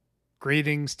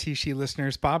Greetings, TSHE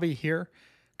listeners. Bobby here,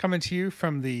 coming to you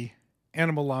from the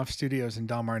Animal Loft Studios in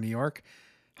Del Mar, New York.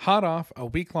 Hot off a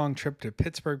week-long trip to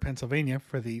Pittsburgh, Pennsylvania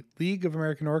for the League of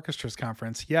American Orchestras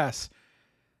Conference. Yes,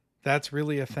 that's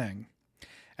really a thing.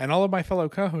 And all of my fellow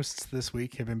co-hosts this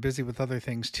week have been busy with other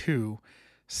things too.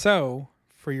 So,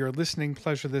 for your listening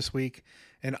pleasure this week,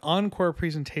 an encore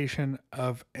presentation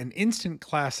of an instant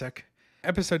classic,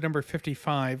 episode number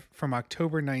 55 from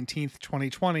October 19th,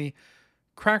 2020,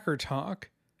 Cracker Talk.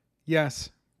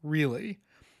 Yes, really.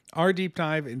 Our deep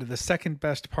dive into the second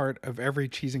best part of every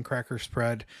cheese and cracker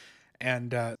spread.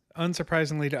 And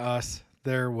unsurprisingly to us,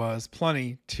 there was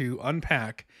plenty to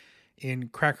unpack in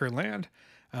Cracker Land.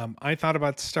 I thought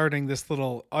about starting this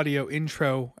little audio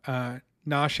intro,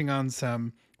 noshing on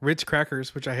some Ritz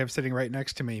crackers, which I have sitting right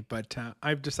next to me, but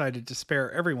I've decided to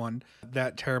spare everyone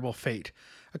that terrible fate.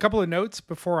 A couple of notes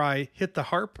before I hit the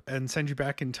harp and send you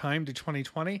back in time to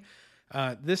 2020.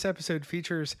 This episode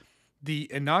features the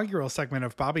inaugural segment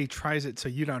of Bobby Tries It So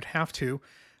You Don't Have To,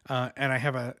 and I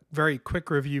have a very quick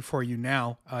review for you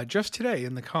now, just today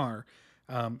in the car.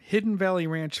 Hidden Valley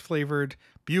Ranch flavored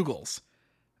bugles.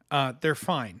 They're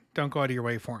fine. Don't go out of your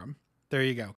way for them. There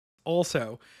you go.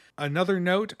 Also, another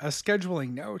note, a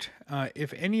scheduling note.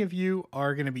 If any of you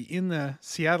are going to be in the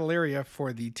Seattle area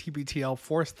for the TBTL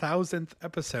 4000th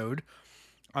episode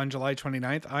on July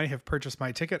 29th, I have purchased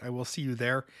my ticket. I will see you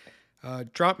there.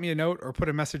 Drop me a note or put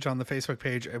a message on the Facebook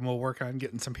page and we'll work on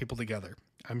getting some people together.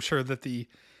 I'm sure that the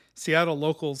Seattle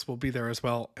locals will be there as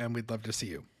well, and we'd love to see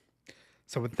you.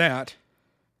 So with that,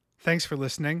 thanks for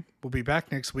listening. We'll be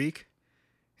back next week.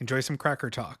 Enjoy some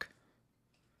Cracker Talk.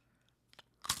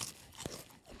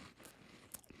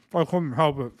 I couldn't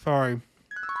help it. Sorry.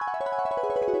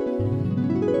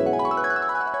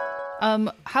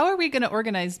 How are we going to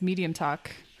organize medium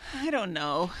talk? I don't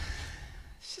know.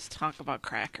 Let's just talk about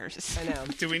crackers. I know.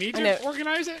 Do we need to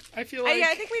organize it? I feel like... Yeah,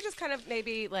 I think we just kind of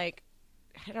maybe, like,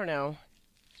 I don't know.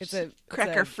 It's a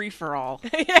cracker free-for-all.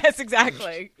 Yes,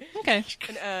 exactly. Okay.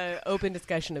 An open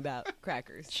discussion about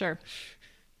crackers. Sure.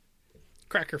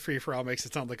 Cracker free for all makes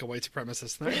it sound like a white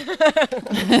supremacist thing.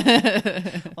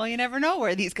 Well, you never know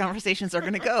where these conversations are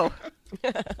going to go.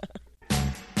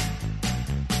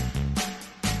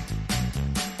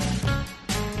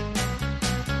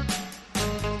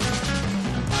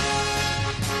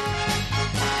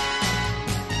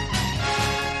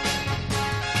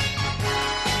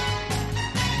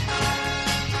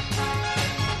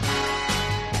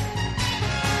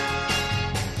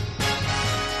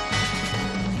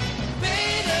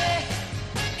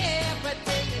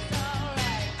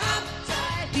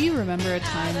 Do you remember a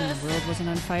time when the world wasn't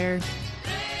on fire?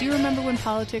 Do you remember when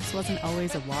politics wasn't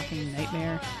always a walking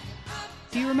nightmare?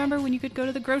 Do you remember when you could go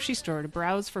to the grocery store to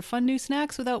browse for fun new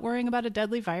snacks without worrying about a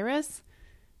deadly virus?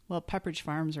 Well, Pepperidge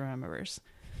Farms remembers.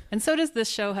 And so does this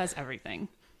show has everything.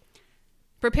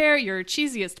 Prepare your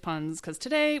cheesiest puns, because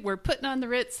today we're putting on the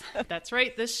Ritz. That's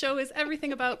right, this show is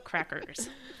everything about crackers.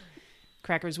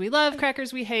 Crackers we love,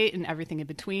 crackers we hate, and everything in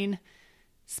between.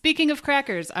 Speaking of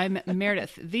crackers, I'm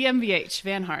Meredith, the MVH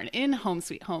Van Harn, in Home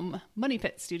Sweet Home Money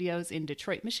Pit Studios in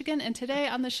Detroit, Michigan. And today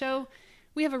on the show,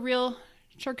 we have a real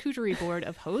charcuterie board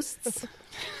of hosts.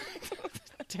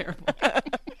 Terrible.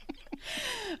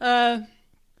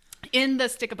 In the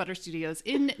Stick of Butter Studios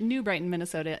in New Brighton,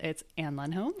 Minnesota, it's Ann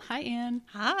Lundholm. Hi, Ann.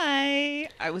 Hi.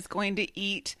 I was going to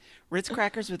eat Ritz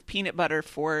crackers with peanut butter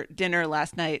for dinner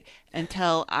last night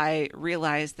until I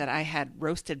realized that I had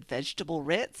roasted vegetable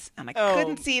Ritz, and I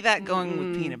couldn't see that going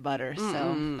with peanut butter.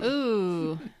 So,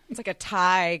 Ooh. It's like a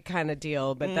Thai kind of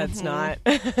deal, but that's not.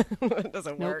 It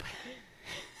doesn't work.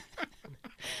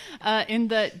 In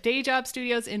the Day Job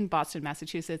Studios in Boston,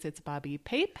 Massachusetts, it's Bobby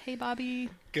Pape. Hey, Bobby.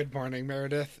 Good morning,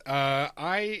 Meredith.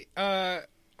 I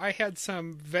had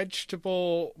some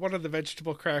one of the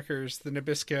vegetable crackers, the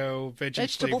Nabisco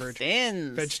veggie-flavored.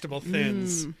 Vegetable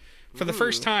Thins. For the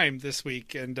first time this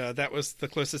week, and that was the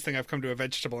closest thing I've come to a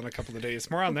vegetable in a couple of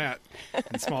days. More on that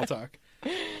in small talk.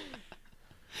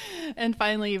 And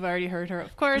finally, you've already heard her,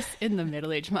 of course, in the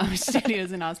Middle Age Mama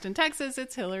Studios in Austin, Texas.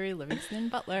 It's Hillary Livingston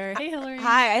Butler. Hey, Hillary.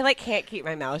 Hi. I can't keep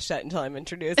my mouth shut until I'm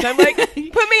introduced. I'm like, put me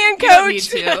in, You coach. don't need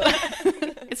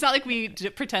to. It's not like we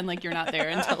pretend like you're not there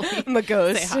until we I'm a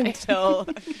ghost say hi. until.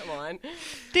 Come on.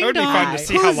 ding That would be dong. fun to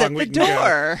see how Who's long at we the can go.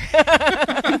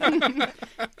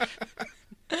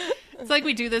 door? It's like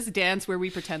we do this dance where we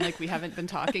pretend like we haven't been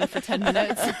talking for 10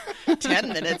 minutes. 10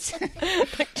 minutes.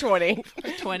 Like 20.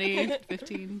 20,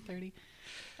 15, 30.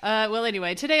 Well,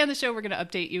 anyway, today on the show, we're going to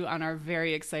update you on our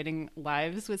very exciting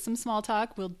lives with some small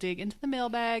talk. We'll dig into the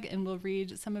mailbag and we'll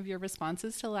read some of your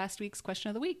responses to last week's question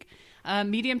of the week.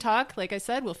 Medium talk, like I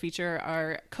said, will feature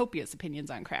our copious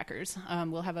opinions on crackers.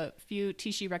 We'll have a few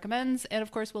TSHE recommends, and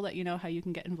of course, we'll let you know how you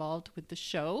can get involved with the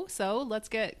show. So let's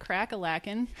get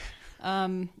crack-a-lackin'.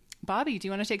 Bobby, do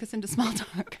you want to take us into small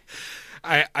talk?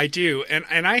 I do,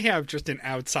 and I have just an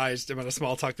outsized amount of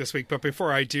small talk this week. But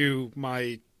before I do,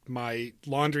 my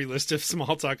laundry list of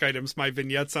small talk items, my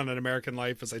vignettes on An American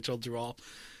Life, as I told you all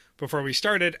before we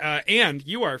started, and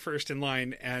you are first in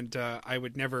line, and I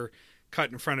would never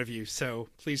cut in front of you. So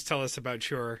please tell us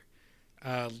about your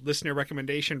listener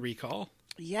recommendation recall.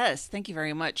 Yes, thank you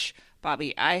very much,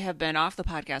 Bobby. I have been off the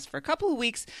podcast for a couple of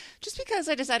weeks just because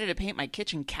I decided to paint my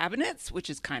kitchen cabinets, which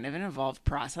is kind of an involved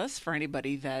process for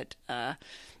anybody that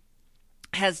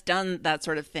has done that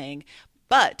sort of thing.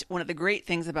 But one of the great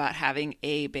things about having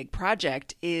a big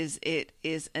project is it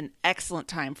is an excellent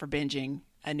time for binging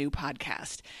a new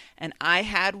podcast. And I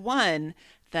had one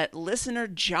that listener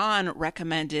John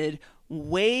recommended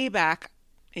way back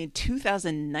in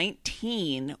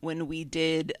 2019 when we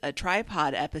did a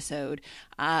tripod episode.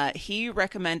 He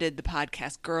recommended the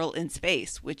podcast Girl in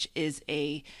Space, which is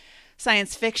a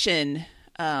science fiction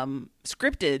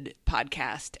scripted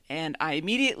podcast, and I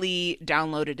immediately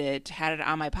downloaded it, had it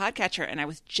on my podcatcher, and I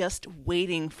was just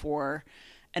waiting for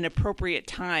an appropriate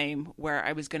time where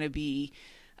I was going to be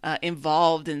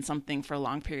involved in something for a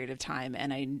long period of time,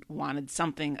 and I wanted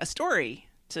a story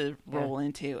to roll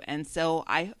into. And so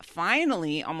I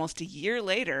finally, almost a year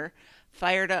later,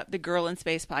 fired up the Girl in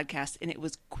Space podcast, and it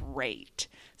was great.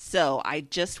 So I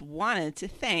just wanted to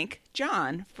thank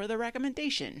John for the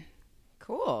recommendation.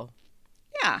 Cool.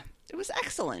 Yeah, it was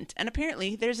excellent. And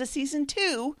apparently there's a season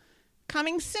 2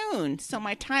 coming soon. So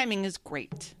my timing is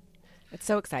great. It's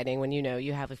so exciting when you know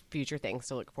you have future things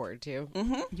to look forward to.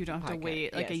 Mm-hmm. You don't have to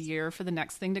wait like a year for the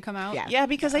next thing to come out. Yeah,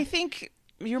 because I think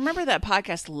you remember that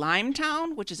podcast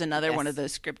Limetown, which is another one of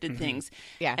those scripted things.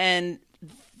 Yeah. And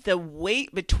the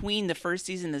wait between the first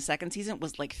season and the second season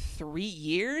was like 3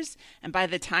 years. And by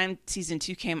the time season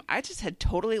 2 came, I just had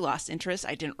totally lost interest.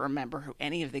 I didn't remember who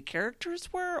any of the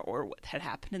characters were or what had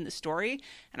happened in the story.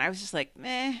 And I was just like,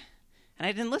 meh. And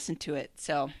I didn't listen to it.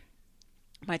 So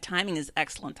my timing is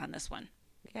excellent on this one.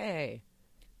 Yay.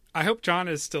 I hope John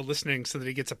is still listening so that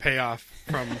he gets a payoff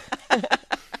from...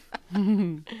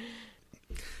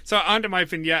 So on to my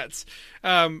vignettes.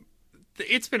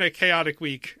 It's been a chaotic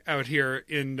week out here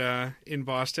in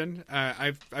Boston.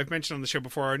 I've mentioned on the show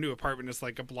before, our new apartment is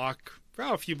like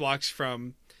a few blocks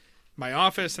from my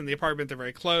office and the apartment. They're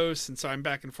very close, and so I'm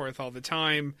back and forth all the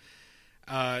time.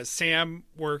 Sam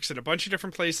works at a bunch of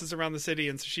different places around the city,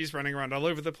 and so she's running around all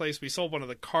over the place. We sold one of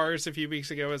the cars a few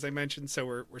weeks ago, as I mentioned, so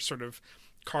we're sort of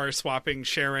car swapping,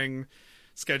 sharing,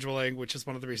 scheduling, which is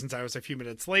one of the reasons I was a few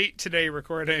minutes late today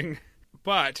recording.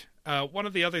 But one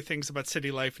of the other things about city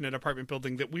life in an apartment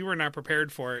building that we were not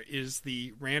prepared for is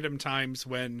the random times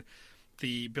when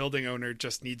the building owner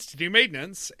just needs to do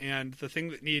maintenance. And the thing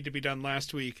that needed to be done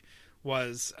last week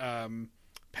was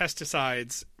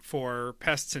pesticides for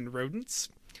pests and rodents.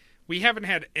 We haven't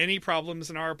had any problems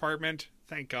in our apartment,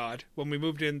 thank God. When we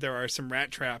moved in, there are some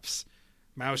rat traps,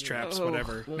 mouse traps,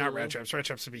 whatever. Not rat traps. Rat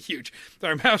traps would be huge. There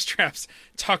are mouse traps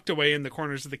tucked away in the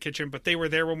corners of the kitchen, but they were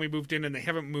there when we moved in, and they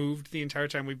haven't moved the entire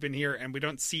time we've been here, and we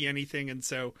don't see anything, and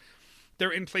so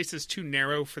they're in places too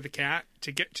narrow for the cat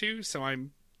to get to, so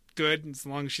I'm good. As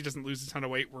long as she doesn't lose a ton of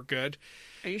weight, we're good.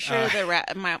 Are you sure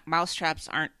the mouse traps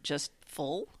aren't just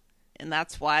full, and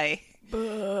that's why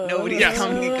nobody's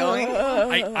coming and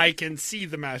going? I can see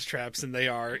the mouse traps, and they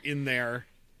are in there.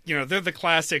 You know, they're the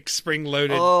classic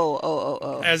spring-loaded.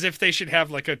 Oh. As if they should have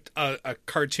like a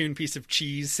cartoon piece of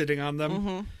cheese sitting on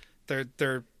them. Mm-hmm.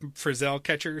 They're Frizzell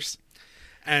catchers.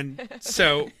 And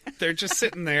so they're just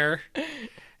sitting there.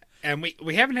 And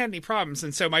we haven't had any problems.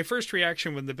 And so my first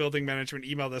reaction when the building management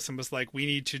emailed us and was like, we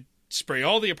need to spray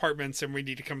all the apartments and we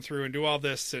need to come through and do all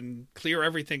this and clear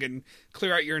everything and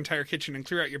clear out your entire kitchen and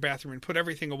clear out your bathroom and put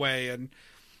everything away. And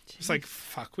it's like,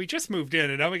 fuck, we just moved in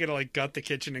and now we got to like gut the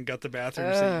kitchen and gut the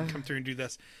bathroom so you can come through and do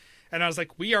this. And I was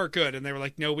like, we are good. And they were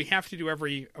like, no, we have to do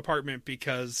every apartment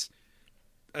because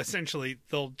essentially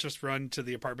they'll just run to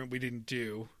the apartment we didn't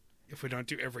do if we don't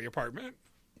do every apartment.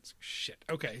 It's like, shit.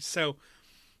 Okay. So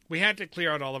we had to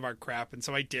clear out all of our crap. And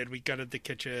so I did. We gutted the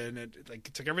kitchen and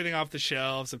like took everything off the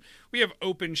shelves. And we have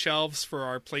open shelves for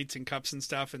our plates and cups and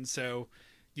stuff. And so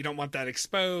you don't want that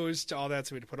exposed to all that.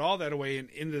 So we had to put all that away and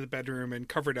into the bedroom and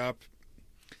covered up.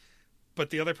 But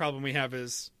the other problem we have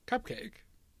is Cupcake.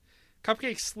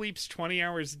 Cupcake sleeps 20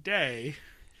 hours a day.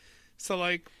 So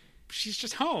like she's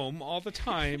just home all the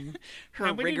time. Her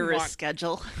and we didn't rigorous want-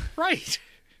 schedule. Right.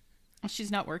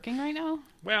 She's not working right now?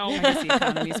 Well, I guess the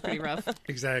economy's pretty rough.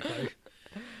 exactly.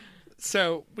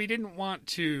 So we didn't want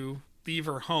to leave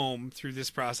her home through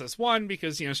this process. One,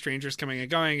 because, strangers coming and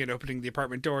going and opening the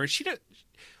apartment door.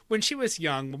 When she was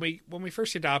young, when we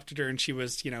first adopted her and she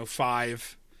was,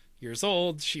 5 years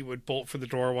old, she would bolt for the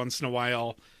door once in a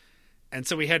while. And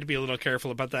so we had to be a little careful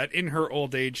about that. In her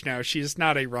old age now, she's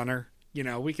not a runner.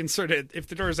 We can sort of, if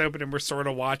the door's open and we're sort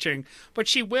of watching, but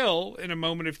she will, in a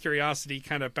moment of curiosity,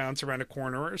 kind of bounce around a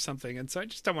corner or something. And so I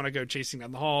just don't want to go chasing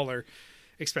down the hall or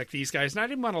expect these guys. And I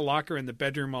didn't want to lock her in the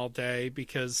bedroom all day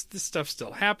because this stuff's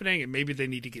still happening and maybe they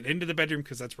need to get into the bedroom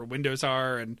because that's where windows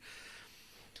are. And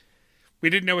we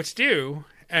didn't know what to do.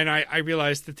 And I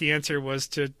realized that the answer was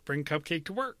to bring Cupcake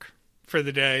to work for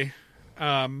the day.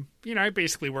 I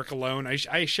basically work alone.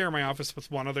 I share my office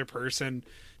with one other person,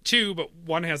 two, but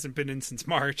one hasn't been in since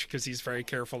March because he's very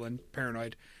careful and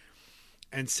paranoid.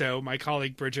 And so my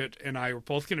colleague Bridget and I were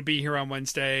both going to be here on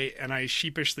Wednesday, and I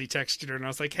sheepishly texted her and I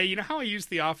was like, hey, you know how I use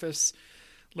the office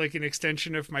like an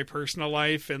extension of my personal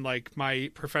life, and like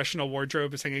my professional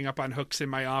wardrobe is hanging up on hooks in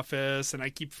my office, and I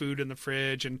keep food in the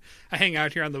fridge, and I hang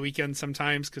out here on the weekends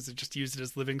sometimes because I just use it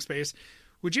as living space.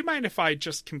 Would you mind if I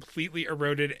just completely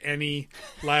eroded any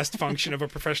last function of a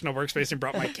professional workspace and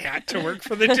brought my cat to work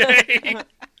for the day?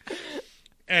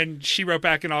 And she wrote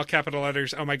back in all capital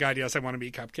letters, oh my God, yes, I want to be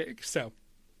Cupcake. So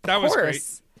that was great.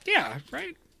 Yeah,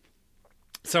 right.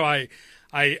 So I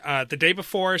the day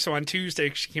before, so on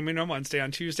Tuesday, she came in on Wednesday. On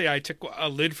Tuesday, I took a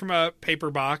lid from a paper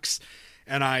box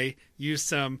and I used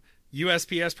some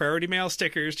USPS priority mail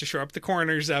stickers to shore up the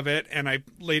corners of it. And I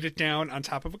laid it down on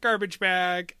top of a garbage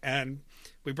bag, and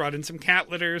we brought in some cat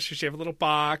litters. So she have a little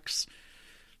box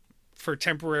for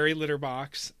temporary litter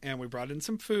box. And we brought in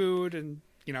some food and,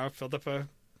 filled up a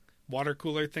water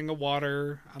cooler thing of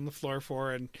water on the floor for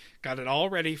her and got it all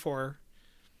ready for her.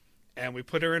 And we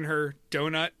put her in her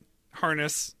donut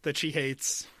harness that she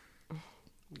hates.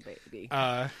 Baby.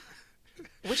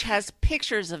 Which has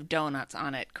pictures of donuts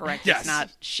on it, correct? Yes. It's not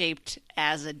shaped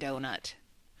as a donut.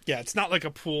 Yeah, it's not like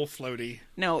a pool floaty.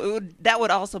 No, that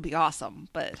would also be awesome,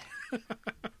 but...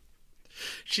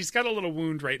 She's got a little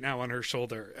wound right now on her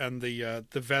shoulder, and the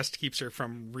vest keeps her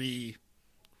from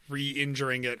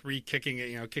re-injuring it, re-kicking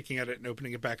it, kicking at it and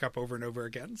opening it back up over and over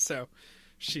again. So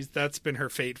that's been her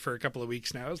fate for a couple of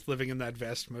weeks now, is living in that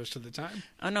vest most of the time.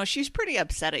 Oh, no, she's pretty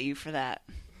upset at you for that.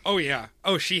 Oh, yeah.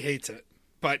 Oh, she hates it.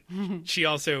 But she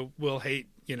also will hate,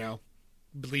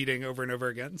 bleeding over and over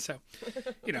again. So,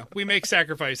 we make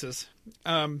sacrifices.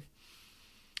 And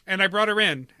I brought her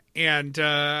in, and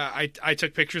I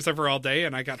took pictures of her all day,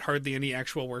 and I got hardly any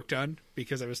actual work done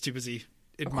because I was too busy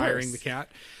admiring the cat.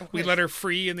 We let her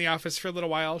free in the office for a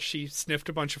little while. She sniffed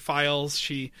a bunch of files.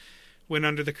 She went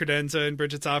under the credenza in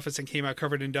Bridget's office and came out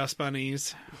covered in dust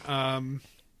bunnies.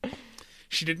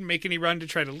 She didn't make any run to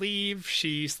try to leave.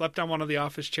 She slept on one of the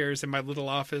office chairs in my little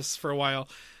office for a while.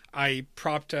 I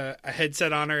propped a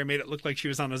headset on her and made it look like she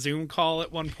was on a Zoom call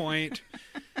at one point.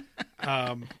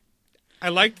 I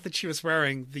liked that she was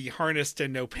wearing the harness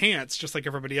and no pants, just like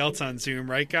everybody else on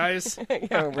Zoom, right, guys?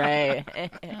 Right.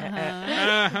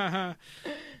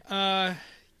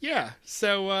 Yeah,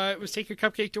 so it was Take Your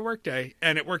Cupcake to Work day,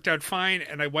 and it worked out fine,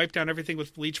 and I wiped down everything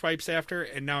with bleach wipes after,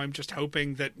 and now I'm just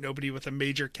hoping that nobody with a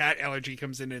major cat allergy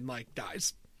comes in and,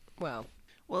 dies. Well,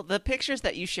 the pictures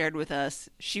that you shared with us,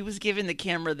 she was giving the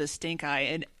camera the stink eye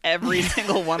in every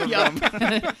single one of them.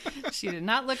 She did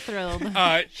not look thrilled.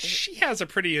 She has a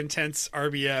pretty intense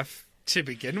RBF to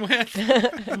begin with.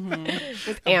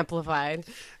 it's amplified.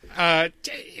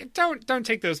 Don't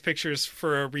take those pictures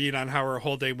for a read on how her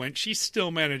whole day went. She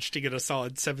still managed to get a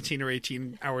solid 17 or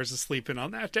 18 hours of sleep in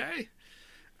on that day.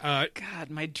 God,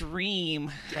 my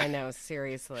dream. I know,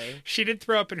 seriously. She did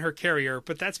throw up in her carrier,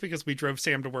 but that's because we drove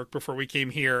Sam to work before we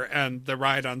came here, and the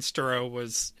ride on Sturo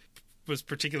was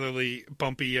particularly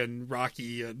bumpy and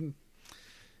rocky, and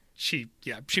she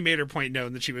made her point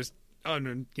known that she was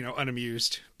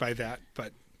unamused by that,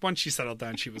 but once she settled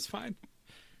down, she was fine.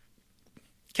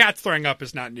 Cats throwing up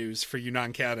is not news for you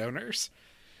non-cat owners.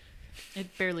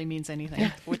 It barely means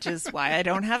anything. Which is why I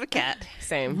don't have a cat.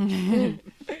 Same.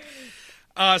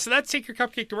 So that's Take Your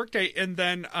Cupcake to Work day, and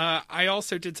then I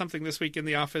also did something this week in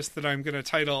the office that I'm going to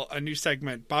title a new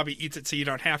segment, Bobby Eats It So You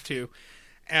Don't Have To,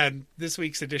 and this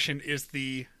week's edition is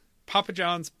the Papa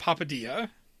John's Papadilla.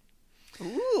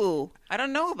 Ooh, I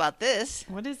don't know about this.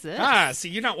 What is this? So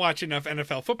you don't watch enough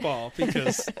NFL football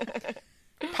because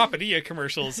Papadilla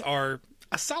commercials are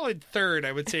a solid third.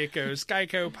 I would say it goes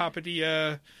Geico,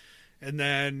 Papadilla, and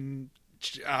then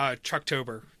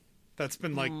Trucktober. That's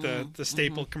been like the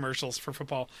staple commercials for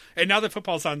football. And now that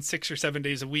football's on 6 or 7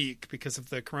 days a week because of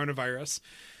the coronavirus,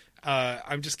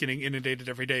 I'm just getting inundated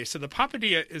every day. So the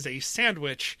papadilla is a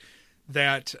sandwich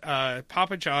that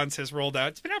Papa John's has rolled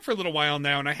out. It's been out for a little while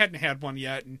now, and I hadn't had one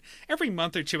yet. And every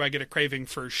month or two, I get a craving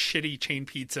for shitty chain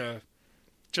pizza.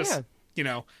 Just,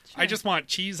 I just want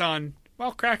cheese on,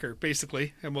 cracker,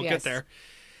 basically, and we'll get there.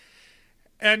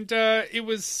 And it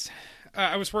was...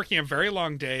 I was working a very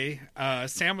long day.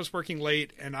 Sam was working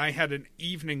late, and I had an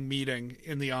evening meeting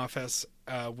in the office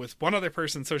with one other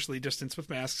person socially distanced with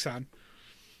masks on.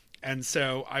 And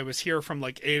so I was here from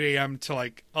like 8 a.m. to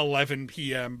like 11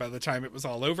 p.m. by the time it was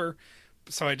all over.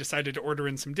 So I decided to order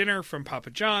in some dinner from Papa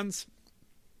John's.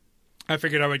 I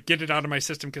figured I would get it out of my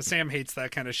system because Sam hates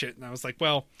that kind of shit. And I was like,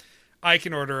 well, I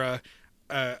can order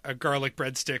a garlic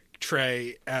breadstick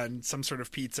tray and some sort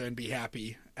of pizza and be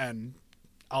happy. And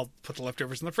I'll put the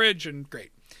leftovers in the fridge, and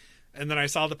great. And then I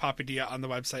saw the papadilla on the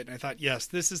website, and I thought, yes,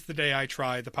 this is the day I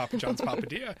try the Papa John's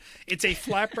papadilla. It's a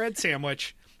flatbread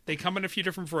sandwich. They come in a few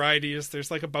different varieties.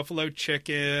 There's like a buffalo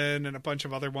chicken and a bunch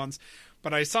of other ones.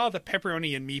 But I saw the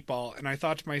pepperoni and meatball, and I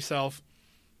thought to myself,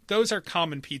 those are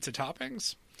common pizza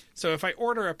toppings. So if I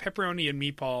order a pepperoni and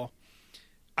meatball,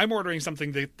 I'm ordering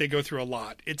something that they go through a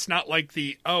lot. It's not like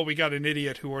we got an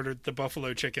idiot who ordered the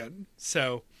buffalo chicken.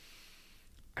 So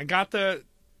I got the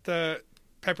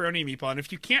pepperoni meatball. And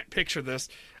if you can't picture this,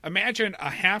 imagine a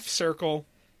half circle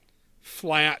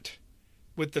flat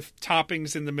with the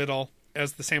toppings in the middle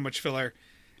as the sandwich filler.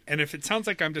 And if it sounds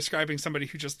like I'm describing somebody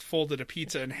who just folded a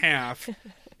pizza in half,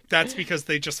 that's because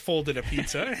they just folded a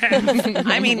pizza in half.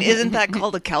 I mean, isn't that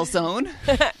called a calzone?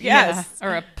 Yes. Yeah,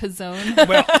 or a pizzone.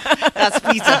 Well, that's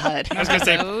Pizza Hut. I was going to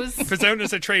say, Those. pizzone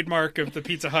is a trademark of the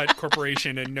Pizza Hut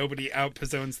Corporation, and nobody out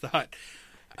pizzones the hut.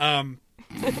 A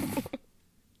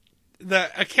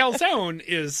calzone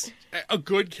is a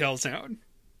good calzone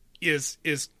is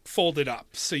folded up.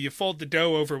 So you fold the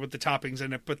dough over with the toppings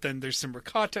in it, but then there's some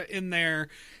ricotta in there,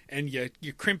 and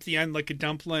you crimp the end like a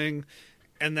dumpling,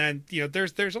 and then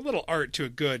there's a little art to a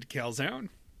good calzone.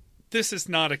 This is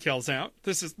not a calzone.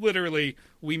 This is literally,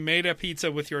 we made a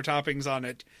pizza with your toppings on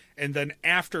it, and then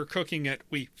after cooking it,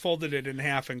 we folded it in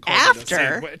half and called it a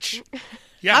sandwich.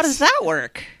 Yes. How does that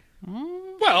work?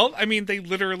 Well, I mean, they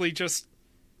literally just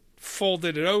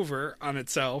folded it over on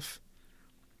itself,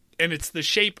 and it's the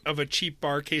shape of a cheap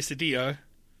bar quesadilla,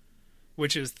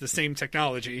 which is the same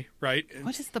technology, right?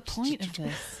 What is the point of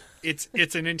this?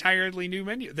 It's an entirely new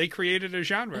menu. They created a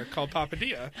genre called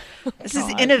papadilla. This is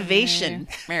innovation,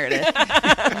 Meredith.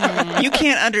 You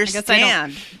can't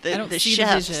understand I don't the see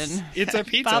chefs. the vision. It's a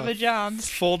pizza. Papa John's.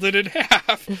 Folded in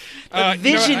half.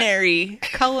 Visionary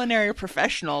culinary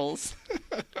professionals.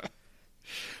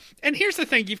 And here's the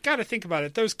thing, you've got to think about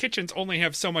it. Those kitchens only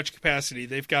have so much capacity.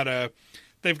 They've got a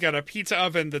pizza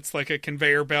oven that's like a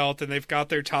conveyor belt, and they've got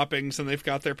their toppings, and they've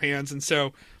got their pans. And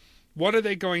so what are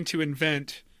they going to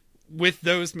invent with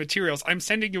those materials? I'm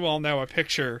sending you all now a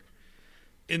picture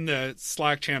in the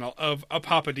Slack channel of a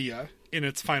papadilla in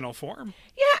its final form.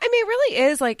 Yeah, I mean, it really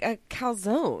is like a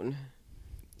calzone.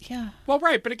 Yeah. Well,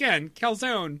 right, but again,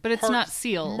 calzone. But it's not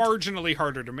sealed. Marginally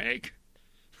harder to make.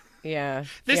 Yeah.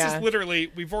 This yeah. is literally,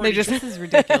 this is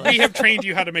ridiculous. We have trained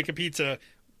you how to make a pizza.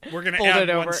 We're going to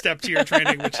add one step to your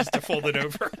training, which is to fold it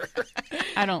over.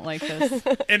 I don't like this.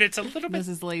 And it's a little bit, This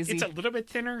is lazy. It's a little bit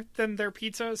thinner than their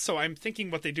pizza. So I'm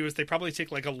thinking what they do is they probably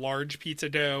take like a large pizza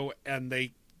dough and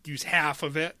they use half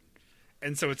of it.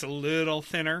 And so it's a little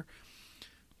thinner.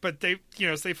 But they,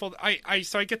 so they fold.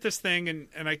 So I get this thing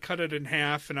and I cut it in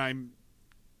half and I'm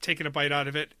taking a bite out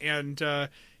of it. And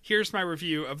here's my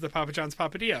review of the Papa John's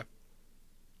papadilla.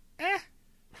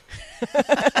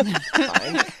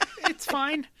 It's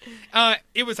fine.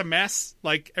 It was a mess.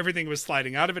 Like, everything was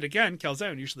sliding out of it. Again,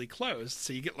 calzone usually closed,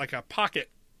 so you get like a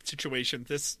pocket situation.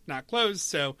 This not closed,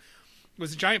 so it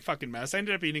was a giant fucking mess. I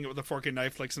ended up eating it with a fork and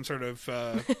knife like some sort of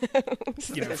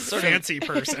fancy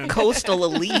person. Coastal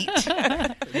elite.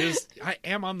 I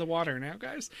am on the water now,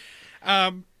 guys.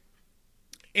 And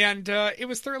it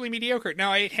was thoroughly mediocre.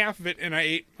 Now, I ate half of it, and I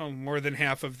ate more than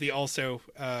half of the also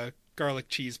garlic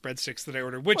cheese breadsticks that I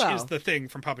ordered, which is the thing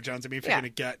from Papa John's. I mean, if you're going to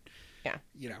get,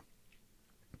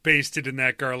 basted in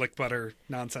that garlic butter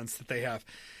nonsense that they have.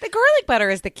 The garlic butter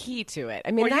is the key to it.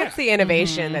 I mean, that's the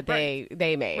innovation that they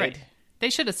made. Right. They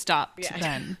should have stopped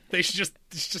then. They should just.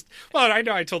 Well, I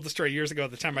know I told the story years ago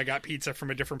at the time I got pizza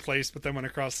from a different place, but then went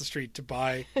across the street to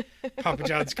buy Papa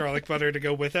John's garlic butter to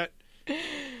go with it.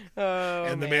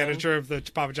 And the manager of the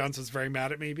Papa John's was very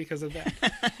mad at me because of that.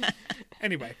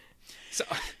 Anyway, so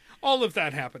all of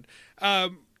that happened.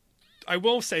 I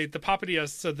will say the papadilla.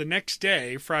 So the next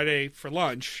day, Friday for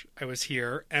lunch, I was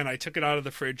here and I took it out of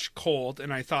the fridge cold,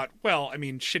 and I thought, well, I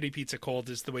mean, shitty pizza cold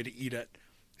is the way to eat it,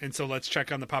 and so let's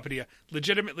check on the papadilla.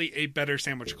 Legitimately, a better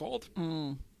sandwich cold.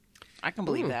 I can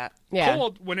believe that. Yeah.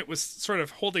 Cold, when it was sort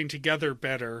of holding together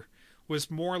better,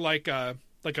 was more like a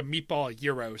meatball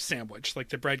gyro sandwich. Like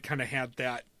the bread kind of had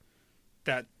that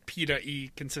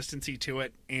pita-y consistency to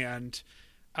it, and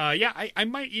I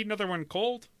might eat another one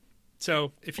cold.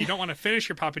 So if you don't want to finish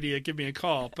your papadilla, give me a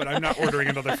call, but I'm not ordering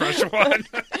another fresh one.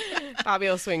 Bobby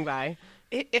will swing by.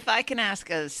 If I can ask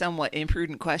a somewhat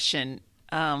imprudent question,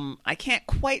 I can't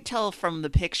quite tell from the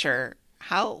picture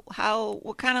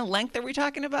what kind of length are we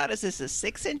talking about? Is this a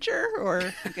 6-incher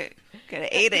or okay, an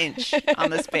 8-inch on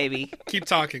this baby? Keep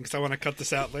talking because I want to cut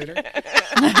this out later.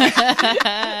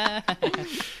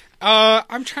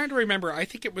 I'm trying to remember. I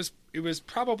think it was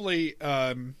probably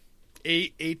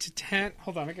 8 to 10.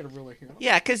 Hold on, I got a ruler here.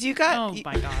 Yeah, because you got Oh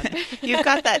my God. you've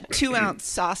got that 2-ounce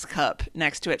sauce cup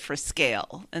next to it for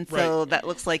scale, and so that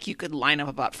looks like you could line up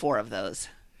about 4 of those.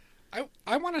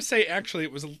 I want to say actually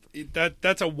it was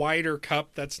that's a wider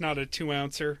cup. That's not a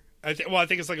 2-ouncer. I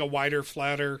think it's like a wider,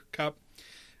 flatter cup.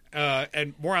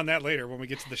 And more on that later when we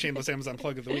get to the shameless Amazon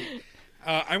plug of the week.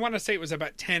 I want to say it was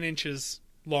about 10 inches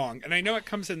long, and I know it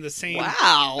comes in the same.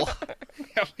 Wow.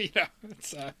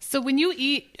 It's, So when you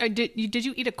eat, did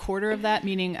you eat a quarter of that,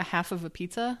 meaning a half of a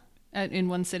pizza in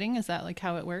one sitting? Is that like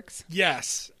how it works?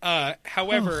 yes.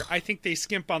 However, I think they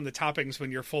skimp on the toppings when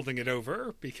you're folding it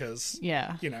over because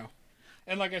Yeah.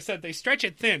 and like I said, they stretch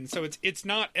it thin, so it's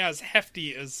not as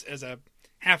hefty as a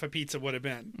half a pizza would have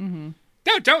been. Mm-hmm.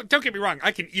 No, don't get me wrong.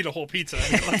 I can eat a whole pizza.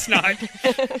 I mean, let's not.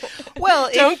 Well,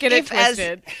 Don't get it if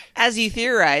twisted. as you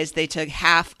theorized, they took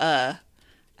half a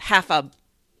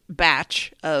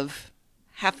batch of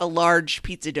half a large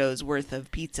pizza dough's worth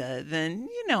of pizza, then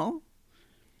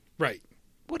Right.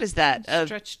 what is that? A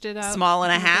Stretched it out. small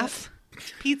and a little half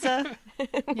pizza.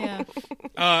 bit. Yeah.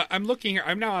 I'm looking here.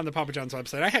 I'm now on the Papa John's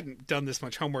website. I hadn't done this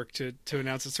much homework to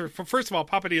announce it. So first of all,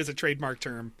 Papadilla is a trademark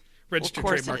term, registered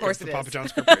course- trademark of course of the it Papa is.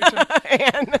 John's Corporation.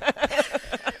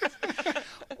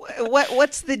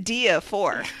 What's the dia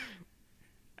for?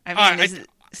 I mean, is it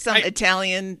some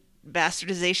Italian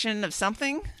bastardization of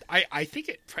something? I think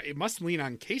it must lean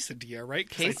on quesadilla, right?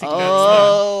 'Cause I think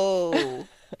Oh,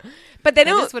 But they That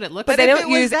don't. is what it looks But like. they If don't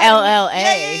it was use that-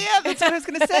 LLA. Yeah. That's what I was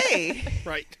gonna say.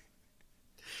 right.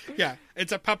 Yeah,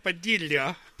 it's a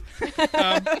papadilla.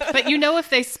 But if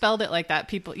they spelled it like that,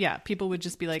 people would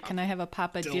just be like, "Can I have a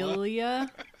papadilla?"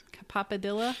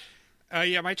 Papadilla?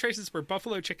 Yeah, my choices were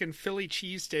buffalo chicken, Philly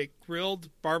cheesesteak, grilled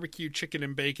barbecue chicken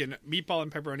and bacon, meatball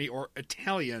and pepperoni, or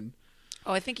Italian.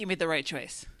 Oh, I think you made the right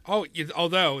choice. Oh,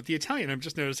 although the Italian I'm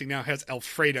just noticing now has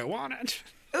Alfredo on it.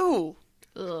 Ooh,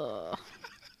 Ugh.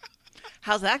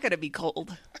 how's that gonna be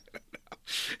cold?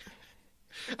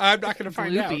 I'm not going to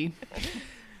find Gloopy.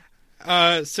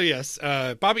 out. So yes,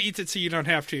 Bobby eats it so you don't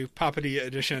have to. Papadilla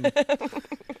edition.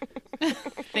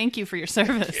 Thank you for your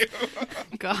service.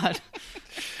 God.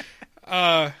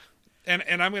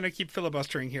 And I'm going to keep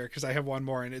filibustering here because I have one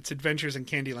more, and it's Adventures in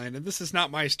Candyland. And this is not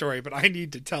my story, but I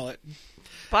need to tell it.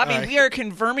 Bobby, we are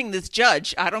confirming this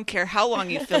judge. I don't care how long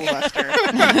you filibuster.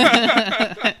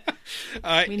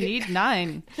 We need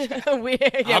 9.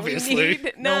 Obviously. We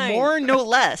need No 9. more, no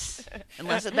less,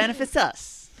 unless it benefits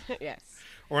us. Yes.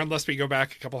 Or unless we go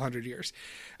back a couple hundred years.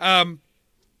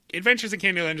 Adventures in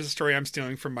Candyland is a story I'm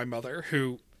stealing from my mother,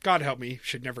 who, God help me,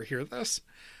 should never hear this.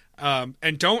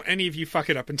 And don't any of you fuck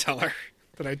it up and tell her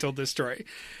that I told this story.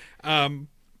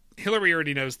 Hillary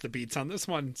already knows the beats on this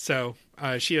one, so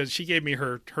she gave me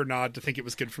her nod to think it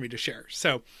was good for me to share.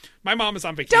 So my mom is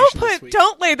on vacation this week.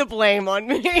 Don't lay the blame on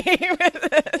me with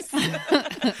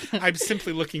this. I'm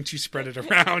simply looking to spread it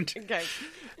around. Okay.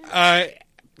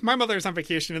 My mother is on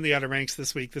vacation in the Outer Banks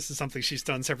this week. This is something she's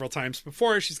done several times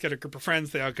before. She's got a group of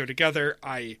friends. They all go together.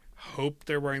 I hope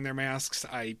they're wearing their masks.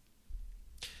 I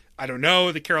don't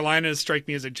know. The Carolinas strike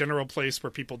me as a general place where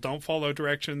people don't follow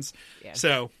directions. Yeah.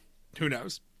 So who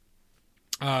knows?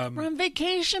 We're on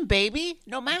vacation, baby.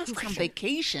 No masks on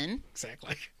vacation.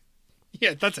 Exactly.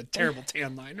 Yeah, that's a terrible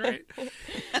tan line, right?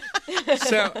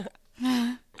 So,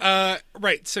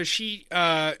 right. So she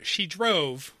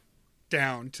drove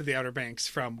down to the Outer Banks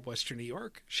from Western New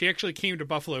York. She actually came to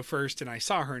Buffalo first, and I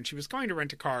saw her, and she was going to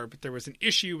rent a car, but there was an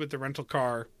issue with the rental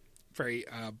car, very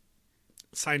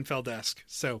Seinfeld-esque.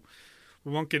 So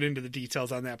we won't get into the details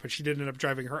on that, but she did end up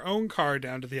driving her own car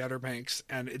down to the Outer Banks,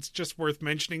 and it's just worth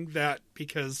mentioning that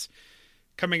because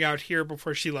coming out here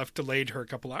before she left delayed her a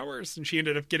couple hours, and she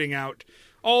ended up getting out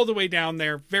all the way down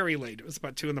there very late. It was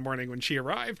about 2 a.m. when she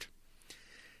arrived.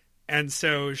 And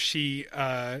so she,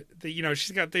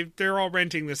 they're all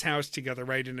renting this house together,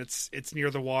 right? And it's near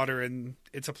the water, and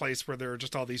it's a place where there are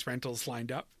just all these rentals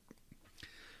lined up.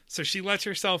 So she lets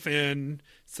herself in.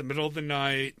 It's the middle of the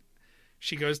night.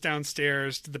 She goes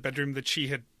downstairs to the bedroom that she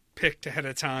had picked ahead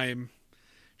of time.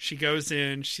 She goes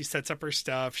in. She sets up her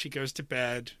stuff. She goes to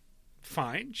bed.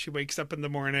 Fine. She wakes up in the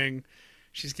morning.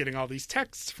 She's getting all these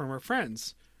texts from her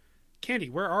friends. Candy,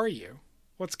 where are you?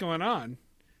 What's going on?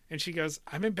 And she goes,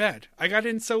 I'm in bed. I got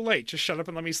in so late. Just shut up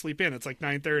and let me sleep in. It's like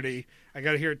 9:30. I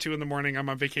got here at 2 a.m. I'm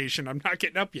on vacation. I'm not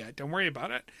getting up yet. Don't worry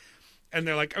about it. And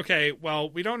they're like, okay, well,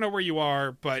 we don't know where you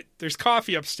are, but there's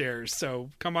coffee upstairs.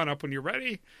 So come on up when you're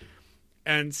ready.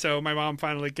 And so my mom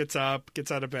finally gets up,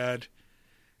 gets out of bed.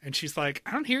 And she's like,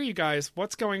 I don't hear you guys.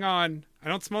 What's going on? I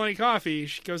don't smell any coffee.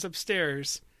 She goes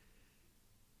upstairs.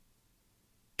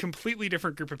 Completely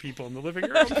different group of people in the living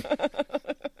room.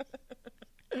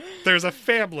 There's a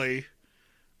family,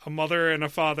 a mother and a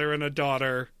father and a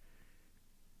daughter,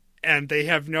 and they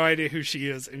have no idea who she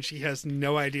is, and she has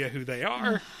no idea who they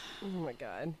are. Oh my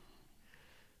God.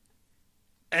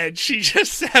 And she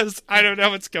just says, I don't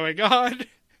know what's going on.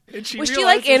 And she Was she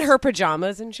realizes, like in her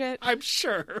pajamas and shit? I'm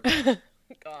sure. God.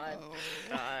 Oh.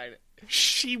 God.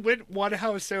 She went one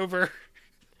house over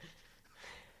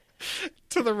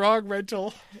to the wrong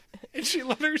rental, and she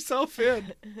let herself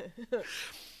in.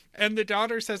 And the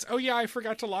daughter says, oh yeah, I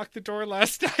forgot to lock the door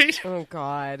last night. Oh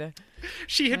God.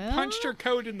 She had punched her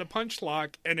code in the punch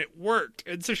lock, and it worked.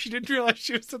 And so she didn't realize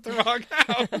she was at the wrong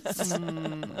house.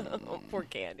 Oh, poor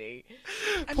Candy.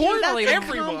 Poor that's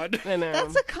everyone. I know.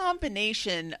 That's a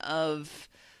combination of,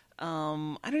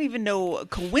 I don't even know,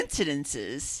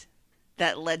 coincidences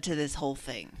that led to this whole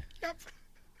thing. Yep.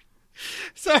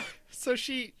 So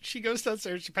she goes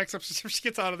downstairs, she packs up some stuff, she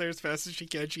gets out of there as fast as she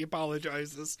can, she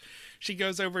apologizes. She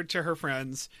goes over to her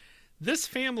friends. This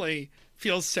family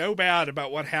feels so bad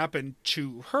about what happened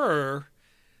to her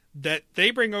that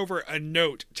they bring over a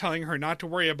note telling her not to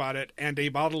worry about it and a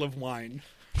bottle of wine.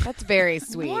 That's very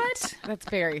sweet. What? That's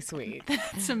very sweet.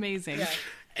 It's amazing. Yeah.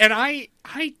 And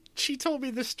she told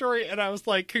me this story, and I was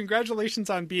like,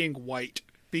 congratulations on being white,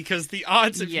 because the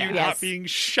odds of you not Yes. being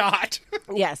shot.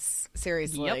 Yes.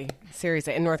 Seriously. Yep.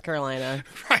 Seriously. In North Carolina.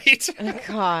 Right.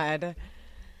 God.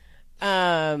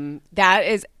 That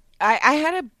is, I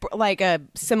had a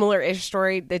similar-ish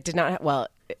story that did not, well,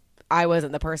 I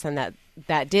wasn't the person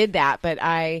that did that, but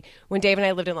when Dave and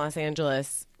I lived in Los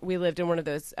Angeles, we lived in one of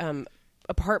those,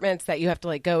 apartments that you have to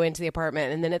like go into the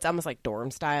apartment, and then it's almost like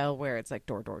dorm style where it's like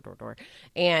door.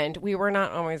 And we were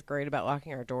not always great about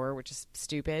locking our door, which is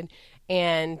stupid.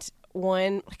 And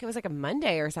it was like a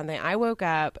Monday or something, I woke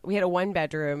up, we had a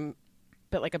 1-bedroom,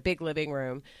 but like a big living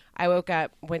room. I woke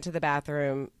up, went to the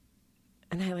bathroom,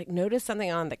 and I like noticed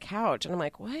something on the couch, and I'm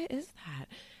like, what is that?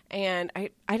 And I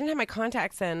didn't have my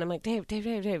contacts in. I'm like, Dave,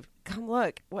 come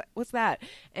look. What's that?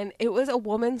 And it was a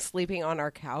woman sleeping on our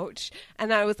couch.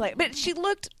 And I was like, but she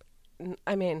looked,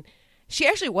 I mean, she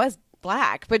actually was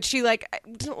black, but she like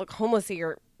didn't look homelessy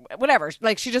or whatever.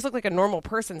 Like she just looked like a normal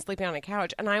person sleeping on a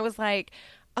couch. And I was like,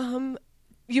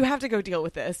 you have to go deal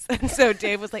with this. And so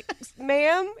Dave was like,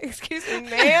 ma'am, excuse me,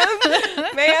 ma'am,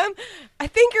 I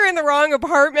think you're in the wrong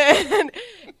apartment.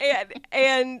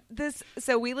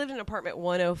 So we lived in apartment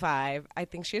 105. I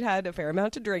think she'd had a fair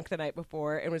amount to drink the night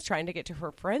before and was trying to get to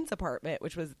her friend's apartment,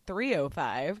 which was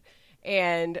 305.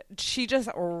 And she just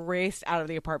raced out of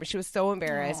the apartment. She was so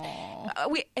embarrassed.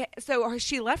 So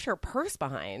she left her purse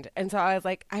behind. And so I was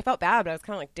like, I felt bad, but I was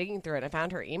kind of like digging through it. And I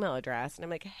found her email address. And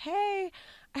I'm like, hey,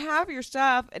 I have your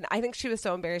stuff. And I think she was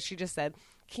so embarrassed. She just said,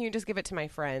 can you just give it to my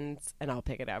friends and I'll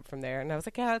pick it up from there? And I was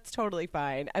like, yeah, that's totally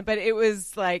fine. But it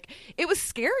was like, it was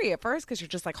scary at first because you're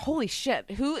just like, holy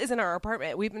shit, who is in our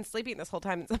apartment? We've been sleeping this whole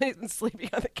time and somebody's been sleeping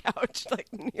on the couch like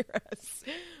near us.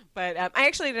 But I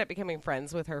actually ended up becoming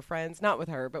friends with her friends. Not with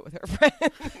her, but with her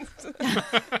friends.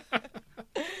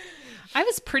 I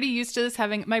was pretty used to this,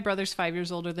 having my brother's 5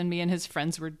 years older than me, and his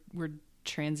friends were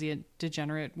transient,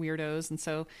 degenerate weirdos, and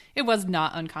so it was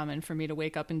not uncommon for me to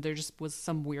wake up and there just was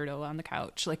some weirdo on the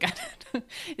couch. Like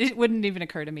it wouldn't even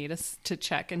occur to me to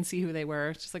check and see who they were.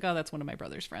 It's just like, oh, that's one of my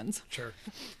brother's friends. Sure.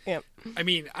 Yep. I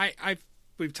mean,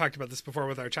 we've talked about this before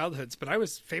with our childhoods, but I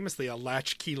was famously a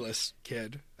latch keyless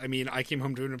kid. I mean, I came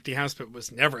home to an empty house, but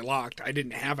was never locked. I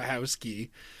didn't have a house key.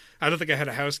 I don't think I had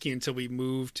a house key until we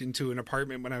moved into an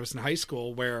apartment when I was in high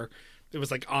school where it was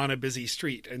like on a busy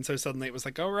street. And so suddenly it was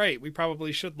like, oh, right, we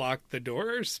probably should lock the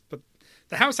doors. But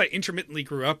the house I intermittently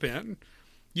grew up in,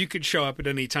 you could show up at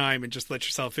any time and just let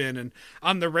yourself in. And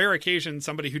on the rare occasion,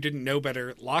 somebody who didn't know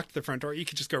better locked the front door, you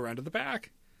could just go around to the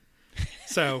back.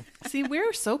 So See,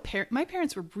 we're so my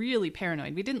parents were really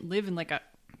paranoid. We didn't live in like a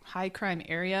high crime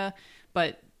area,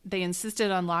 but they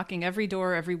insisted on locking every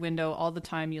door, every window, all the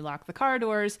time. You lock the car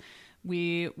doors.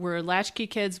 We were latchkey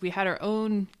kids. We had our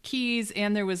own keys,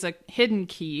 and there was a hidden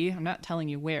key. I'm not telling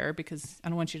you where because I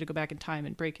don't want you to go back in time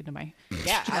and break into my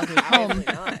childhood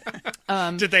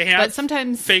home. Did they have but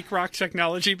sometimes fake rock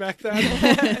technology back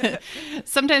then?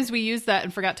 sometimes we used that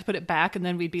and forgot to put it back, and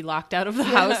then we'd be locked out of the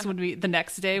house the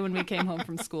next day when we came home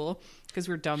from school because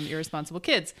we're dumb, irresponsible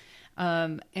kids.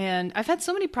 And I've had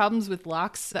so many problems with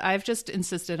locks that I've just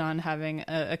insisted on having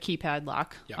a keypad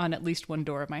lock on at least one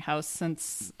door of my house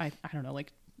since I don't know,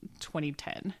 like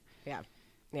 2010. Yeah.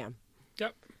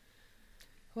 Yep.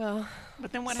 Well,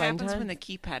 But then what fun happens time. when the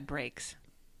keypad breaks?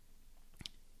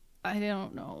 I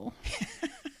don't know.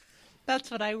 That's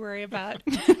what I worry about.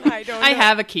 I don't know. I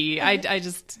have a key. I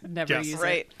just never Yes. use it.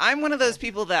 Right. I'm one of those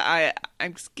people that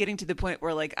I'm getting to the point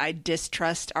where like I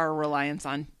distrust our reliance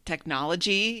on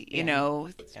technology, you know,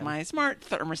 my smart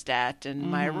thermostat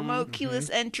and my remote keyless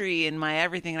entry and my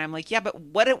everything. And I'm like, yeah, but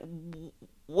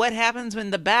what happens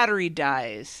when the battery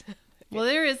dies? Well,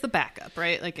 there is the backup,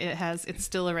 right? Like it's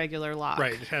still a regular lock.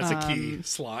 Right. It has a key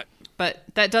slot. But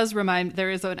that does there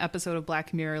is an episode of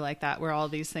Black Mirror like that where all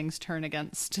these things turn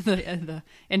against the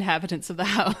inhabitants of the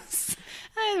house.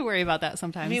 I worry about that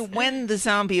sometimes. I mean, when the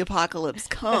zombie apocalypse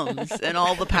comes and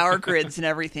all the power grids and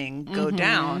everything go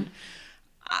down,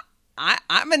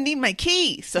 I'm going to need my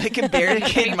key so I can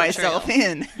barricade myself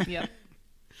in. Yep.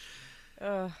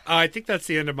 I think that's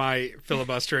the end of my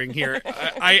filibustering here.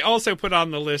 I also put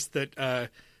on the list that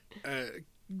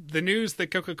the news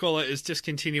that Coca-Cola is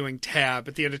discontinuing Tab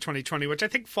at the end of 2020, which I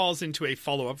think falls into a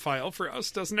follow-up file for us,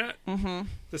 doesn't it? Mm-hmm.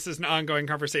 This is an ongoing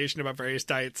conversation about various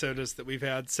diet sodas that we've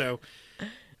had. So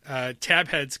Tab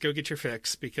heads, go get your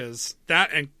fix, because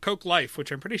that and Coke Life,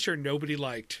 which I'm pretty sure nobody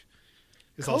liked,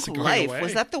 is also Coke going Life, away.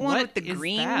 was that the one What with the is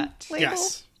green that? label?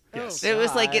 Yes. Yes. It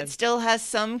was like God. it still has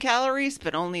some calories,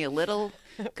 but only a little,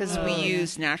 because we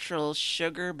use natural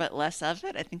sugar, but less of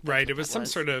it. I think. That's Right. what It was that some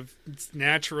sort of it's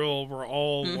natural. We're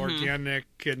all organic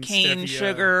and cane stevia.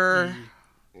 sugar.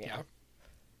 Yeah.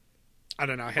 I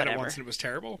don't know. I had it Whatever. once and it was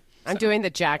terrible. I'm doing the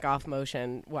jack off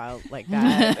motion while like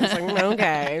that. It's like,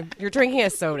 okay, you're drinking a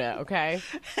soda, okay?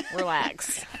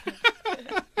 Relax.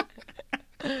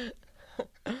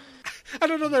 I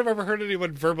don't know that I've ever heard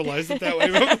anyone verbalize it that way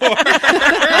before.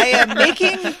 I am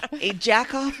making a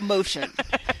jack off motion.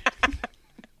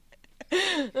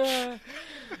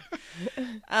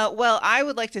 Well, I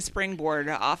would like to springboard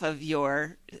off of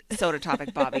your soda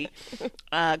topic, Bobby.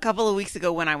 A couple of weeks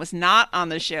ago when I was not on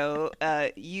the show,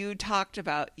 you talked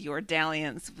about your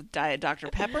dalliance with Diet Dr.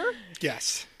 Pepper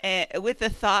Yes. with the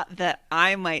thought that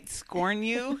I might scorn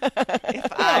you if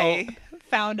I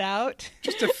found out.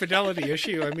 Just a fidelity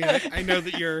issue. I mean, I know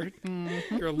that you're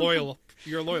a loyal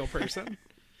person,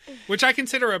 which I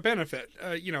consider a benefit.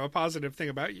 A positive thing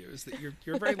about you is that you're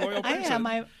a very loyal person.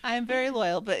 I am very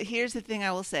loyal, but here's the thing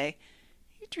I will say.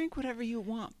 You drink whatever you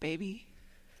want, baby.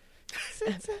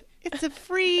 It's a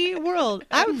free world.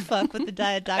 I would fuck with the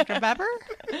Diet Dr. Pepper.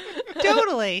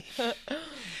 Totally.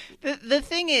 The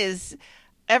thing is,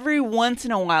 every once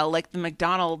in a while, like the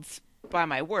McDonald's by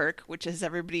my work, which as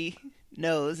everybody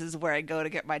knows is where I go to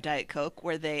get my Diet Coke,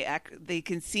 where they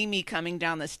can see me coming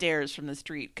down the stairs from the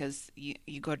street because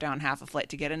you go down half a flight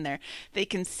to get in there. They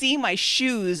can see my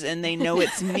shoes and they know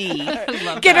it's me.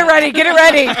 Get it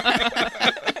ready.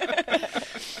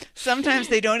 Sometimes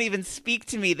they don't even speak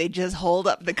to me. They just hold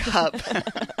up the cup.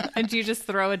 And do you just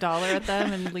throw $1 at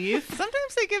them and leave?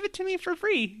 Sometimes they give it to me for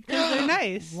free because they're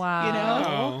nice. Wow. You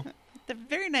know? Oh. They're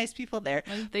very nice people there.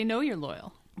 They know you're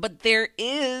loyal. But there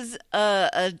is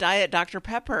a Diet Dr.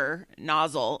 Pepper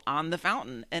nozzle on the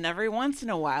fountain. And every once in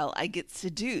a while, I get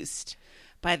seduced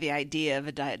by the idea of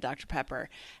a Diet Dr. Pepper.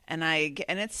 And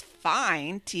it's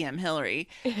fine, TM Hillary,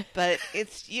 but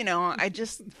it's, I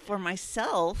just, for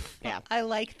myself, I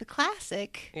like the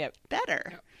classic better.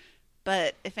 Yep.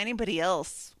 But if anybody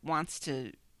else wants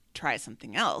to try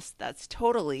something else, that's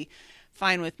totally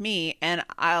fine with me. And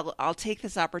I'll take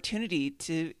this opportunity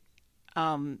to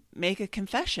make a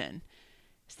confession,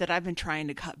 is that I've been trying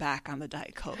to cut back on the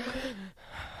Diet Coke.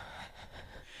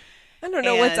 I don't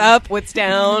know what's up, what's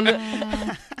down.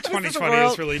 2020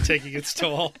 is really taking its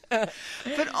toll.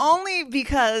 But only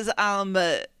because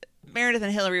Meredith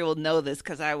and Hillary will know this,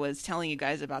 because I was telling you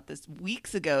guys about this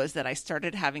weeks ago, is that I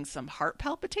started having some heart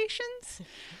palpitations.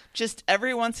 Just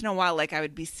every once in a while, like I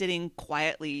would be sitting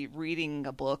quietly reading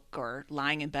a book or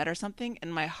lying in bed or something,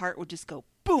 and my heart would just go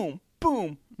boom,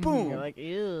 boom, boom, You're like,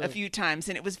 ew. a few times,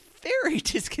 and it was very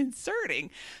disconcerting.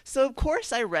 So, of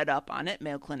course, I read up on it,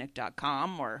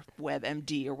 MayoClinic.com or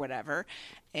WebMD or whatever,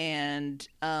 and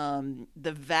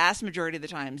the vast majority of the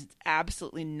times, it's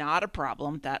absolutely not a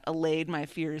problem. That allayed my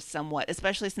fears somewhat,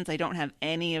 especially since I don't have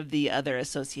any of the other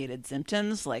associated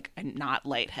symptoms, like I'm not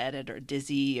lightheaded or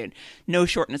dizzy and no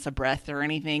shortness of breath or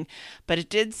anything. But it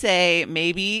did say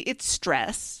maybe it's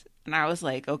stress, and I was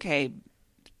like, okay,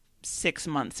 6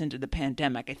 months into the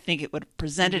pandemic, I think it would have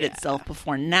presented itself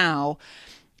before now.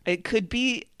 It could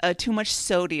be too much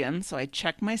sodium. So I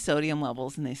checked my sodium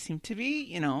levels and they seem to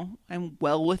be, I'm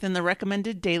well within the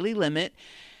recommended daily limit.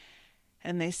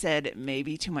 And they said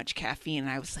maybe too much caffeine.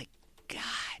 And I was like, God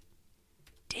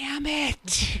damn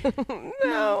it.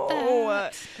 No.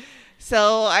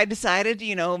 So I decided,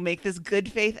 make this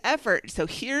good faith effort. So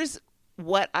here's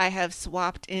what I have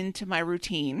swapped into my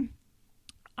routine.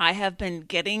 I have been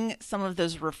getting some of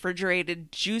those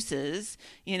refrigerated juices,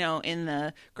 in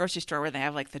the grocery store where they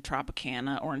have like the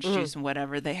Tropicana orange juice and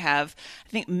whatever. They have, I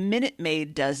think Minute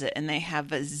Maid does it, and they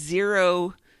have a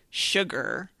 0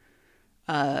 sugar,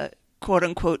 quote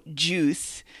unquote,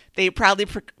 juice. They proudly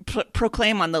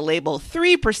proclaim on the label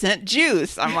 3%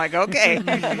 juice. I'm like, okay.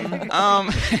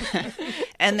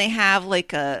 And they have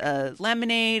like a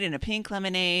lemonade and a pink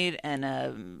lemonade and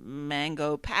a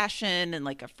mango passion and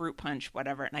like a fruit punch,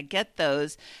 whatever. And I get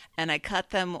those and I cut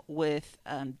them with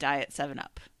Diet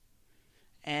 7-Up.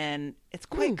 And it's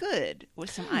quite good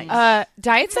with some ice.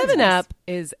 Diet 7-Up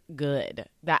is good.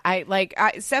 That I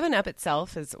 7-Up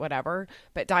itself is whatever,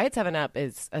 but Diet 7-Up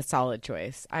is a solid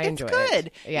choice. I enjoy it. It's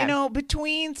good. Yeah.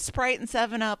 Between Sprite and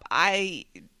 7-Up, I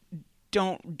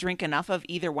don't drink enough of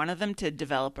either one of them to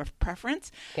develop a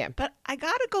preference. Yeah. But I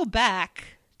got to go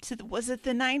back to, was it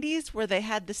the 90s where they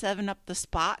had the 7-Up the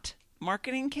Spot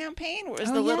marketing campaign? Where it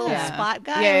was the little spot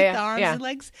guy with the arms and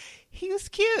legs. He was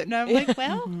cute. And I'm like,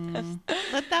 well,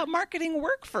 let that marketing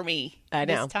work for me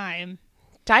this time.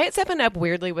 Diet 7-Up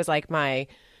weirdly was like my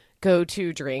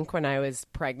go-to drink when I was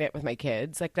pregnant with my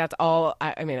kids. Like that's all.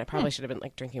 I mean, I probably should have been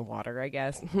like drinking water, I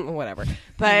guess. Whatever.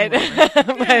 But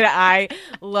but I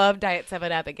love Diet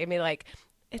 7-Up. It gave me like,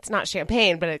 it's not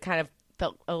champagne, but it kind of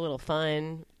felt a little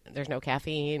fun. There's no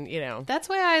caffeine, That's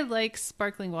why I like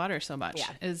sparkling water so much.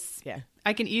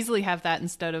 I can easily have that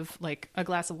instead of like a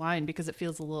glass of wine because it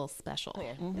feels a little special.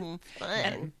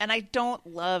 And I don't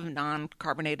love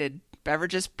non-carbonated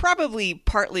beverages, probably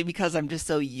partly because I'm just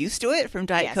so used to it from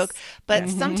Diet Coke. But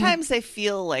sometimes I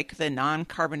feel like the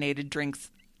non-carbonated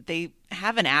drinks, they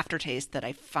have an aftertaste that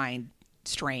I find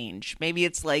strange. Maybe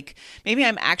it's like, maybe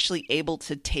I'm actually able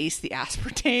to taste the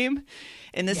aspartame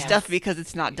in this stuff because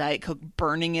it's not Diet Coke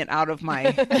burning it out of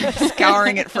my,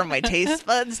 scouring it from my taste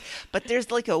buds. But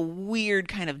there's like a weird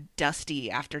kind of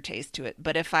dusty aftertaste to it.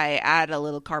 But if I add a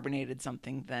little carbonated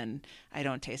something, then I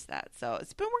don't taste that. So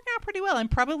it's been working out pretty well. I'm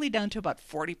probably down to about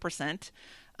 40%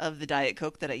 of the Diet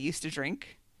Coke that I used to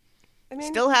drink.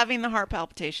 Still having the heart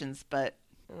palpitations, but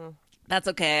that's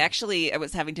okay. Actually, I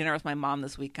was having dinner with my mom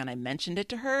this week and I mentioned it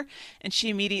to her and she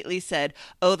immediately said,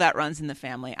 "Oh, that runs in the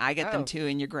family. I get them too,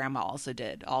 and your grandma also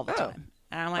did all the time."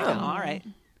 And I'm like, all right.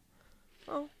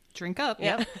 Oh, drink up.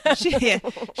 Yeah.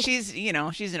 She's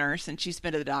a nurse and she's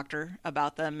been to the doctor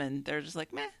about them and they're just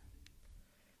like, meh,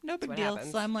 no big deal.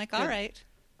 happens. So I'm like, all right.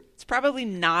 It's probably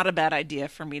not a bad idea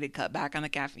for me to cut back on the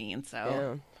caffeine.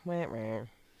 So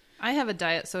I have a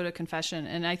diet soda confession,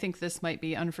 and I think this might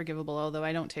be unforgivable, although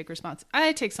I don't take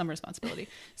I take some responsibility.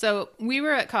 So we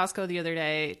were at Costco the other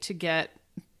day to get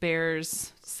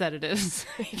Bear's sedatives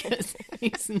because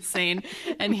he's insane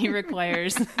and he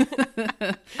requires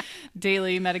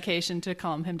daily medication to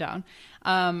calm him down.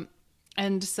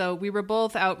 And so we were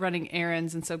both out running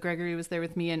errands, and so Gregory was there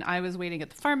with me, and I was waiting at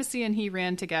the pharmacy, and he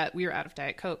ran to get, we were out of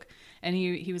Diet Coke, and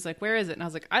he was like, "Where is it?" And I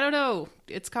was like, "I don't know.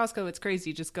 It's Costco. It's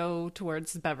crazy. Just go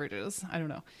towards beverages. I don't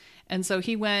know." And so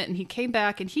he went, and he came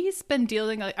back, and he's been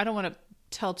dealing, I don't want to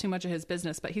tell too much of his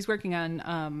business, but he's working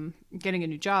on getting a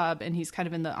new job, and he's kind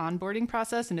of in the onboarding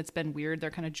process, and it's been weird. They're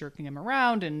kind of jerking him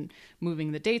around and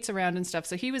moving the dates around and stuff.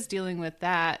 So he was dealing with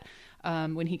that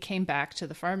when he came back to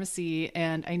the pharmacy,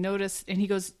 and I noticed, and he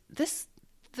goes, this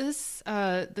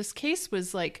case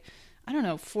was like, I don't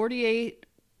know, 48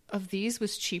 of these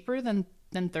was cheaper than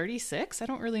 36. I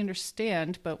don't really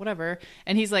understand, but whatever.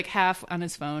 And he's like half on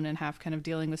his phone and half kind of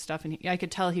dealing with stuff. And I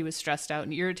could tell he was stressed out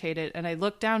and irritated. And I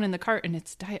looked down in the cart and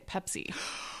it's Diet Pepsi.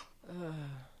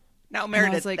 Now,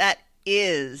 Meredith, like, that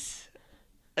is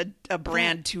a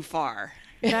brand too far.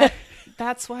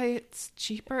 That's why it's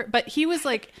cheaper. But he was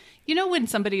like, when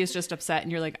somebody is just upset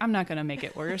and you're like, I'm not going to make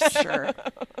it worse. Sure.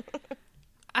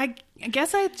 I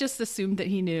guess I just assumed that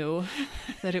he knew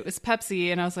that it was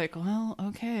Pepsi, and I was like, well,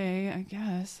 okay, I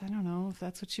guess. I don't know if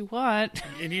that's what you want.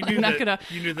 And you I'm knew not that,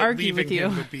 gonna argue with you.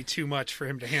 him would be too much for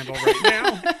him to handle right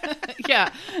now.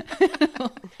 Yeah.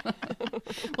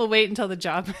 We'll wait until the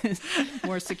job is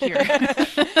more secure.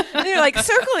 They're like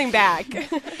circling back.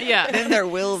 Yeah. Then there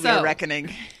will be a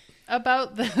reckoning.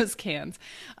 About those cans.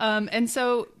 And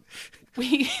so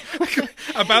we...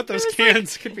 About those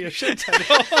cans could be a shit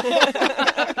title.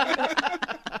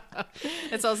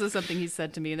 It's also something he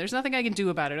said to me, and there's nothing I can do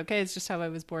about it, okay? It's just how I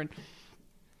was born.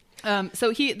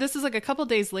 So this is like a couple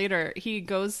days later, he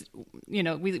goes,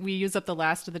 we use up the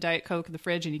last of the Diet Coke in the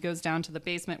fridge, and he goes down to the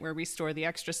basement where we store the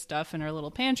extra stuff in our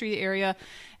little pantry area,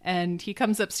 and he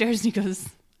comes upstairs and he goes,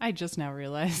 I just now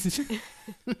realized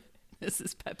this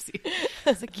is Pepsi. I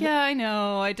was like, yeah, I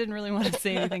know. I didn't really want to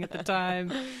say anything at the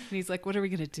time. And he's like, what are we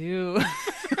going to do?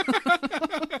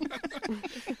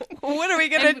 What are we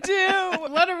going to do?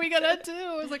 What are we going to do?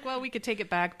 I was like, well, we could take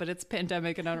it back, but it's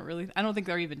pandemic and I don't think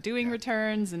they're even doing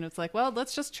returns. And it's like, well,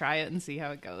 let's just try it and see how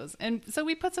it goes. And so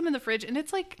we put some in the fridge and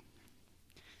it's like,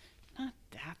 not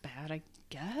that bad, I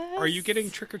guess. Are you getting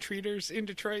trick-or-treaters in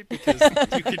Detroit? Because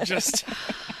you could just...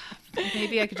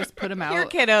 Maybe I could just put them out. Your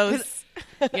kiddos.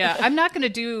 Yeah, I'm not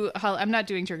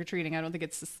doing trick-or-treating. I don't think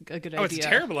it's a good idea. Oh, it's a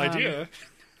terrible idea.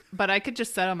 But I could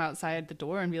just set them outside the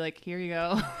door and be like, here you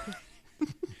go. Do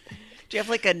you have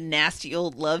like a nasty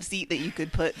old love seat that you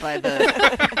could put by the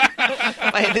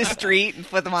by the street and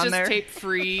put them on there? Just tape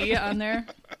free on there.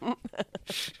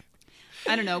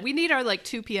 I don't know. We need our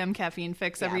 2 p.m. caffeine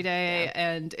fix every day,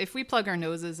 and if we plug our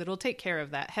noses, it'll take care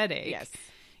of that headache. Yes.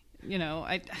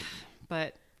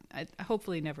 But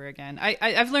hopefully never again.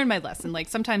 I've learned my lesson.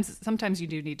 Sometimes you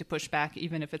do need to push back,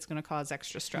 even if it's going to cause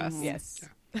extra stress. Yes.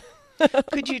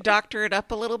 Could you doctor it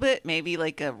up a little bit? Maybe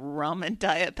like a rum and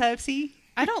Diet Pepsi?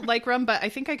 I don't like rum, but I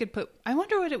think I could I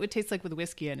wonder what it would taste like with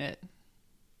whiskey in it.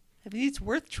 I mean, it's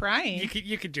worth trying.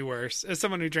 You could do worse. As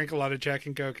someone who drank a lot of Jack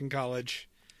and Coke in college,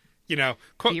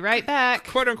 be right back.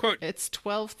 Quote unquote. It's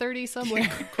 12:30 somewhere.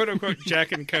 Quote unquote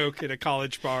Jack and Coke at a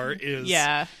college bar is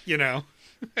What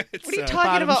are you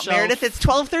talking about, shelf. Meredith? It's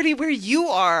 12:30 where you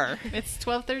are. It's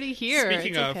 12:30 here.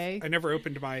 Speaking it's of, okay. I never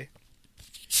opened my.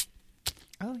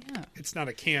 Oh yeah. It's not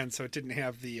a can, so it didn't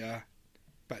have the.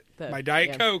 But The- my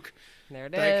Diet yeah. Coke. There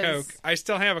it Diet is. Coke. I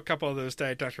still have a couple of those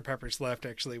Diet Dr. Peppers left.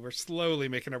 Actually, we're slowly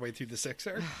making our way through the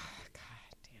sixer.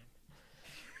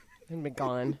 And be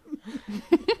gone.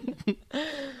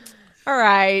 All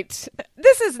right.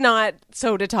 This is not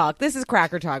soda talk. This is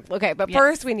cracker talk. Okay, but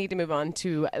first we need to move on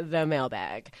to the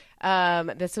mailbag.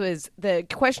 This was the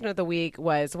question of the week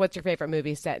was, what's your favorite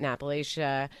movie set in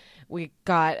Appalachia? We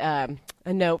got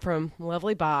a note from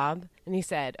lovely Bob, and he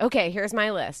said, okay, here's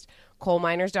my list. Coal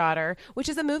Miner's Daughter, which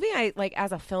is a movie I,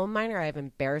 as a film minor, I've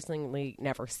embarrassingly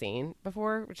never seen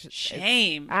before. Which is,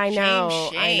 Shame. I know.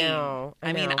 Shame. I know.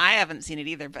 I mean, I haven't seen it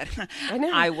either, but I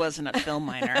know. I wasn't a film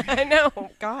minor. I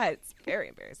know. God, it's very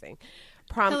embarrassing.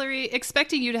 Hillary,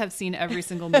 expecting you to have seen every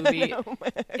single movie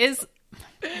is...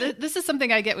 This is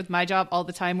something I get with my job all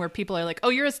the time where people are like, oh,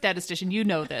 you're a statistician, you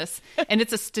know this. And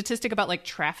it's a statistic about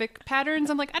traffic patterns.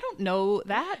 I'm like, I don't know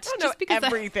that. I don't know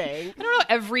everything. I don't know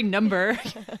every number.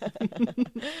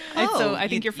 So I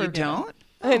think you're You don't?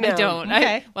 I know. I don't.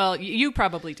 Okay. You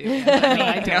probably do.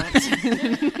 I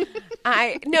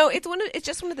don't. No, it's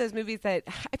just one of those movies that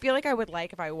I feel like I would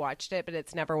like if I watched it, but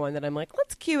it's never one that I'm like,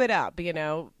 let's cue it up,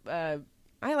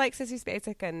 I like Sissy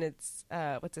Spacek, and it's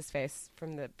what's his face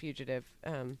from The Fugitive,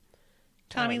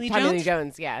 Tommy Lee Tommy Jones? Lee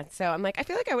Jones. Yeah, so I'm like, I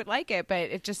feel like I would like it, but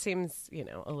it just seems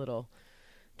a little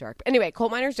dark. But anyway, Coal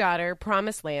Miner's Daughter,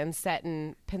 Promised Land, set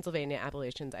in Pennsylvania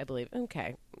Appalachians, I believe.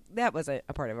 Okay, that wasn't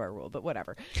a part of our rule, but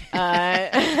whatever.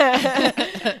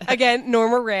 Again,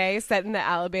 Norma Ray, set in the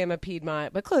Alabama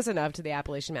Piedmont, but close enough to the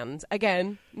Appalachian Mountains.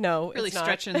 Again, no, Really it's not.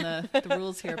 stretching the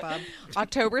rules here, Bob.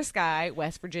 October Sky,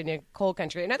 West Virginia, Coal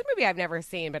Country. Another movie I've never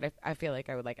seen, but I feel like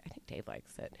I would like. I think Dave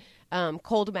likes it.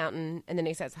 Cold Mountain, and then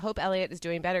he says, "Hope Elliott is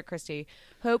doing better, Christy.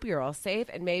 Hope you're all safe,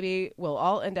 and maybe we'll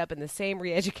all end up in the same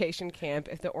re-education camp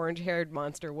if the orange-haired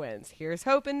monster wins. Here's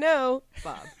hoping, no,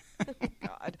 Bob."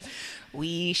 God.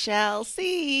 We shall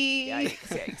see.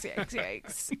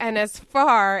 Yikes. And as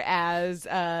far as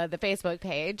the Facebook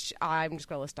page, I'm just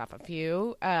going to list off a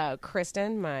few.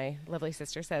 Kristen, my lovely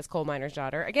sister, says Coal Miner's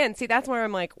Daughter. Again, see, that's where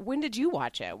I'm like, when did you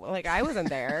watch it? I wasn't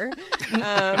there.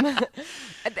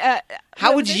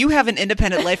 How would you have an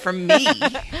independent life from me?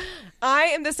 I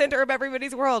am the center of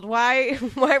everybody's world. Why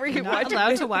were you Not watching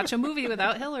allowed this? to watch a movie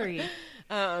without Hillary.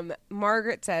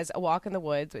 Margaret says A Walk in the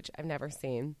Woods, which I've never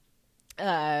seen.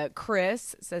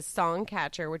 Chris says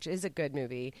Songcatcher, which is a good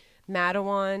movie.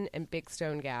 Madawan and Big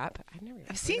Stone Gap.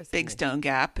 I've seen Big Stone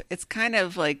Gap. It's kind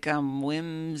of like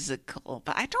whimsical,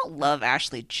 but I don't love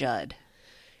Ashley Judd.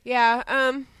 Yeah.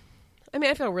 I mean,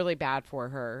 I feel really bad for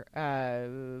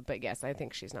her. But yes, I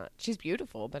think she's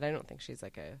beautiful, but I don't think she's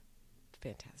like a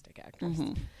fantastic actress.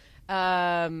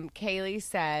 Kaylee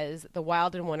says The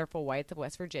Wild and Wonderful Whites of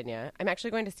West Virginia. I'm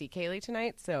actually going to see Kaylee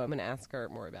tonight, so I'm going to ask her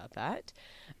more about that.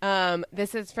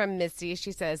 This is from Misty.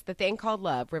 She says, The Thing Called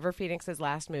Love, River Phoenix's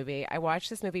last movie. I watched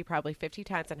this movie probably 50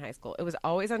 times in high school. It was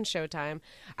always on Showtime.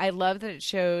 I love that it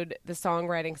showed the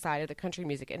songwriting side of the country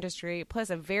music industry, plus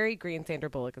a very green Sandra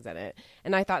Bullock is in it.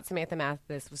 And I thought Samantha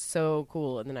Mathis was so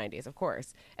cool in the 90s, of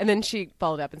course. And then she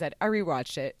followed up and said, I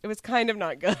rewatched it. It was kind of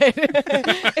not good.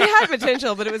 It had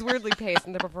potential, but it was weirdly paced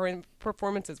and the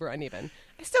performances were uneven.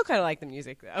 I still kind of like the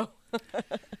music, though.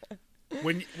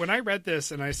 When I read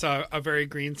this and I saw a very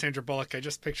green Sandra Bullock, I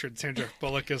just pictured Sandra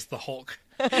Bullock as the Hulk.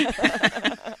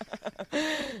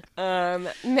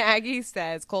 Maggie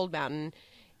says Cold Mountain.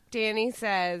 Danny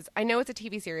says, I know it's a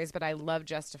TV series, but I love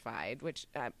Justified, which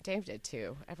Dave did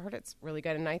too. I've heard it's really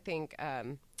good, and I think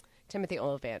Timothy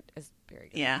Olyphant is very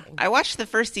good. Yeah, I watched the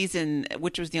first season,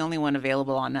 which was the only one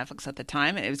available on Netflix at the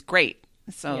time, and it was great.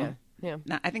 So yeah.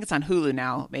 I think it's on Hulu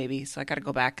now, maybe. So I got to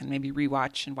go back and maybe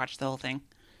rewatch and watch the whole thing.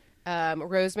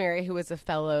 Rosemary, who was a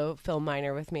fellow film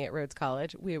minor with me at Rhodes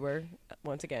College, we were,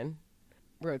 once again,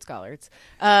 Rhodes Scholars.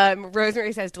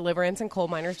 Rosemary says Deliverance and Coal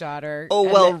Miner's Daughter. Oh,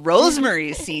 and well,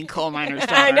 Rosemary's seen Coal Miner's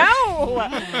Daughter. I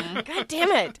know. God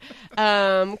damn it.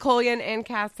 Collian and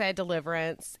Kath said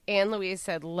Deliverance. Anne Louise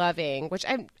said Loving, which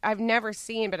I've never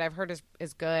seen, but I've heard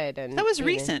is good. And that was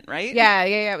recent, right? Yeah.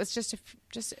 It was just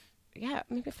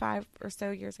maybe 5 or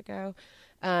so years ago.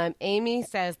 Amy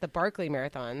says the Barkley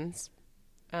Marathons.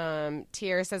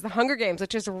 Tierra says the Hunger Games,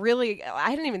 which is really, I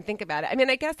didn't even think about it. I mean,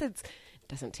 I guess it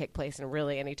doesn't take place in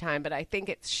really any time, but I think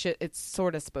it's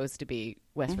sort of supposed to be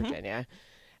West Virginia.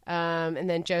 And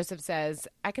then Joseph says,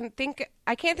 I can't think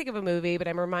of a movie, but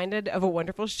I'm reminded of a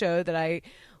wonderful show that I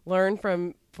learned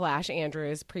from Flash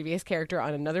Andrews, previous character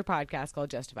on another podcast called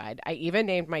Justified. I even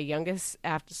named my youngest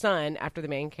son after the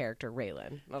main character,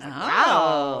 Raylan. I was like,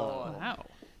 wow.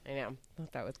 I know. I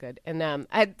thought that was good. And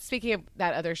speaking of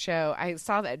that other show, I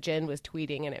saw that Jen was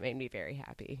tweeting, and it made me very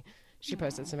happy. She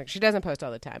posted something. She doesn't post all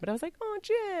the time, but I was like, oh,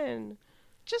 Jen.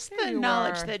 Just the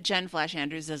knowledge that Jen Flash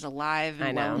Andrews is alive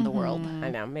and well in the world. I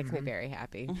know. Makes me very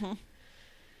happy.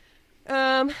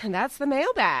 And that's the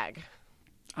mailbag.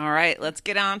 All right, let's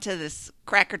get on to this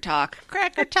Cracker Talk.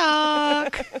 Cracker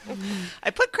Talk. I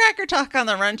put Cracker Talk on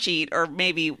the run sheet, or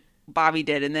maybe Bobby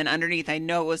did, and then underneath I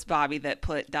know it was Bobby that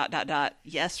put ...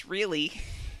 Yes, really.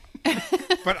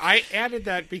 But I added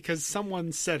that because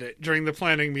someone said it during the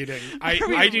planning meeting. I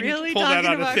didn't really pull that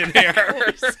out of thin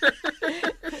air.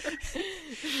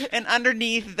 And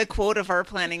underneath the quote of our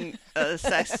planning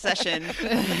session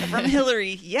from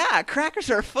Hillary, yeah, crackers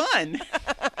are fun.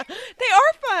 They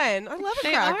are fun. I love a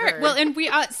cracker. Well, and we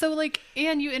so like,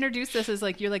 Anne, you introduced this as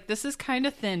like, you're like, this is kind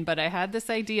of thin, but I had this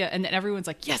idea, and then everyone's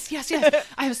like, yes.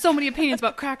 I have so many opinions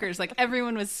about crackers. Like,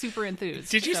 everyone was super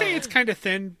enthused. Did you say it's kind of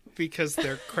thin because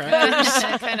they're crackers?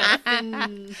 Kind of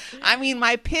thin. I mean,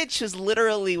 my pitch was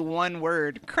literally one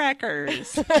word: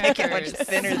 crackers. I get much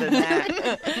thinner than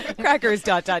that. Crackers ...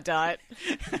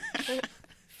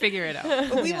 Figure it out.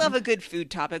 But we love a good food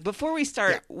topic. Before we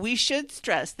start, we should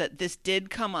stress that this did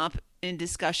come up in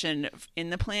discussion in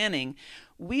the planning.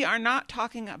 We are not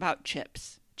talking about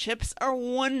chips. Chips are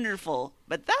wonderful,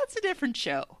 but that's a different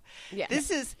show. Yeah. This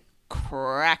is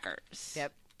crackers.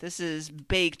 Yep. This is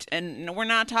baked, and we're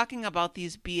not talking about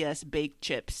these BS baked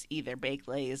chips either, baked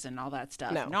Lays and all that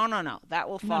stuff. No. That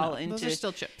will fall into... Those are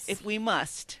still chips. If we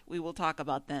must, we will talk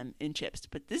about them in chips.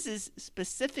 But this is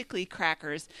specifically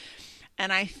crackers.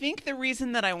 And I think the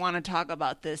reason that I want to talk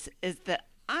about this is that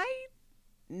I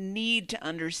need to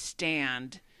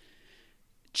understand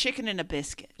chicken in a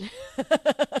biscuit.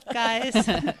 Guys,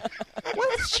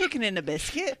 what's chicken in a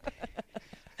biscuit?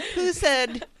 Who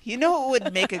said, you know what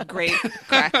would make a great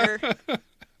cracker?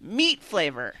 Meat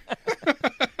flavor.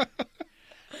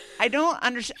 I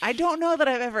don't know that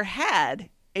I've ever had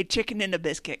a chicken in a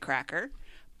biscuit cracker,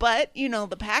 but, you know,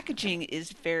 the packaging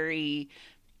is very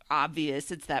obvious.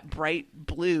 It's that bright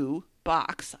blue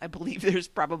box. I believe there's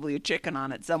probably a chicken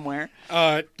on it somewhere.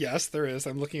 Yes, there is.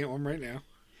 I'm looking at one right now.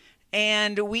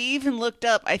 And we even looked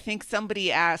up, I think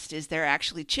somebody asked, is there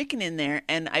actually chicken in there?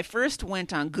 And I first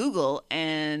went on Google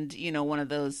and, you know, one of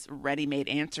those ready-made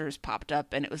answers popped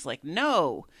up and it was like,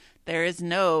 no, there is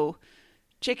no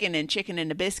chicken and chicken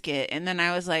in a biscuit. And then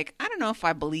I was like, I don't know if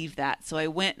I believe that. So I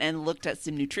went and looked at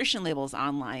some nutrition labels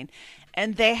online,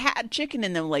 and they had chicken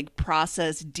in them, like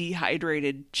processed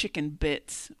dehydrated chicken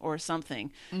bits or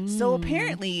something. So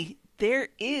apparently there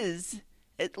is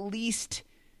at least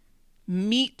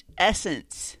meat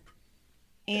essence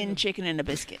in chicken in a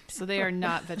biscuit. So they are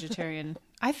not vegetarian.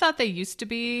 I thought they used to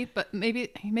be, but maybe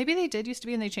they did used to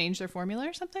be and they changed their formula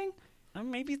or something. Or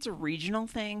maybe it's a regional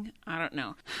thing. I don't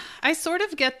know. I sort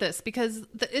of get this because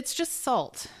it's just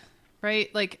salt, right?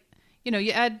 Like, you know,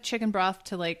 you add chicken broth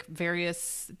to like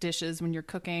various dishes when you're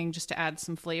cooking just to add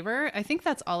some flavor. I think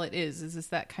that's all it is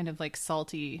that kind of like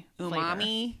salty flavor.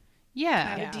 Umami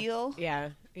Yeah. kind of deal. Yeah.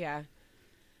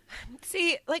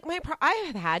 See, like I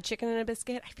have had chicken in a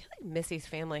biscuit. I feel like Missy's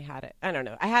family had it. I don't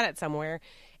know. I had it somewhere,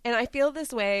 and I feel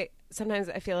this way sometimes.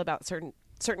 I feel about certain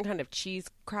kind of cheese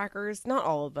crackers. Not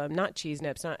all of them. Not cheese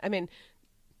nips. I mean,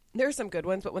 there's some good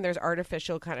ones, but when there's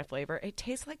artificial kind of flavor, it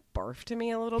tastes like barf to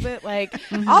me a little bit. Like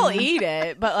I'll eat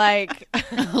it, but like,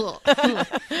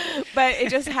 but it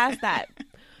just has that.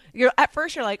 At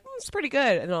first you're like, it's pretty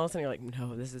good, and all of a sudden you're like,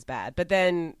 no, this is bad. But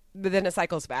then it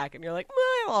cycles back, and you're like,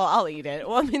 well, I'll eat it.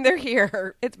 Well, I mean, they're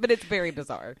here. But it's very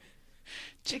bizarre.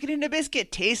 Chicken in a biscuit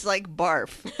tastes like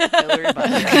barf.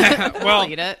 Everybody. Well,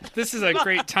 eat it. this is a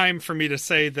great time for me to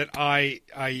say that I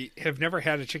have never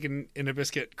had a chicken in a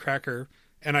biscuit cracker,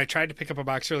 and I tried to pick up a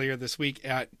box earlier this week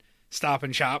at Stop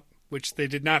and Shop, which they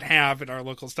did not have at our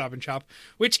local Stop and Shop,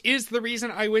 which is the reason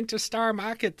I went to Star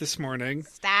Market this morning.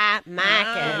 Stop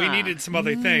market. We needed some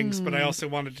other things, but I also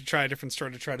wanted to try a different store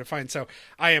to try to find. So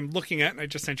I am looking at, and I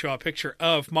just sent you all a picture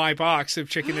of my box of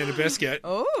chicken in a biscuit.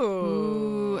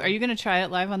 Ooh. Are you going to try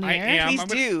it live on the I air? am. Please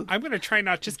do. I'm going to try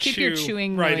not to Just keep chew. your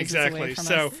chewing right, noises exactly. away from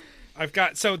So us. I've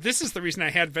got. So this is the reason I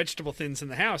had vegetable thins in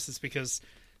the house, is because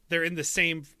they're in the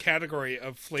same category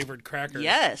of flavored crackers.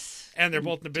 Yes. And they're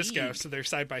both Nabisco, so they're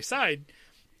side by side.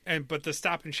 But the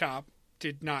Stop and Shop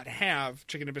did not have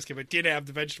chicken and biscuit, but did have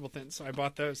the vegetable thins, so I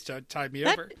bought those to tide me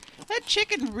over. That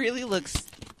chicken really looks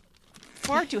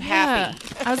far too Yeah.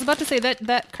 happy. I was about to say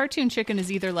that cartoon chicken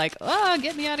is either like, oh,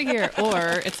 get me out of here,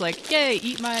 or it's like, yay,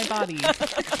 eat my body.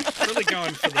 Really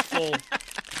going for the full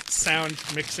sound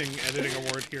mixing editing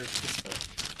award here.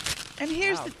 And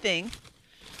here's the thing.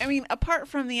 I mean, apart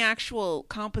from the actual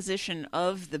composition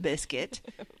of the biscuit,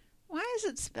 why is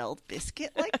it spelled biscuit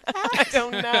like I that?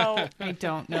 don't know. I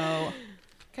don't know.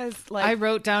 Because I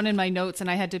wrote down in my notes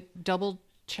and I had to double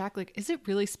check, like, is it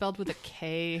really spelled with a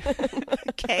K?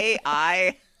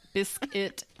 K-I.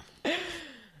 Biscuit.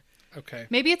 Okay.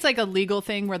 Maybe it's like a legal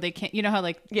thing where they can't, you know how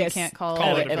like Yes. they can't call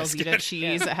it a Velveeta biscuit.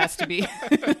 cheese. It has to be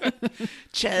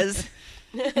Ches.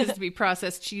 it has to be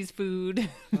processed cheese food.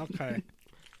 Okay.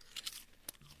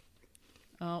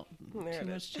 Oh, There too it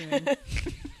much chewing.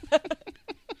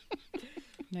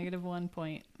 -1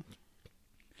 point.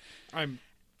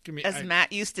 As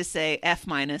Matt used to say, F-.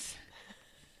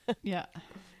 Yeah.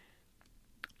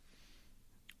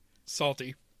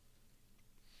 Salty.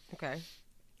 okay.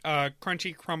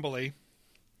 Crunchy, crumbly.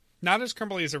 Not as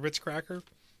crumbly as a Ritz cracker,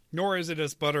 nor is it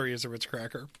as buttery as a Ritz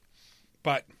cracker.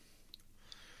 But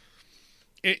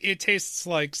it tastes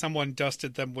like someone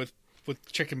dusted them with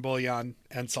chicken bouillon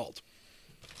and salt.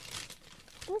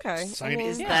 Okay. So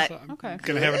Is Yeah. that I'm Okay.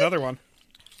 going to have another one.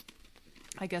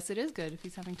 I guess it is good if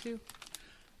he's having two.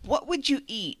 what would you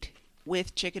eat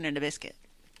with chicken and a biscuit?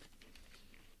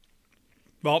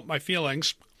 Well, my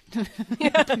feelings.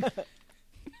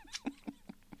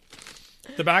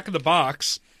 The back of the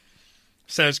box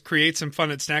says, create some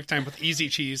fun at snack time with easy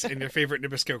cheese and your favorite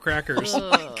Nabisco crackers.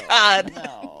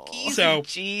 God. Easy So,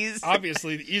 cheese.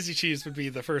 Obviously, the easy cheese would be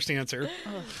the first answer.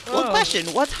 Well, question,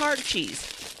 what's hard cheese?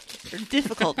 Or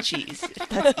difficult cheese?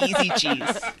 That's easy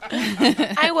cheese.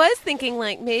 I was thinking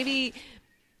like maybe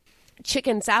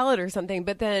chicken salad or something,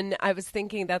 but then I was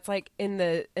thinking that's like in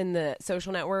the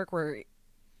Social Network where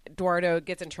Eduardo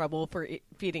gets in trouble for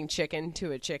feeding chicken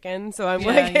to a chicken. So I'm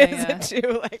like, is it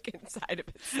too like inside of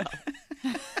itself?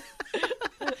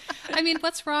 I mean,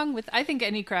 what's wrong with? I think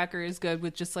any cracker is good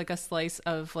with just like a slice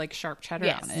of like sharp cheddar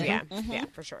Yes, on it. yeah, yeah,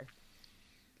 for sure.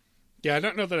 Yeah, I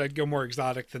don't know that I'd go more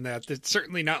exotic than that. It's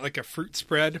certainly not like a fruit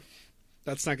spread.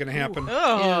 That's not going to happen.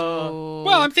 Oh.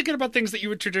 Well, I'm thinking about things that you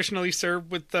would traditionally serve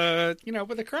with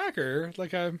with a cracker,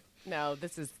 like a. No,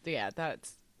 that's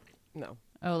no.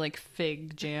 Oh, like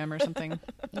fig jam or something.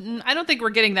 I don't think we're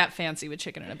getting that fancy with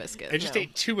chicken and a biscuit. I just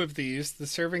ate 2 of these. The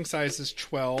serving size is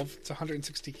 12. It's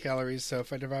 160 calories. So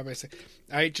if I divide by 6,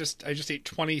 I just ate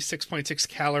 26.6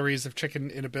 calories of chicken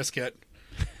in a biscuit.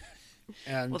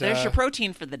 And Well, there's your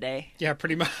protein for the day. yeah,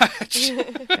 pretty much.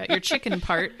 Got your chicken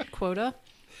part quota.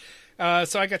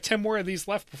 So I got 10 more of these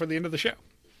left before the end of the show.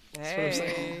 That's what I'm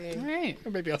saying. All right.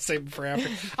 Or maybe I'll save them for after.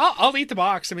 I'll eat the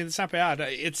box. I mean, it's not bad.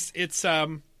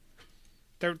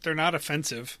 They're not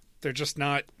offensive. They're just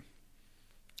not.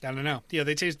 I don't know. Yeah,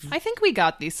 they taste. I think we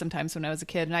got these sometimes when I was a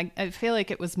kid, and I feel like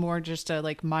it was more just a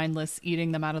like mindless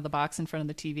eating them out of the box in front of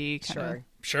the TV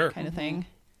kind of thing.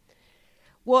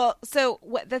 Well, so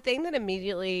the thing that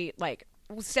immediately, like,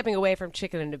 stepping away from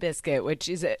chicken and a biscuit, which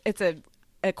is it's a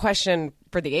question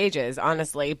for the ages,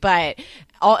 honestly. But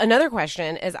another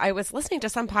question is, I was listening to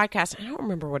some podcast, I don't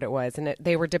remember what it was, and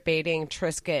they were debating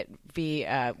Triscuit v.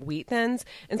 Wheat Thins,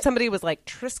 and somebody was like,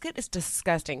 Triscuit is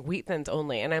disgusting, Wheat Thins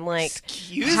only. And I'm like,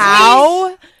 Excuse how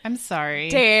me? I'm sorry.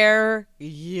 dare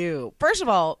you? First of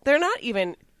all, they're not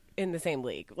even in the same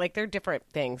league. Like, they're different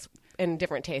things and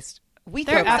different tastes.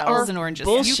 They're apples and oranges.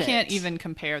 You bullshit. can't even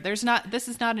compare. This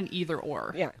is not an either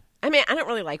or. Yeah. I mean, I don't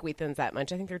really like Wheat Thins that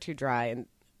much. I think they're too dry and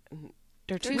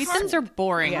they're too Wheat Thins are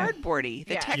boring. Cardboardy.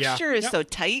 The Yeah. texture is Yep. so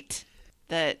tight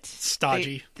that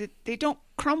Stodgy. They don't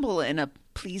crumble in a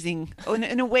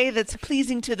in a way that's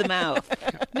pleasing to the mouth.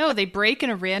 No, they break in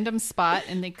a random spot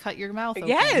and they cut your mouth open.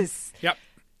 Yes. Yep.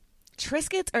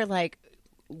 Triscuits are like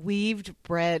weaved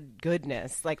bread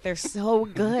goodness. Like, they're so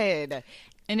good.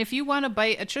 And if you want to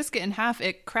bite a Triscuit in half,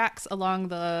 it cracks along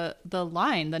the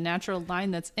line, the natural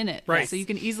line that's in it. Right. So you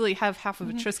can easily have half of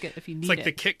a Triscuit if you need It's like it.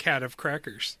 the Kit Kat of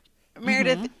crackers.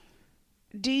 Meredith,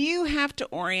 do you have to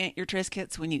orient your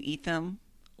Triscuits when you eat them?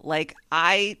 Like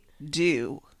I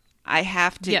do. I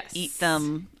have to Yes. eat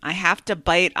them. I have to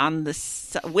bite on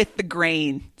with the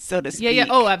grain, so to speak. Yeah.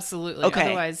 Oh, absolutely.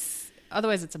 Okay.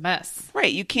 Otherwise it's a mess.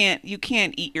 Right. You can't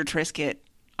eat your Triscuit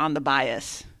on the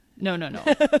bias. No.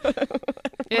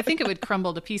 I think it would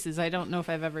crumble to pieces. I don't know if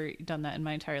I've ever done that in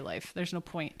my entire life. There's no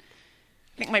point.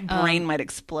 I think my brain might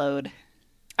explode.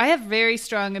 I have very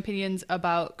strong opinions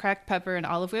about cracked pepper and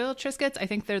olive oil Triscuits. I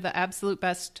think they're the absolute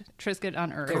best Triscuit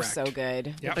on earth. They're Correct. so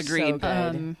good. Yep. Agreed. So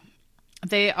good.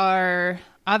 They are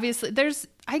obviously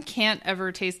I can't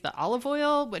ever taste the olive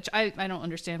oil, which I don't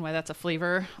understand why that's a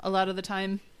flavor a lot of the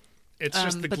time. It's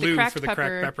just the but glue cracked for the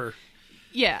cracked pepper.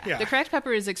 Yeah, Yeah. the cracked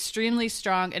pepper is extremely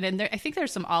strong, and in there, I think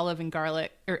there's some onion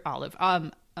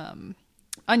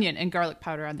and garlic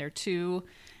powder on there too,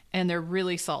 and they're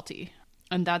really salty,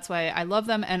 and that's why I love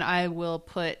them. And I will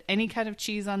put any kind of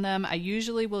cheese on them. I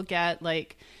usually will get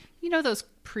those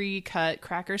pre-cut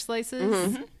cracker slices.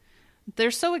 Mm-hmm.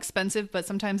 They're so expensive, but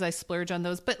sometimes I splurge on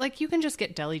those. But you can just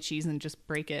get deli cheese and just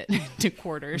break it into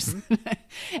quarters.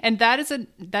 Mm-hmm. And that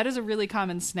is a really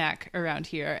common snack around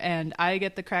here. And I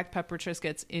get the cracked pepper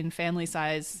Triscuits in family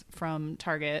size from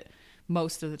Target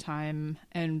most of the time.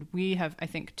 And we have, I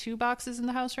think, 2 boxes in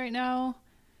the house right now.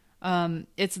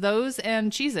 It's those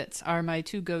and Cheez-Its are my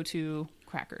 2 go-to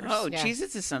crackers. Oh, Yeah.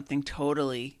 Cheez-Its is something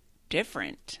totally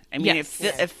different. I mean, Yes.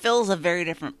 it fills a very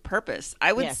different purpose.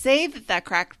 I would Yes. say that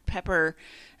cracked pepper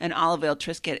and olive oil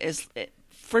Triscuit is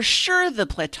for sure the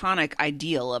platonic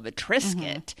ideal of a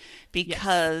Triscuit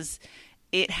because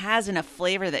it has enough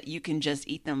flavor that you can just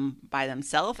eat them by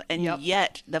themselves, and Yep.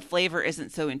 yet the flavor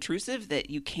isn't so intrusive that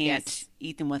you can't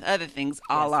eat them with other things,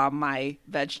 a la my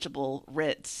vegetable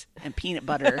Ritz and peanut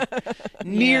butter.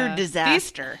 Near Yeah.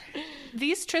 disaster.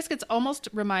 These Triscuits almost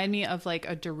remind me of like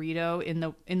a Dorito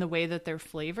in the way that they're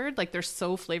flavored. Like they're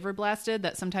so flavor blasted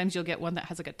that sometimes you'll get one that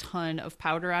has like a ton of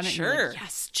powder on it. And you're Sure. like,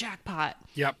 yes, jackpot.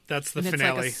 Yep, that's the And it's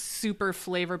finale. like a super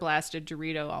flavor blasted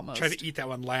Dorito almost. Try to eat that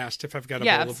one last if I've got a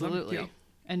Yeah, bowl absolutely. of them.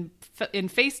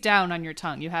 And face down on your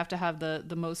tongue. You have to have the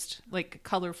most like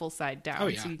colorful side down Oh,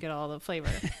 yeah. so you get all the flavor.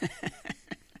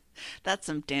 That's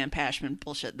some Dan Pashman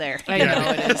bullshit there. I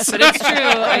know it is, but it's true.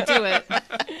 I do it.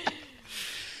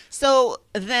 So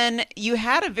then you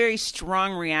had a very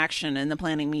strong reaction in the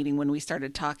planning meeting when we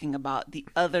started talking about the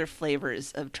other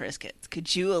flavors of Triscuits.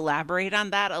 Could you elaborate on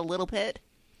that a little bit?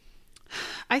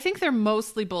 I think they're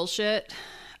mostly bullshit.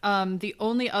 The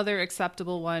only other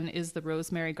acceptable one is the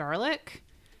rosemary garlic.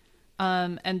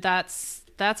 And that's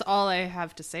all I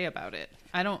have to say about it.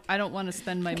 I don't want to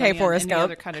spend my money on Forrest any Gump.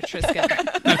 other kind of Triscuit.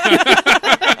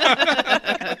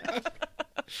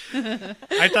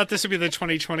 I thought this would be the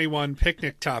 2021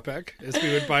 picnic topic, as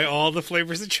we would buy all the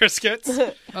flavors of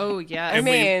Triscuits. Oh yeah. I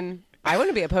mean, I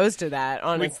wouldn't be opposed to that,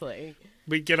 honestly.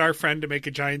 We'd get our friend to make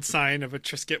a giant sign of a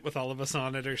Triscuit with all of us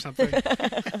on it or something.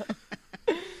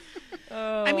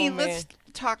 I mean, let's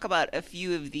talk about a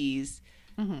few of these.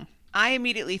 Mm-hmm. I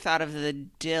immediately thought of the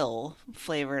dill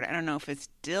flavored. I don't know if it's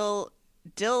dill,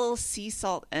 sea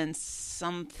salt, and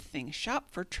something. Shop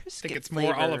for Triscuit. I think it's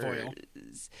more olive oil.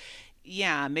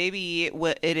 Yeah, maybe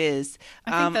it is.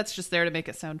 I think that's just there to make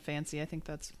it sound fancy. I think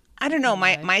that's I don't know.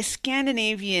 My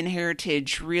Scandinavian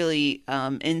heritage really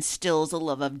instills a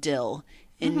love of dill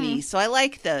in me, so I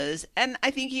like those. And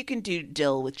I think you can do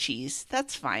dill with cheese.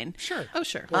 That's fine. Sure. Oh,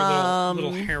 sure. Or a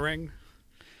little herring.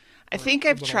 I think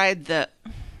I've tried the...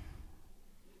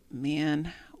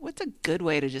 Man, what's a good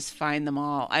way to just find them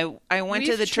all? I went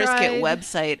to We've the Triscuit tried-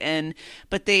 website,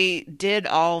 but they did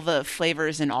all the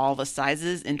flavors and all the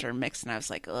sizes intermixed, and I was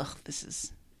like, ugh, this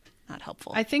is not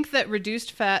helpful. I think that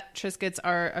reduced fat Triscuits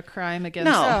are a crime against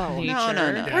No. nature.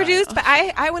 No. Yeah. Reduced, but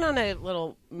I went on a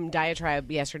little diatribe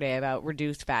yesterday about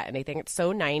reduced fat, and I think it's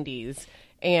so 90s,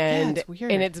 and it's weird.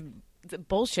 and it's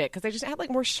bullshit because they just add like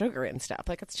more sugar and stuff.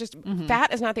 Like it's just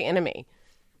fat is not the enemy.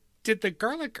 Did the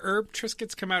garlic herb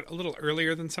Triscuits come out a little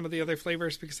earlier than some of the other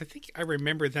flavors? Because I think I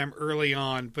remember them early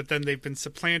on, but then they've been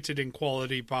supplanted in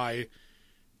quality by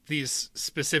these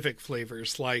specific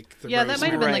flavors, like the Yeah, that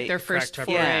might have been Right. like their first cracked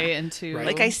pepper. foray Yeah. into Right.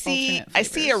 Like I see a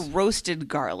flavors. roasted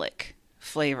garlic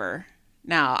flavor.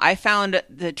 Now, I found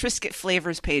the Triscuit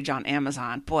flavors page on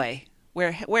Amazon. Boy,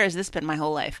 where has this been my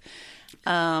whole life? So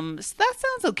that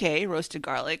sounds okay. Roasted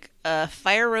garlic,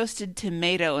 fire roasted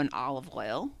tomato and olive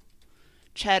oil,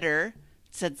 cheddar,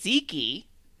 tzatziki.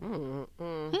 I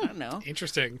don't know.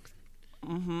 Interesting.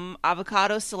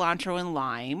 Avocado, cilantro, and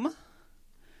lime.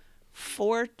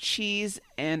 4 cheese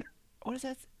and what is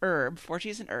that? Herb. 4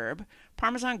 cheese and herb.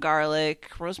 Parmesan garlic,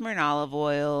 rosemary and olive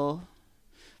oil.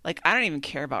 Like, I don't even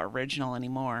care about original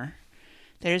anymore.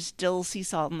 There's dill, sea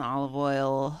salt, and olive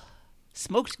oil.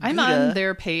 Smoked Gouda. I'm on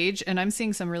their page and I'm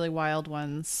seeing some really wild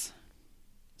ones.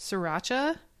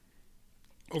 Sriracha.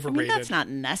 I mean, Overrated. that's not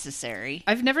necessary.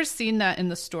 I've never seen that in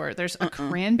the store. There's a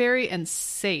cranberry and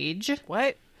sage.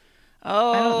 What?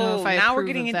 Oh, don't know if I now we're approve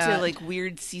getting of into that. like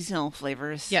weird seasonal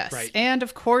flavors. Yes. Right. And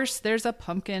of course, there's a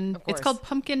pumpkin. Of course. It's called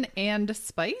pumpkin and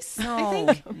spice. No,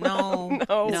 no,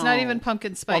 no. It's not even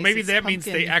pumpkin spice. well, maybe it's that means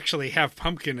they pumpkin- actually have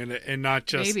pumpkin in it and not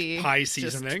just Maybe pie just-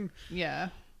 seasoning. Yeah.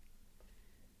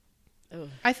 Ugh.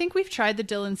 I think we've tried the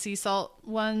dill and sea salt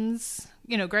ones.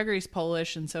 You know, Gregory's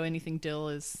Polish, and so anything dill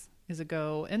is a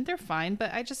go, and they're fine.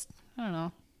 But I don't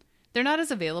know. They're not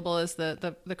as available as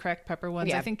the cracked pepper ones.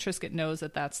 Yeah. I think Triscuit knows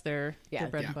that that's their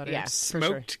bread and butter. Yeah. For sure.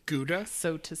 Smoked Gouda.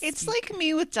 So to It's speak. like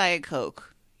me with Diet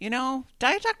Coke. You know,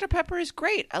 Diet Dr. Pepper is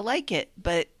great. I like it,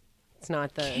 but It's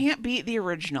not the. can't beat the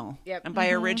original. Yep. And by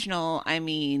original, I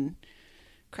mean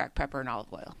cracked pepper and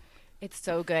olive oil. It's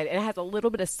so good. And it has a little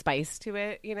bit of spice to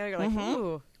it. You know, you're like,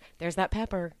 ooh, there's that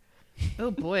pepper.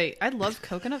 Oh boy, I love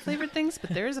coconut flavored things,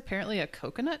 but there is apparently a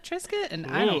coconut Triscuit, and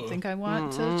I don't Ooh. think I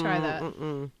want to try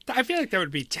that. I feel like that would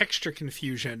be texture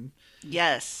confusion.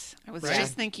 Yes, I was Right.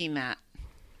 just thinking that.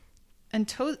 And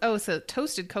so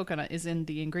toasted coconut is in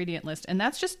the ingredient list, and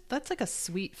that's like a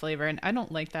sweet flavor, and I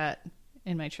don't like that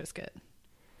in my Triscuit.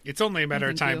 It's only a matter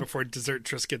of Thank time you. before dessert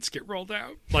Triscuits get rolled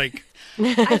out. Like,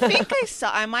 I think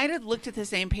I might have looked at the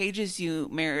same page as you,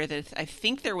 Meredith. I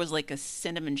think there was like a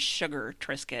cinnamon sugar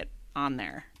Triscuit on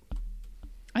there.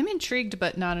 I'm intrigued,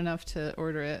 but not enough to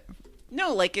order it.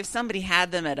 No, like if somebody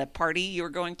had them at a party you were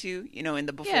going to, you know, in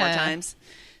the before Yeah. times,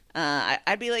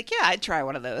 I'd be like, yeah, I'd try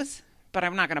one of those, but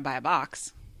I'm not going to buy a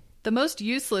box. The most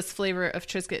useless flavor of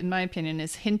Triscuit, in my opinion,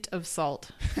 is hint of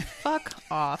salt. Fuck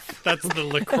off. that's the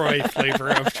LaCroix flavor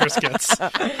of Triscuits.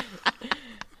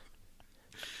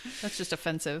 That's just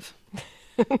offensive.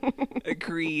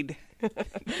 Agreed.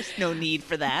 There's no need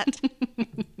for that.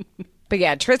 But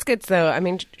yeah, Triscuits, though, I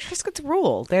mean, Triscuits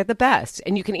rule. They're the best.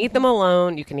 And you can eat them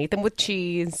alone. You can eat them with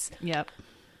cheese. Yep.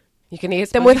 You can eat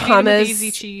them with you can eat 'em with hummus. easy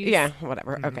cheese. Yeah,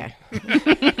 whatever. Okay.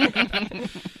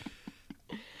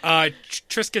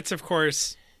 Triscuits, of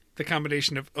course, the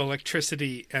combination of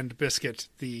electricity and biscuit,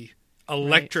 the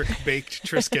electric baked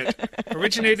Triscuit,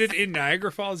 originated in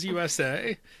Niagara Falls,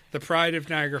 USA, the pride of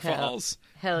Niagara Falls.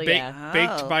 Hell Ba- yeah.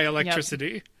 Baked by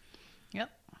electricity. Yep.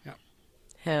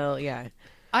 Hell yeah.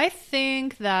 I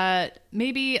think that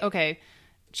maybe, okay,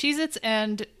 Cheez-Its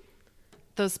and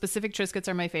those specific Triscuits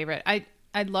are my favorite. I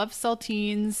love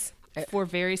saltines for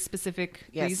very specific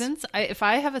Yes. reasons. If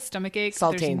I have a stomach ache,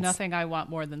 Saltines. there's nothing I want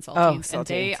more than saltines. Oh, And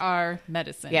they saltines. are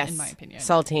medicine, Yes. in my opinion.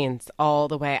 Saltines all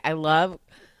the way. I love,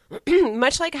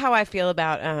 much like how I feel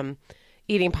about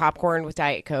eating popcorn with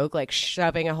Diet Coke, like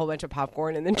shoving a whole bunch of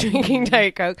popcorn and then drinking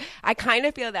Diet Coke. I kind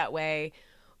of feel that way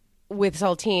with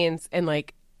saltines and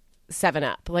like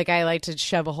 7-Up. Like I like to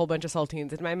shove a whole bunch of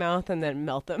saltines in my mouth and then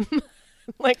melt them.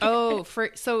 Like Oh,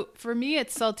 for me,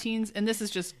 it's saltines, and this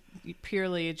is just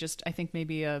purely just I think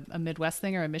maybe a Midwest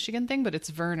thing or a Michigan thing, but it's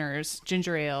Verner's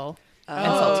ginger ale and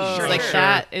saltines. sure, Like sure.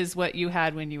 that is what you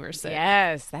had when you were sick.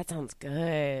 yes, that sounds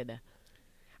good.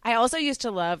 I also used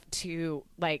to love to,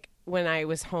 like, when I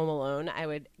was home alone, I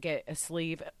would get a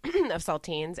sleeve of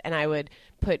saltines and I would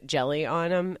put jelly on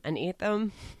them and eat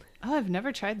them. Oh, I've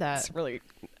never tried that. It's really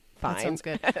fine. That sounds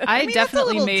good. I mean, definitely that's a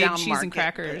little made down cheese and market,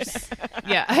 crackers.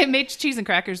 Yeah, I made cheese and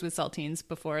crackers with saltines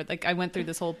before. Like I went through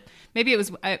this whole. Maybe it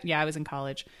was. I was in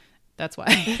college. That's why.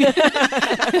 I'm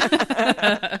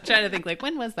trying to think. Like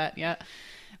when was that? Yeah,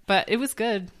 but it was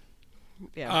good.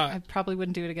 Yeah. I probably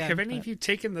wouldn't do it again. Have any but- of you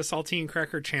taken the saltine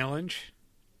cracker challenge?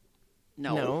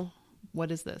 No.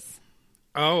 What is this?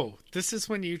 Oh, this is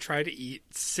when you try to eat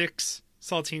 6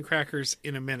 saltine crackers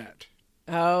in a minute.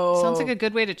 Oh. Sounds like a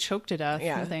good way to choke to death.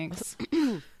 Yeah. Thanks.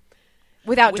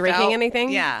 Without drinking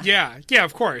anything? Yeah. Yeah,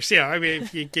 of course. Yeah, I mean,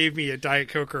 if you gave me a Diet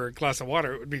Coke or a glass of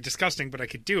water, it would be disgusting, but I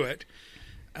could do it.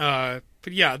 But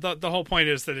yeah, the whole point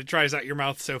is that it dries out your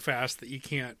mouth so fast that you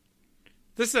can't.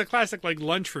 This is a classic like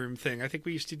lunchroom thing. I think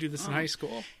we used to do this in high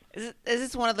school. Is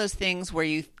this one of those things where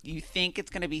you think it's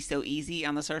going to be so easy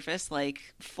on the surface,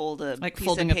 like Like piece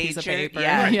folding of a piece of paper.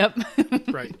 Yeah. Yep.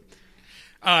 Right.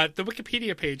 The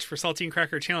Wikipedia page for Saltine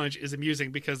Cracker Challenge is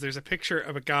amusing because there's a picture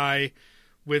of a guy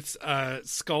with with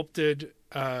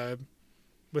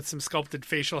some sculpted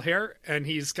facial hair, and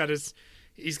he's got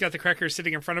the cracker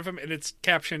sitting in front of him, and it's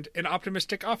captioned "An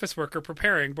optimistic office worker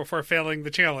preparing before failing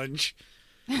the challenge."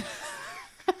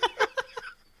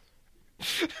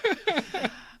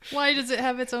 Why does it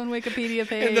have its own Wikipedia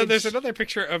page? And then there's another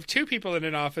picture of 2 people in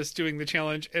an office doing the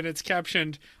challenge, and it's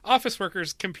captioned "Office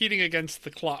workers competing against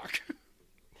the clock."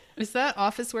 Is that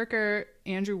office worker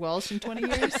Andrew Welsh in 20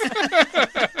 years?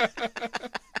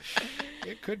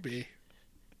 It could be.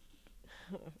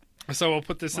 So we'll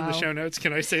put this in the Wow. show notes.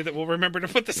 Can I say that we'll remember to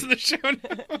put this in the show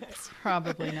notes?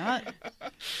 Probably not.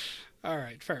 All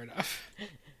right, fair enough.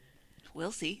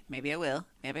 We'll see. Maybe I will.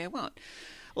 Maybe I won't.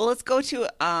 Well, let's go to.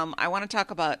 I want to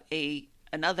talk about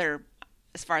another,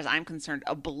 as far as I'm concerned,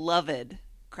 a beloved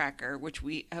cracker, which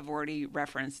we have already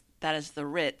referenced. That is the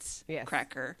Ritz Yes.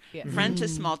 cracker, Yes. friend to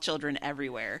small children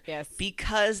everywhere. Yes.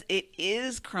 Because it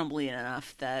is crumbly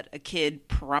enough that a kid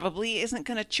probably isn't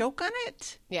going to choke on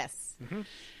it. Yes.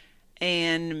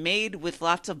 And made with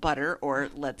lots of butter, or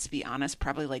let's be honest,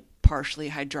 probably like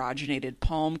partially hydrogenated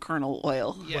palm kernel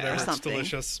oil Whatever, or it's something.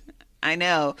 delicious. I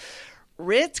know.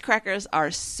 Ritz crackers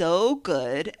are so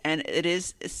good, and it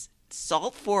is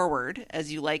salt forward,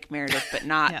 as you like, Meredith, but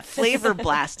not Yes. flavor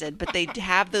blasted. But they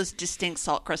have those distinct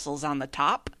salt crystals on the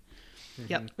top,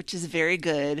 Yep. which is very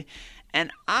good.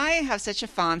 And I have such a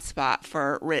fond spot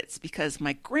for Ritz because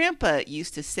my grandpa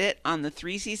used to sit on the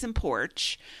 3-season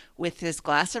porch with his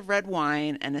glass of red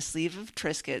wine and a sleeve of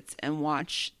Triscuits and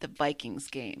watch the Vikings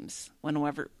games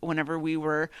whenever we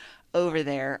were over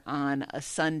there on a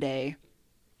Sunday.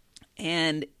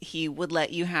 And he would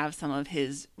let you have some of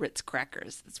his Ritz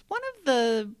crackers. It's one of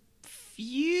the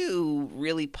few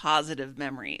really positive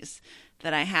memories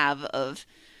that I have of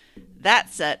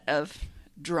that set of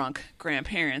drunk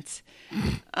grandparents.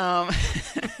 And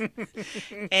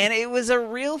it was a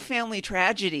real family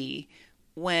tragedy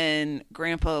when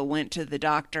Grandpa went to the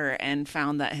doctor and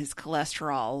found that his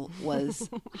cholesterol was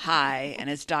high, and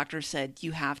his doctor said,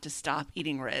 "You have to stop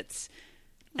eating Ritz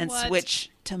and What? switch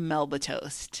to Melba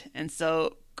Toast." And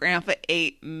so Grandpa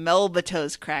ate Melba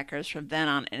Toast crackers from then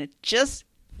on, and it just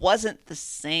wasn't the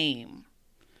same.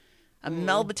 A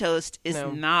Melba Toast is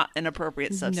No. not an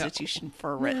appropriate substitution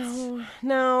for Ritz.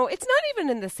 No, it's not even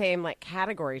in the same like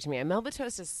category to me. A Melba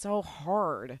toast is so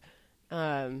hard,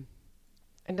 and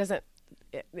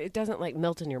it doesn't like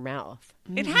melt in your mouth.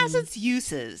 It has its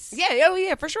uses. Yeah, oh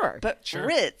yeah, for sure. But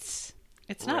Ritz,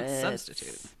 It's not a Ritz.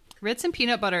 substitute. Ritz and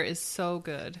peanut butter is so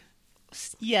good.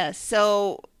 yes.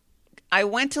 So I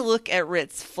went to look at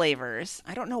Ritz flavors.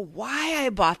 I don't know why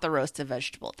I bought the roasted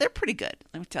vegetable. They're pretty good,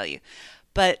 let me tell you.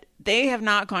 But they have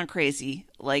not gone crazy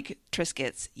like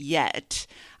Triscuits yet.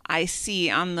 I see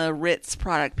on the Ritz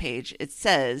product page, it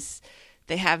says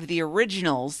they have the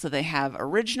originals. So they have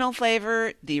original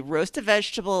flavor, the roasted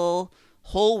vegetable,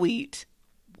 whole wheat,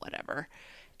 whatever,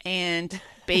 and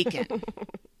bacon.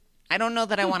 I don't know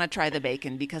that I want to try the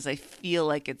bacon because I feel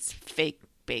like it's fake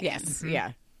bacon. yes,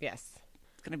 yeah, yes.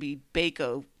 It's going to be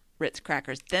Bako Ritz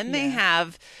crackers. Then they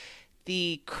have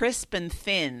the crisp and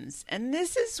thins. And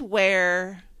this is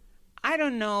where I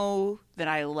don't know that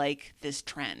I like this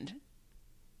trend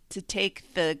to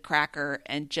take the cracker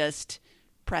and just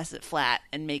press it flat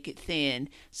and make it thin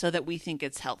so that we think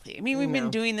it's healthy. I mean, we've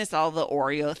been doing this, all the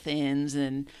Oreo thins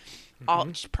and all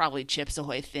probably Chips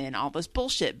Ahoy thin, all this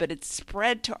bullshit, but it's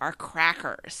spread to our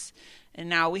crackers. And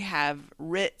now we have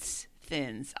Ritz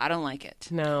thins. I don't like it.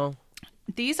 No.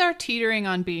 These are teetering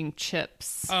on being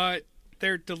chips.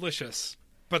 They're delicious,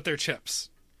 but they're chips.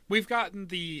 We've gotten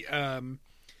the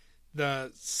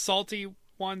salty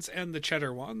ones and the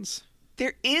cheddar ones.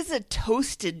 There is a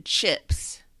toasted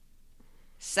chips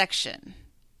section.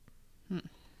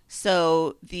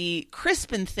 So the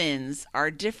crisp and thins are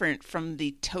different from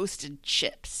the toasted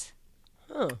chips.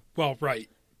 Well, right.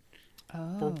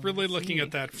 Oh, We're really looking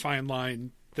at that fine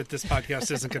line that this podcast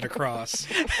isn't going to cross.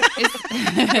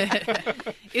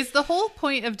 Is the whole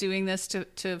point of doing this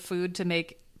to food to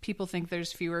make people think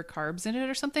there's fewer carbs in it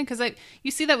or something? Because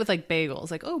you see that with like bagels,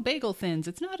 like, oh, bagel thins,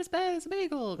 it's not as bad as a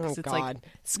bagel. Oh, It's God. like,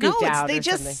 Scooped out they or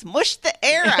just something. smush the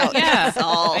air out. yeah, That's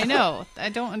all. I know. I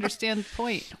don't understand the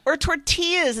point. Or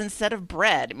tortillas instead of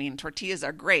bread. I mean, tortillas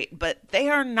are great, but they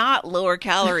are not lower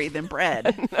calorie than bread.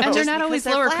 And they're Just not always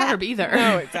because they're lower flat. carb either.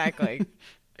 No, exactly.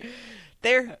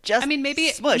 They're just I mean,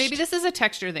 maybe smushed. this is a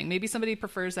texture thing. Maybe somebody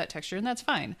prefers that texture, and that's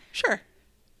fine. Sure.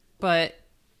 But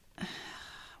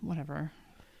whatever.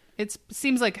 It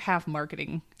seems like half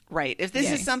marketing. Right. If this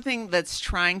Yay. is something that's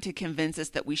trying to convince us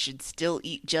that we should still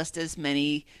eat just as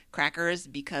many crackers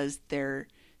because they're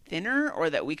thinner, or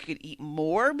that we could eat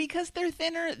more because they're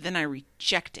thinner, then I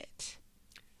reject it.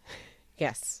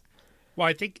 Yes. Well,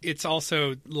 I think it's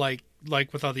also like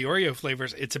with all the Oreo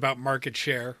flavors, it's about market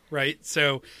share, right?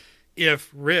 So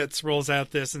if Ritz rolls out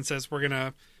this and says, we're going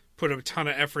to put a ton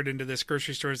of effort into this,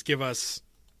 grocery stores give us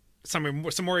some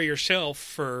more of your shelf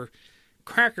for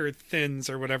cracker thins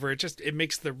or whatever, it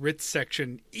makes the Ritz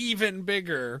section even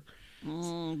bigger.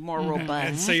 More robust.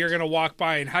 And so you're going to walk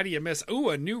by, and how do you miss,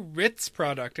 a new Ritz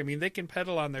product? I mean, they can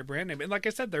peddle on their brand name. And like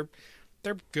I said,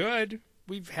 they're good.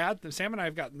 We've had them. Sam and I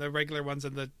have gotten the regular ones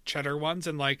and the cheddar ones,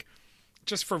 and like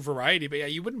just for variety. But yeah,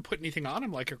 you wouldn't put anything on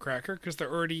them like a cracker because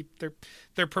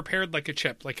they're prepared like a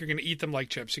chip. Like you're going to eat them like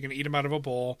chips. You're going to eat them out of a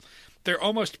bowl. They're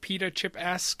almost pita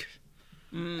chip-esque,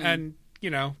 and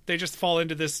they just fall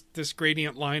into this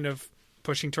gradient line of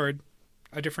pushing toward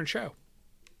a different show.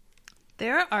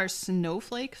 There are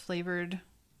snowflake flavored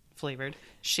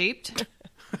shaped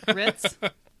Ritz.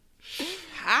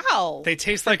 How? They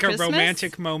taste like Christmas? a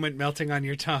romantic moment melting on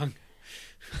your tongue.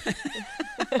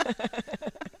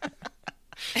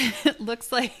 It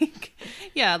looks like,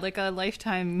 like a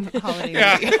Lifetime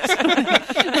holiday movie.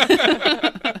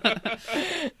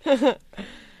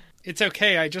 It's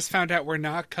okay. I just found out we're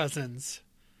not cousins.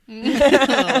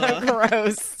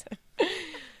 Gross.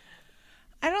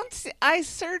 I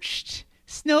searched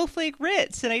snowflake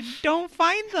Ritz and I don't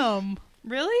find them.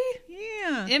 Really?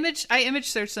 Yeah. I image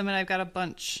searched them, and I've got a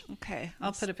bunch. Okay.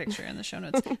 I'll put a picture in the show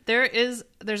notes. There's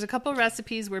a couple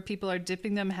recipes where people are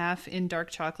dipping them half in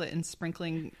dark chocolate and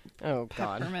sprinkling Oh,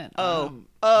 God. peppermint. I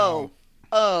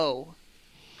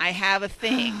have a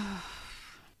thing.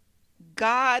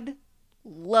 God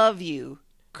love you,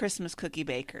 Christmas cookie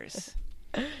bakers.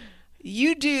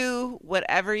 You do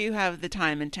whatever you have the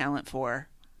time and talent for,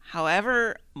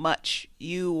 however much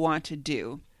you want to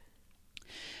do.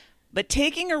 But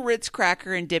taking a Ritz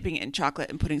cracker and dipping it in chocolate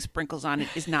and putting sprinkles on it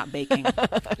is not baking.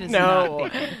 No.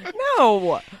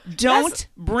 No. Don't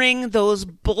bring those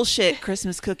bullshit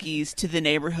Christmas cookies to the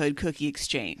neighborhood cookie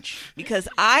exchange, because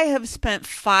I have spent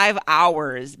 5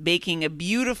 hours baking a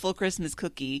beautiful Christmas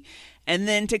cookie, and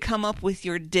then to come up with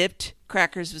your dipped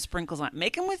crackers with sprinkles on it.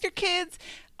 Make them with your kids.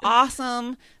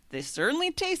 Awesome. They certainly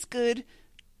taste good.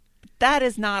 That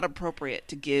is not appropriate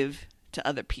to give to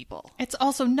other people. It's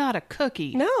also not a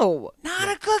cookie. No. Not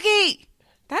a cookie.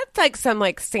 That's like some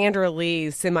Sandra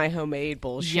Lee semi-homemade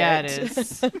bullshit. Yeah, it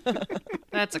is.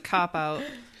 That's a cop-out.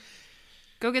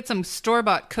 Go get some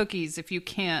store-bought cookies if you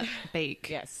can't bake.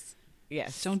 Yes.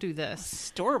 Yes. Don't do this.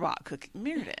 Store-bought cookie.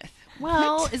 Meredith.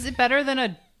 Well, is it better than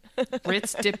a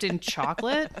Ritz dipped in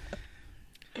chocolate?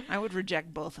 I would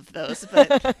reject both of those, but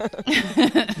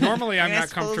Normally, I'm I not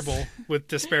suppose- comfortable with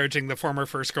disparaging the former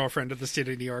first girlfriend of the state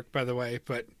of New York, by the way,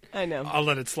 but I know. I'll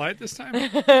let it slide this time.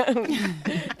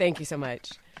 Thank you so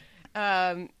much.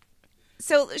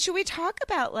 So should we talk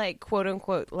about quote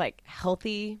unquote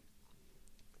healthy?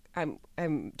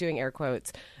 I'm doing air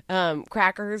quotes.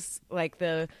 Crackers like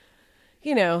the,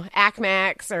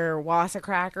 Acmax or Wassa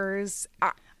crackers.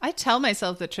 I tell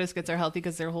myself that Triscuits are healthy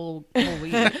because they're whole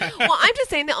wheat. Well, I'm just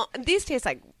saying that these taste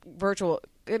like virtual.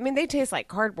 I mean, they taste like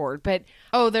cardboard, but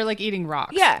Oh, they're like eating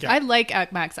rocks. Yeah. I like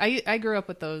Acmax. I grew up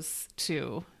with those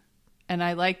too, and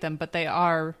I like them, but they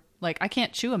are I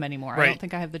can't chew them anymore. I Right. don't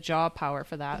think I have the jaw power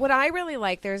for that. what I really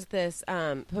like, there's this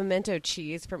pimento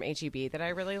cheese from HEB that I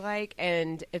really like,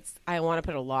 and I want to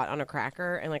put a lot on a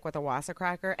cracker and with a Wassa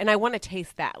cracker, and I want to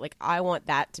taste that. I want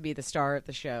that to be the star of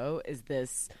the show. Is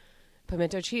this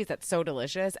pimento cheese that's so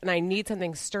delicious, and I need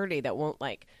something sturdy that won't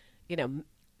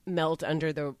melt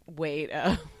under the weight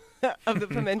of the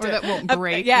pimento, Or that won't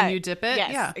break when you dip it?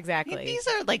 Yes, Yeah. exactly. these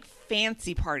are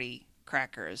fancy party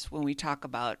crackers when we talk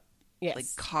about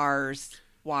Yes. cars,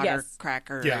 water Yes.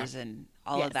 crackers, Yeah. and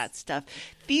all Yes. of that stuff.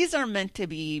 These are meant to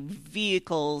be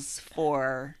vehicles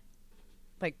for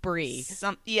like brie.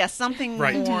 Something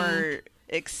Right. more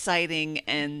exciting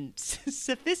and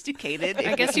sophisticated.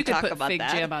 I guess you could talk put about fig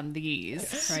that. jam on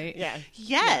these, right? Yeah.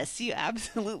 Yes, you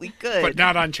absolutely could. But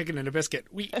not on chicken and a biscuit.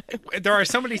 There are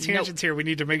so many tangents here we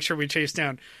need to make sure we chase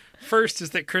down. First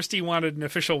is that Christy wanted an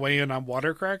official weigh-in on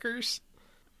water crackers.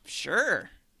 Sure.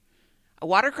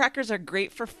 Water crackers are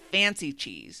great for fancy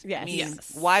cheese. Yes. I mean,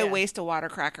 Yes. why Yeah. waste a water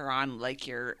cracker on like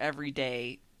your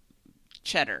everyday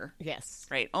cheddar? Yes.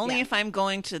 Right. Only Yeah. if I'm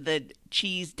going to the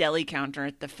cheese deli counter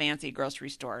at the fancy grocery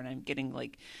store and I'm getting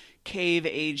like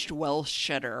cave-aged Welsh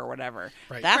cheddar or whatever.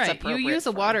 Right. That's Right. You appropriate. use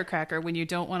a for- water cracker when you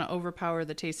don't want to overpower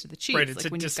the taste of the cheese, Right, it's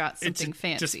like when you've got something it's a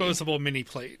fancy. disposable mini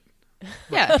plate.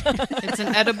 Yeah, it's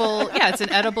an edible. Yeah, it's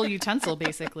an edible utensil.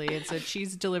 Basically, it's a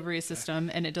cheese delivery system,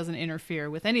 and it doesn't interfere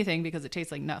with anything because it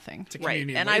tastes like nothing. It's a Right.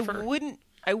 Canadian And wafer.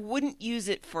 I wouldn't use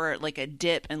it for like a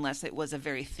dip unless it was a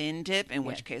very thin dip, in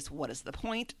which case what is the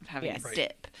point of having Yes. a Right.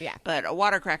 dip? Yeah. But a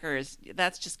water cracker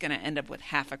that's just going to end up with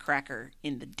half a cracker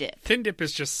in the dip. Thin dip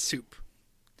is just soup.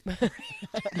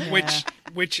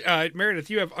 Which Meredith,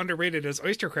 you have underrated as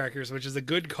oyster crackers, which is a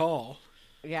good call.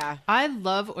 Yeah. I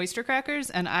love oyster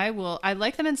crackers, and I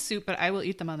like them in soup, but I will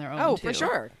eat them on their own. Oh, too. for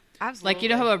sure. Absolutely. Like, you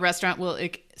know how a restaurant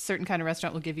certain kind of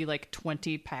restaurant will give you like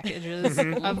 20 packages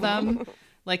of them.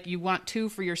 Like, you want 2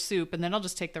 for your soup, and then I'll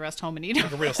just take the rest home and eat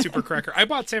them. A real super cracker. I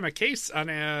bought Sam a case on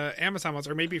Amazon once,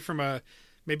 or maybe from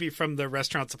the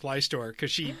restaurant supply store, because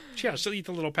she'll eat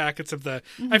the little packets of the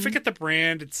I forget the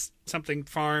brand. It's something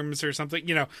Farms or something.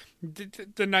 You know,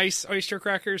 the nice oyster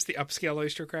crackers, the upscale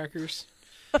oyster crackers.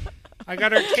 I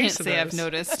got her a case Can't of say I've those.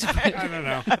 noticed. I don't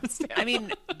know. I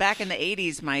mean, back in the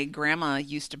 80s, my grandma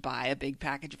used to buy a big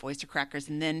package of oyster crackers,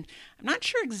 and then I'm not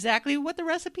sure exactly what the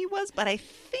recipe was, but I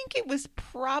think it was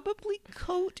probably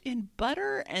coat in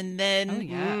butter and then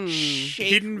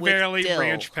shake Hidden with Valley dill.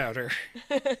 ranch powder.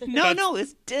 No,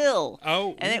 it's dill.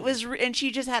 Oh, and it was, and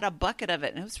she just had a bucket of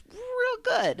it, and it was real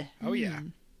good. Oh yeah.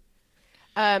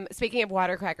 Speaking of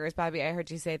water crackers, Bobby, I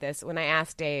heard you say this when I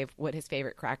asked Dave what his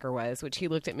favorite cracker was, which he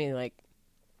looked at me like,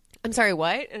 I'm sorry,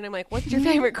 what? And I'm like, what's your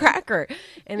favorite cracker?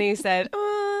 And he said,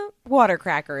 water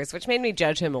crackers, which made me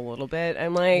judge him a little bit.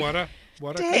 I'm like, What a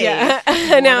Dang. yeah.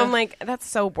 And now I'm like, that's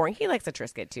so boring. He likes a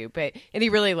Triscuit too, and he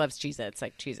really loves Cheez-Its.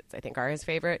 Like Cheez-Its, I think, are his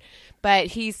favorite. But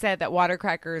he said that water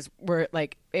crackers were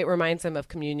like, it reminds him of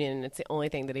communion, and it's the only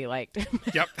thing that he liked.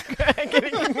 Yep.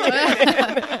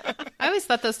 I always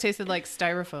thought those tasted like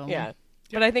styrofoam. Yeah.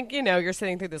 But I think, you're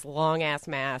sitting through this long ass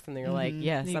mass, and you're like,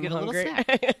 yes, You I'm get a little hungry.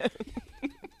 snack.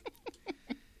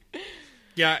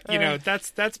 Yeah,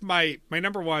 that's my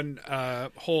number one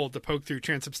hole to poke through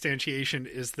transubstantiation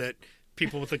is that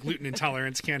people with a gluten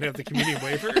intolerance can't have the communion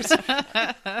wafers.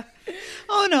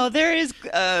 Oh no, there is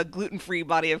a gluten-free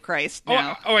body of Christ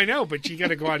now. Oh, I know, but you got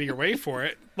to go out of your way for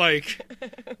it. Like,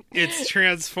 it's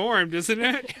transformed, isn't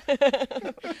it?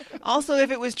 Also,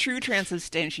 if it was true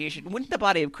transubstantiation, wouldn't the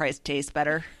body of Christ taste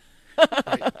better?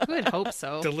 I would hope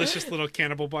so. Delicious little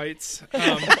cannibal bites.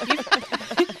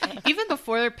 Even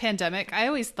before the pandemic, I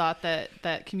always thought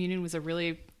that communion was a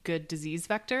really good disease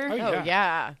vector. Oh, Oh,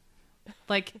 yeah.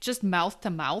 Like, just mouth to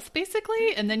mouth,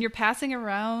 basically. And then you're passing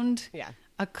around Yeah.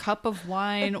 a cup of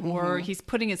wine, or he's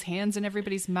putting his hands in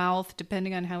everybody's mouth,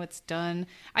 depending on how it's done.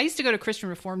 I used to go to Christian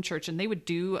Reformed Church, and they would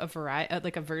do a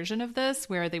version of this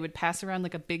where they would pass around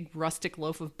like a big rustic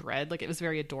loaf of bread. Like, it was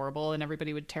very adorable, and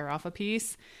everybody would tear off a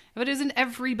piece. But it was in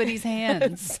everybody's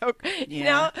hands. So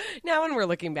Yeah. now when we're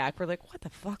looking back, we're like, what the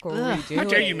fuck were we doing? How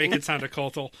dare you make it sound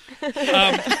occultal?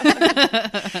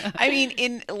 I mean,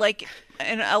 in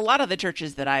a lot of the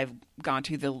churches that I've gone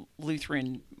to, the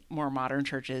Lutheran, more modern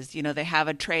churches, they have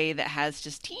a tray that has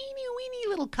just teeny weeny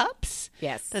little cups.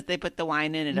 Yes. That they put the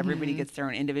wine in, and everybody gets their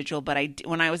own individual. But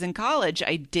when I was in college,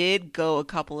 I did go a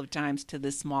couple of times to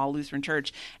this small Lutheran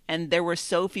church, and there were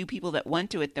so few people that went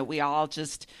to it that we all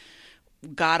just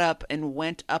got up and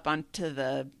went up onto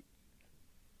the.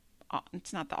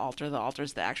 It's not the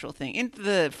altar's the actual thing. Into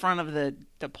the front of the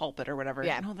pulpit or whatever.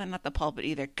 Yeah. No, they're not the pulpit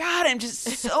either. God, I'm just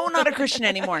so not a Christian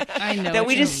anymore. I know That what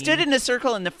we you just mean. stood in a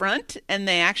circle in the front, and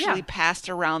they actually Yeah. passed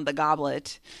around the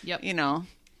goblet. Yep. The Yeah,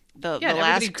 the and everybody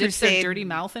last dips their crusade dirty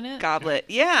mouth in it. goblet.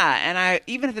 Yeah, and I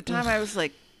even at the time I was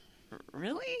like,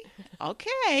 really?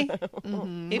 Okay.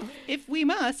 If we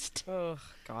must. Oh,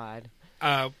 God.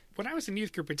 When I was in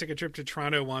youth group, I took a trip to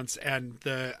Toronto once, and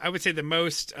I would say the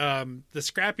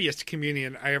scrappiest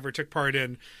communion I ever took part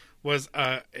in was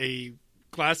a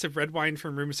glass of red wine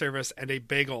from room service and a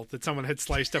bagel that someone had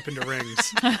sliced up into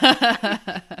rings.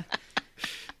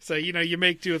 So, you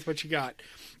make do with what you got.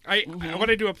 I want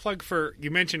to do a plug for, you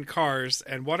mentioned Cars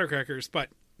and water crackers, but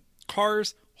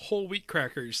Cars whole wheat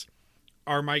crackers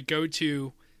are my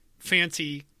go-to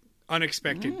fancy,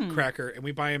 unexpected cracker, and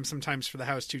we buy them sometimes for the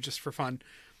house too, just for fun.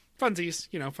 Funsies,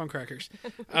 fun crackers.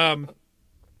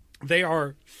 They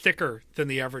are thicker than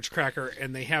the average cracker,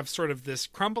 and they have sort of this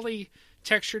crumbly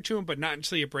texture to them, but not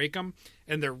until you break them.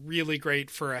 And they're really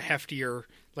great for a heftier,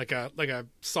 like a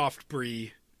soft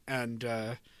brie, and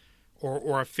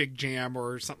or a fig jam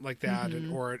or something like that,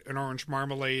 or an orange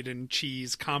marmalade and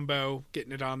cheese combo,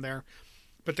 getting it on there.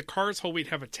 But the Carr's whole wheat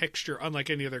have a texture unlike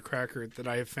any other cracker that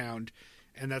I have found,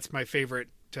 and that's my favorite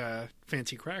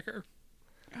fancy cracker.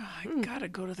 Oh, I gotta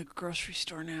go to the grocery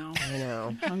store now. I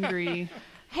know. Hungry.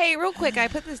 Hey, real quick, I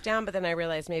put this down, but then I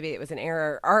realized maybe it was an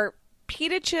error. Are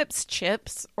pita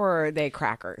chips, or are they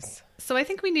crackers? So I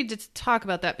think we need to talk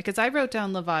about that because I wrote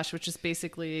down lavash, which is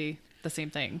basically the same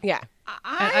thing. Yeah.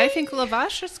 And I think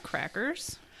lavash is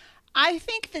crackers. I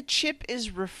think the chip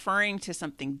is referring to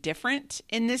something different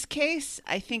in this case.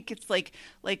 I think it's like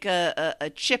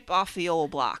a chip off the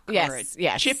old block, or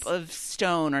a chip of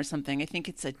stone or something. I think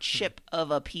it's a chip of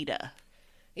a pita.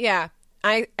 Yeah.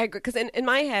 I agree, because in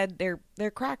my head they're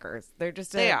crackers. They're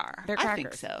just they are. They're crackers. I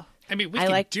think so. I mean, we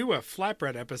could do a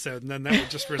flatbread episode, and then that would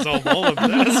just resolve all of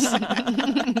this.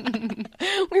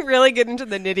 We really get into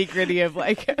the nitty gritty of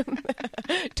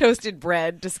toasted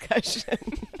bread discussion.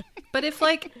 But if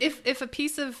a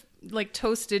piece of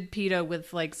toasted pita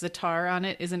with za'atar on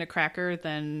it isn't a cracker,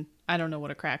 then I don't know what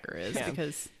a cracker is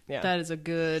because that is a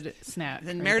good snack.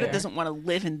 Then Meredith doesn't want to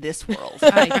live in this world.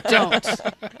 I don't.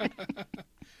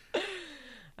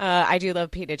 I do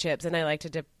love pita chips, and I like to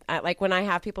dip. When I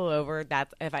have people over,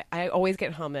 that's I always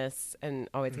get hummus and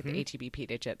always get the HEB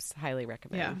pita chips. Highly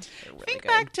recommend. Yeah. They're really Think good.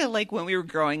 back to when we were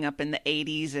growing up in the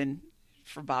 80s and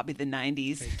for Bobby the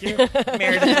 90s. Thank you.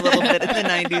 Meredith a little bit in the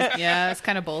 90s. Yeah, it's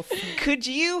kind of both. Could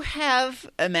you have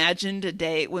imagined a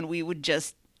day when we would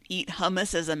just eat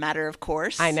hummus as a matter of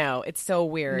course? I know. It's so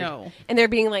weird. No. And there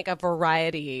being a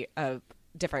variety of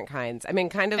different kinds. I mean,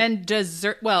 kind of. And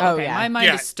dessert. Well, okay, my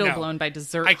mind is still no. blown by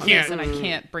dessert I hummus, can't- and I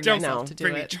can't bring Don't myself to do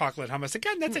bring me it. chocolate hummus.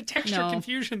 Again, that's a texture No.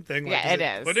 confusion thing. Yeah, is it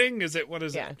is. Pudding? Is it? What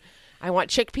is Yeah. it? I want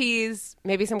chickpeas,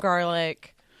 maybe some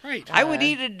garlic. Right. I would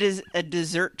eat a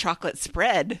dessert chocolate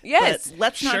spread. Yes. But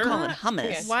let's not Sure. call it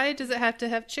hummus. Why does it have to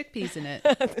have chickpeas in it?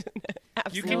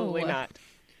 Absolutely No. not.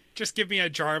 Just give me a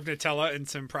jar of Nutella and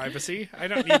some privacy. I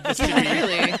don't need this to be.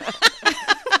 Really?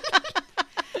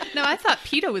 No, I thought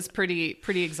pita was pretty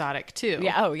exotic too.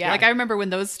 Yeah, oh, yeah. I remember when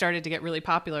those started to get really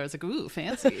popular. I was like, ooh,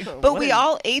 fancy. But we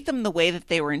all ate them the way that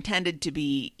they were intended to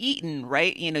be eaten,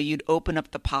 right? You'd open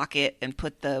up the pocket and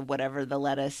put the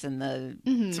lettuce and the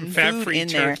Some food fat-free in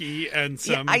there. turkey and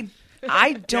Yeah, some.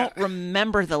 I don't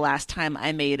remember the last time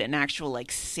I made an actual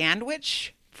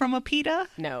sandwich from a pita.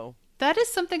 No. That is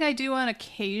something I do on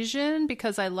occasion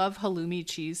because I love halloumi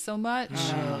cheese so much.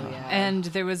 And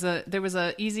there was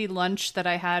a easy lunch that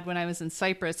I had when I was in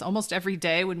Cyprus. Almost every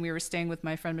day when we were staying with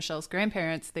my friend Michelle's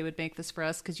grandparents, they would make this for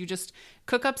us because you just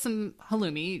cook up some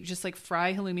halloumi, you just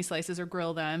fry halloumi slices or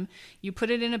grill them. You put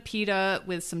it in a pita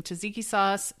with some tzatziki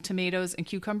sauce, tomatoes, and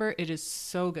cucumber. It is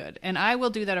so good. And I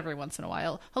will do that every once in a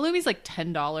while. Halloumi's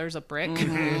 $10 a brick.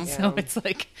 So it's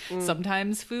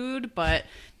sometimes food, but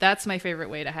that's my favorite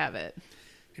way to have it.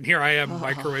 And here I am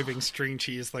microwaving string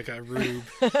cheese like a rube.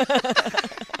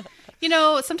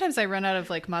 Sometimes I run out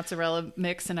of mozzarella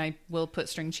mix and I will put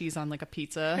string cheese on a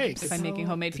pizza if I'm making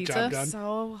homemade the pizza. job done.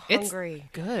 So It's hungry.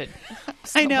 good.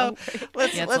 I know.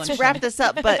 Let's Yeah, it's let's lunchtime. wrap this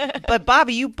up. But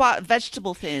Bobby, you bought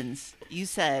vegetable thins. You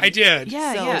said I did.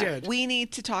 Yeah, so yeah. I did. we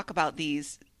need to talk about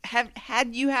these.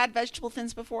 Had you had vegetable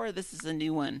thins before? This is a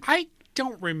new one. I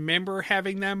don't remember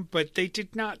having them, but they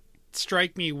did not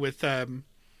strike me with a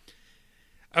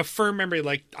firm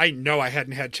memory. I know I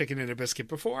hadn't had chicken in a biscuit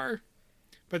before,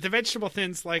 but the vegetable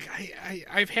thins,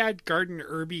 I've had garden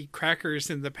herby crackers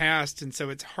in the past, and so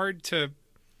it's hard to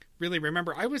really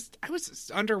remember. I was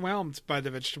underwhelmed by the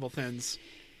vegetable thins.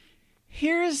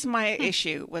 Here's my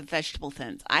issue with vegetable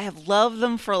thins. I have loved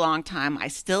them for a long time. I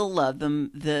still love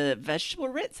them. The vegetable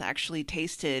Ritz actually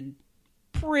tasted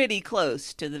pretty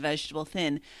close to the vegetable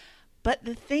thin. But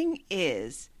the thing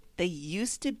is, they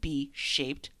used to be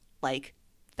shaped like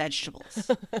vegetables.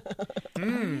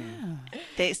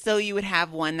 So you would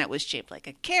have one that was shaped like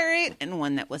a carrot and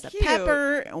one that was a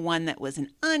pepper and one that was an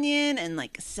onion and a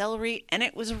celery. And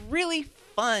it was really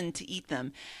fun to eat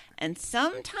them. And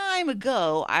some time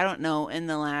ago, I don't know, in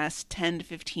the last 10 to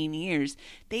 15 years,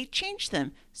 they changed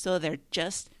them so they're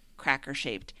just cracker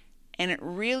shaped. And it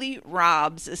really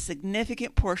robs a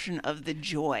significant portion of the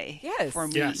joy for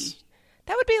me. Yes.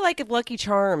 That would be if Lucky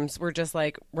Charms were just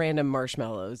random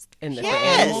marshmallows in the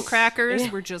Yes. Animal crackers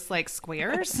were just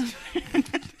squares.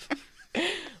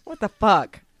 What the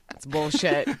fuck? That's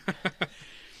bullshit.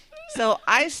 So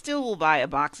I still will buy a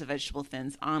box of vegetable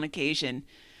thins on occasion.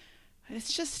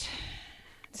 It's just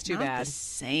It's too not bad. the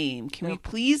same. Can we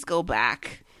please go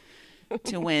back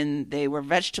to when they were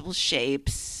vegetable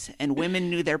shapes and women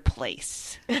knew their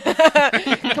place?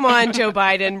 Come on, Joe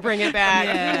Biden, bring it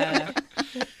back.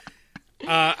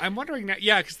 Yeah. I'm wondering now,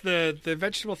 yeah, because the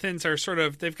vegetable thins are sort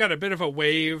of, they've got a bit of a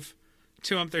wave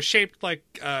to them. They're shaped like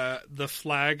the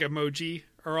flag emoji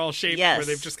are all shaped, Yes. where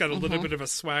they've just got a little bit of a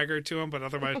swagger to them, but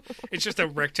otherwise it's just a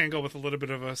rectangle with a little bit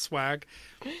of a swag.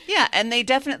 Yeah, and they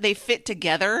fit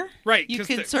together. Right, You 'cause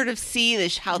can the- sort of see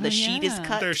how the sheet is yeah.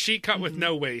 cut. They're sheet cut with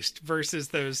no waste versus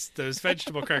those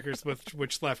vegetable crackers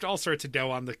which left all sorts of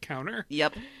dough on the counter.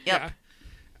 Yep. Yeah.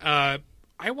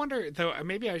 I wonder, though,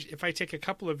 maybe if I take a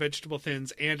couple of vegetable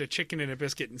thins and a chicken and a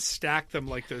biscuit and stack them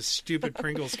like those stupid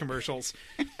Pringles commercials,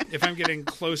 if I'm getting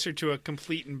closer to a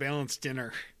complete and balanced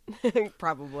dinner.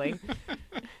 Probably.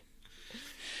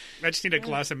 I just need a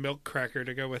glass of milk cracker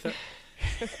to go with it.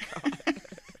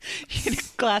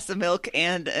 A glass of milk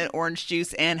and an orange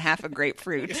juice and half a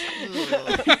grapefruit.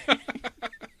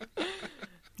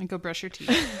 And go brush your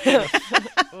teeth.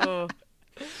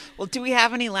 Well, do we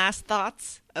have any last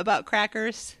thoughts about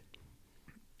crackers?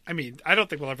 I mean, I don't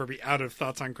think we'll ever be out of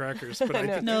thoughts on crackers, but I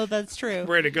think No, that's true.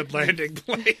 we're at a good landing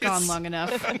place. Gone long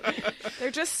enough. They're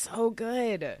just so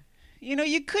good. You know,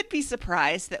 you could be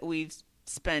surprised that we've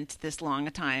spent this long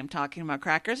a time talking about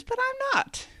crackers, but I'm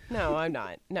not. No, I'm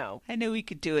not. No. I knew we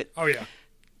could do it. Oh, yeah.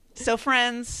 So,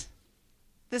 friends,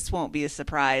 this won't be a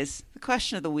surprise. The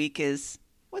question of the week is,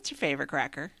 what's your favorite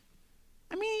cracker?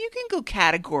 I mean, you can go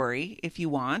category if you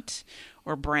want,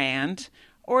 or brand,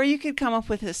 or you could come up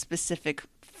with a specific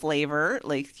flavor,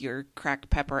 like your cracked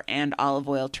pepper and olive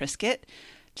oil Triscuit.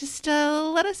 Just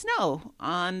let us know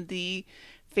on the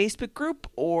Facebook group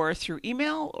or through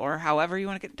email or however you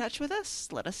want to get in touch with us.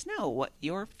 Let us know what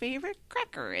your favorite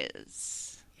cracker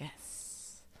is.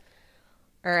 Yes.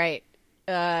 All right.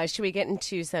 Should we get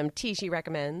into some TSHE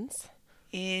recommends?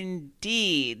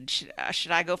 Indeed.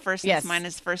 Should I go first? Yes. Since mine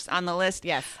is first on the list.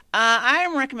 Yes. I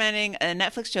am recommending a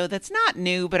Netflix show that's not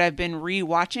new, but I've been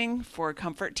re-watching for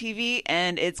Comfort TV,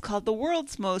 and it's called The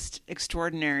World's Most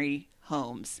Extraordinary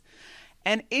Homes.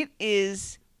 And it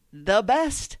is the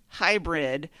best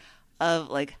hybrid of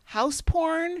like house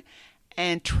porn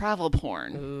and travel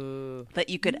porn that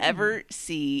you could ever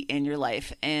see in your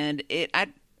life. And I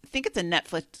think it's a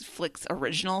Netflix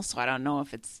original, so I don't know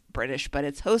if it's British, but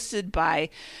it's hosted by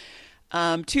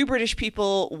two British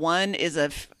people. One is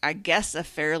I guess a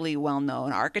fairly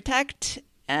well-known architect.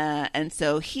 And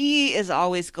so he is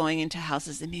always going into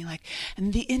houses and being like,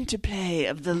 and the interplay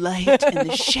of the light and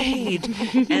the shade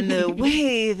and the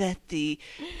way that the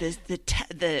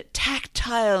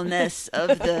tactileness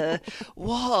of the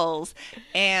walls.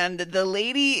 And the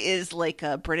lady is like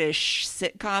a British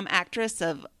sitcom actress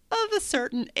of a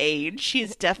certain age.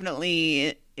 She's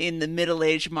definitely in the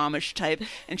middle-aged momish type,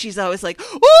 and she's always like,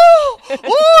 "Oh,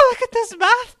 look at this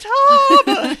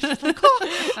bathtub!" She's like,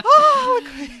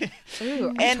 Ooh,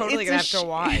 I'm And totally it's going a to have to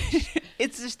watch.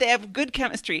 It's just they have good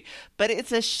chemistry, but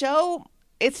it's a show.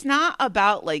 It's not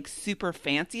about like super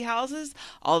fancy houses,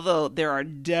 although there are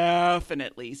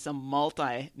definitely some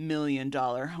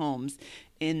multi-million-dollar homes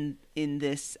in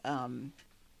this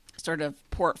sort of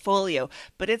portfolio.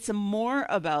 But it's more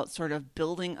about sort of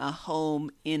building a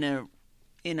home in a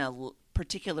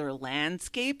particular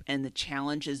landscape and the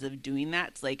challenges of doing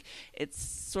that. It's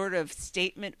sort of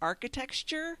statement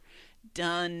architecture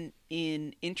done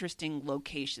in interesting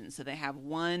locations. So they have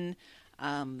one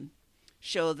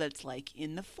show that's like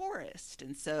in the forest,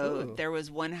 and so there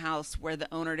was one house where the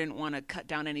owner didn't want to cut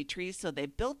down any trees, so they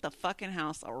built the fucking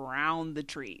house around the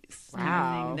trees.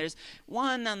 Wow. There's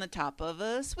one on the top of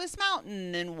a Swiss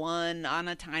mountain, and one on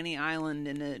a tiny island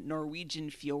in a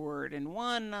Norwegian fjord, and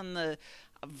one on the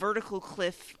vertical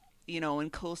cliff, in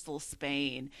coastal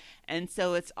Spain. And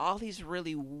so it's all these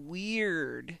really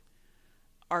weird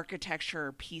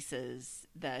architecture pieces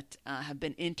that have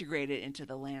been integrated into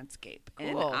the landscape.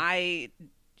 Cool. And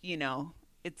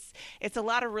it's a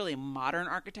lot of really modern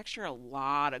architecture, a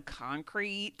lot of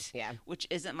concrete, which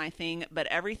isn't my thing, but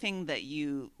everything that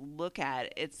you look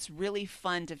at, it's really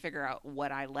fun to figure out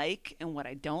what I like and what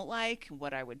I don't like,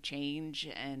 what I would change,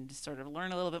 and sort of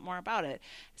learn a little bit more about it.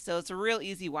 So it's a real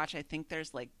easy watch. I think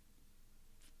there's like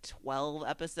 12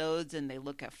 episodes, and they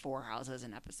look at 4 houses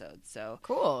an episode. So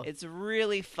Cool. It's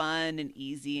really fun and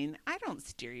easy, and I don't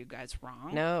steer you guys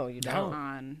wrong. No, you don't.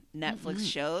 On Netflix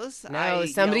shows. No, I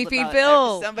somebody yelled feed about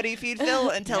Phil. Somebody feed Phil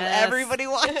until Yes. everybody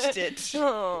watched it.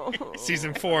 Oh,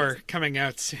 Season 4 coming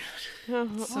out soon.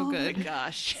 So good.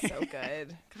 Gosh. so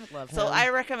good. God love him. So I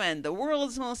recommend The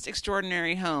World's Most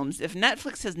Extraordinary Homes. If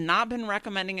Netflix has not been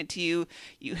recommending it to you,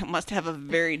 you must have a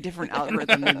very different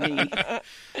algorithm than me.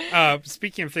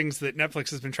 Speaking of things that Netflix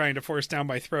has been trying to force down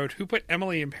my throat, who put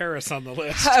Emily in Paris on the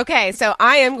list? Okay, so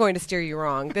I am going to steer you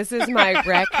wrong. This is my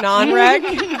rec, non-rec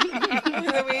of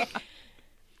the week.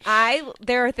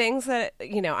 There are things that,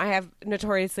 I have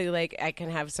notoriously, I can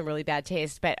have some really bad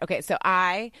taste. But, okay, so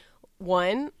I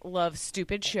love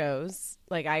stupid shows.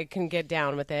 I can get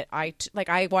down with it. I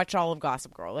watch all of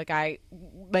Gossip Girl.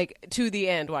 To the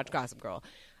end, watch Gossip Girl.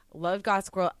 Loved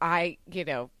Gossip Girl.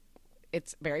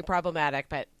 It's very problematic,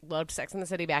 but loved Sex and the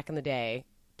City back in the day.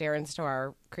 Darren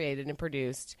Star created and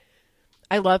produced.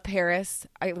 I love Paris.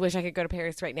 I wish I could go to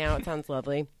Paris right now. It sounds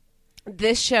lovely.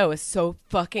 This show is so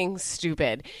fucking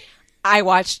stupid. I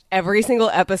watched every single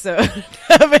episode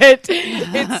of it.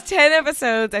 It's 10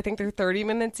 episodes. I think they're 30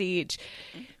 minutes each.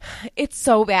 It's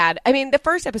so bad. I mean, the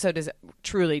first episode is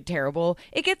truly terrible.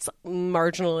 It gets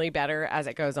marginally better as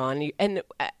it goes on. And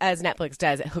as Netflix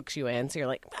does, it hooks you in. So you're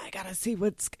like, I got to see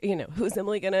who's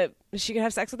Emily is she going to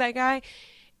have sex with that guy?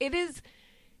 It is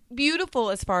beautiful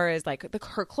as far as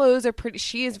her clothes are pretty.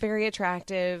 She is very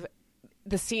attractive.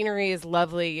 The scenery is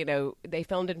lovely. They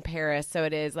filmed in Paris, so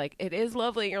it is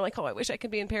lovely. You're like, oh, I wish I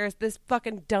could be in Paris. This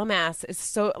fucking dumbass is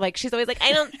so she's always like,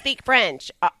 I don't speak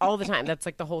French all the time. That's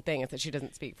the whole thing is that she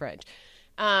doesn't speak French.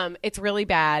 It's really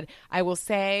bad. I will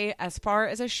say, as far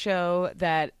as a show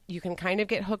that you can kind of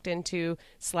get hooked into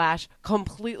 /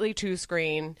 completely to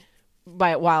screen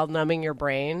while numbing your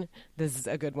brain, this is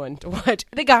a good one to watch.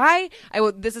 The guy,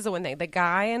 this is the one thing. The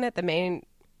guy in it, the main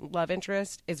love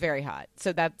interest, is very hot,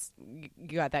 so you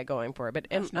got that going for it. But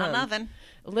It's not nothing.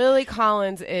 Lily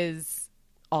Collins is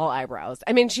all eyebrows.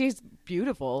 I mean, she's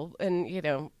beautiful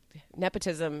and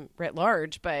nepotism writ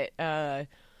large, but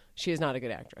she is not a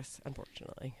good actress,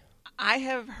 unfortunately. I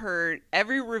have heard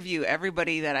every review,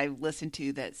 everybody that I've listened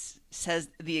to that says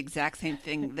the exact same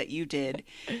thing that you did.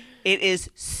 It is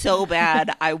so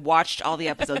bad. I watched all the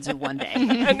episodes in one day.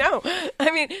 I know. I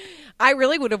mean, I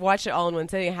really would have watched it all in one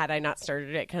sitting had I not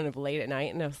started it kind of late at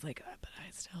night. And I was like, but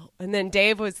I still. And then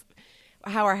Dave was.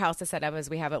 How our house is set up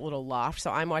is we have a little loft, so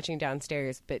I'm watching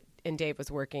downstairs, and Dave was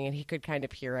working, and he could kind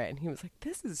of hear it, and he was like,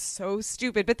 "This is so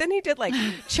stupid." But then he did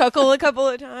chuckle a couple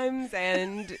of times,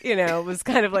 and was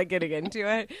kind of getting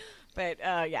into it. But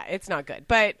yeah, it's not good.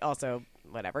 But also,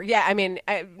 whatever. Yeah, I mean,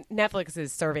 Netflix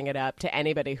is serving it up to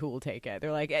anybody who will take it.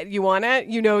 They're like, "You want it?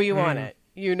 You want it.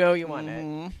 You want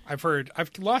it."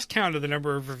 I've lost count of the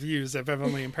number of reviews of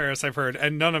Emily in Paris I've heard,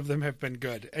 and none of them have been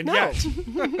good. And No. yet,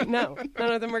 No,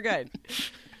 none of them are good.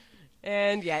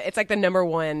 And yeah, it's the number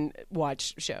one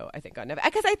watch show, I think, on Netflix.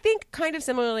 Because I think kind of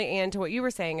similarly, Anne, to what you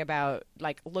were saying about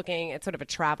looking at sort of a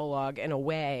travelogue in a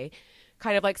way,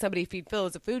 kind of like Somebody Feed Phil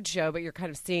is a food show, but you're kind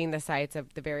of seeing the sights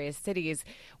of the various cities.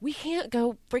 We can't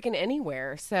go freaking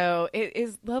anywhere. So it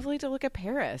is lovely to look at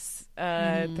Paris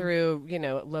through,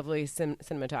 lovely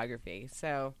cinematography.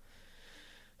 So,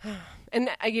 and,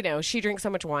 she drinks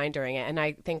so much wine during it. And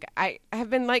I think I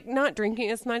have been not drinking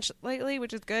as much lately,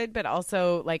 which is good. But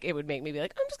also it would make me be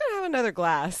like, I'm just going to have another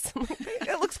glass.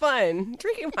 It looks fun.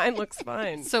 Drinking wine looks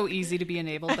fun. So easy to be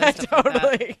enabled by stuff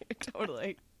like that.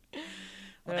 Totally.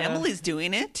 Well, Emily's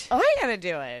doing it. I gotta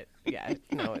do it. Yeah,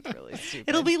 no, it's really stupid.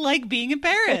 It'll be like being in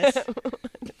Paris.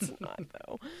 It's not,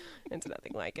 though. It's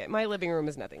nothing like it. My living room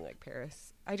is nothing like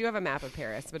Paris. I do have a map of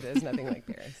Paris, but it is nothing like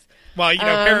Paris.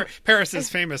 well, Paris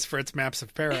is famous for its maps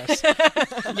of Paris.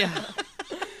 Yeah.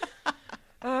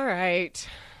 All right.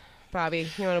 Bobby,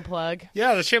 you want to plug?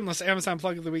 Yeah, the shameless Amazon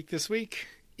plug of the week this week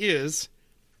is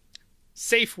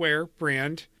Safeware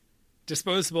brand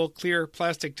disposable clear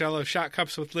plastic Jell-O shot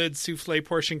cups with lids, souffle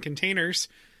portion containers.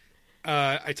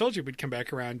 I told you we'd come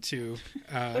back around to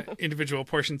individual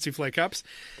portion souffle cups.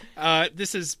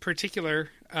 This is in particular,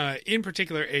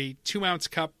 a 2-ounce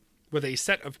cup with a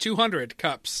set of 200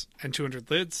 cups and 200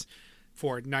 lids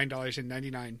for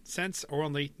 $9.99 or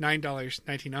only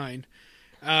 $9.99.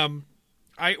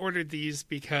 I ordered these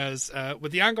because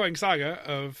with the ongoing saga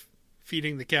of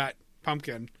feeding the cat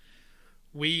pumpkin,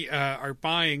 we are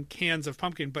buying cans of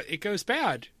pumpkin, but it goes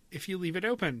bad if you leave it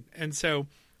open. And so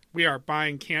we are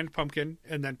buying canned pumpkin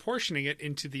and then portioning it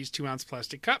into these 2-ounce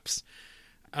plastic cups.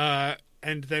 And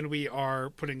then we are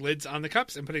putting lids on the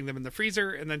cups and putting them in the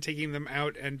freezer and then taking them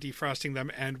out and defrosting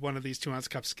them. And one of these 2-ounce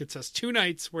cups gets us 2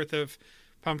 nights worth of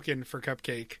pumpkin for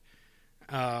cupcake.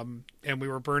 And we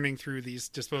were burning through these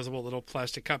disposable little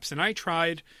plastic cups. And I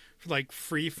tried like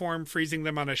free form freezing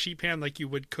them on a sheet pan like you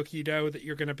would cookie dough that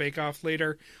you're going to bake off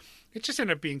later. It just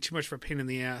ended up being too much of a pain in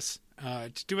the ass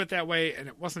to do it that way, and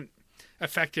it wasn't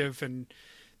effective. And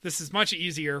this is much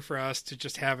easier for us to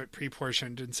just have it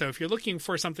pre-portioned. And so if you're looking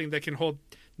for something that can hold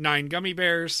 9 gummy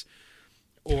bears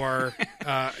or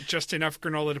just enough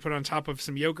granola to put on top of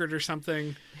some yogurt or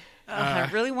something. I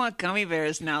really want gummy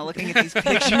bears now looking at these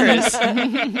pictures.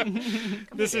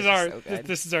 This is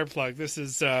our plug. This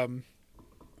is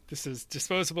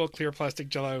disposable clear plastic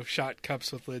Jell-O shot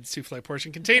cups with lids, souffle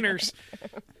portion containers.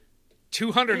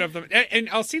 200 of them, and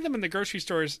I'll see them in the grocery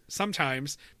stores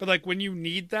sometimes, but like when you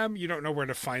need them, you don't know where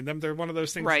to find them. They're one of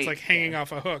those things that's like hanging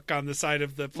off a hook on the side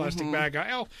of the plastic bag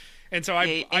aisle. And so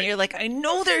you're like, I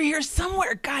know they're here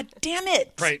somewhere. God damn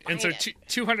it! Right, and so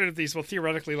 200 of these will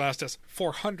theoretically last us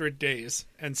 400 days,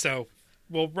 and so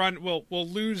we'll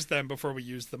lose them before we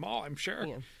use them all, I'm sure.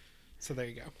 Yeah. So there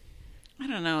you go. I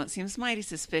don't know. It seems mighty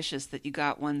suspicious that you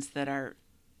got ones that are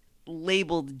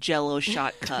labeled Jell-O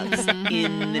shot cups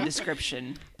in the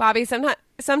description. Bobby,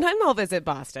 sometime I'll visit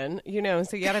Boston, so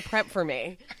you got to prep for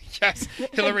me. Yes,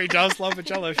 Hillary does love a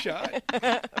Jell-O shot.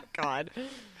 God.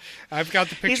 I've got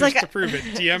the pictures to prove it.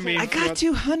 DM me. I got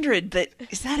 200, but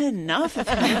is that enough?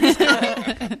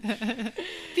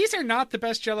 These are not the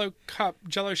best Jell-O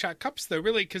shot cups, though,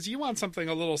 really, because you want something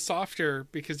a little softer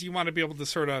because you want to be able to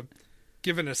sort of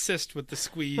give an assist with the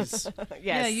squeeze. Yes.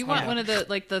 Yeah, you want one of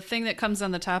the thing that comes on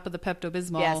the top of the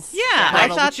Pepto-Bismol. Yes. Yeah, I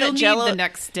thought you'll that need the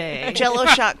next day. Jell-O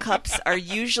shot cups are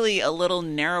usually a little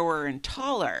narrower and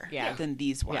taller than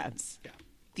these ones. Yeah.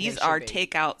 These are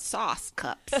takeout sauce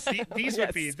cups. These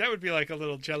would be like a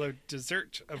little Jell-O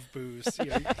dessert of booze.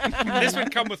 This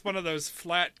would come with one of those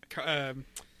flat,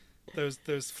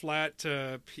 those flat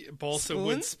balsa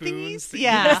wood spoons. That you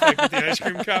use, like with the ice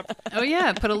cream cup. Oh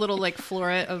yeah, put a little like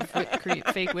floret of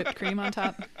fake whipped cream on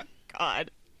top.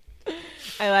 God,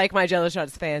 I like my Jell-O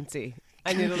shots fancy.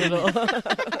 I need a little.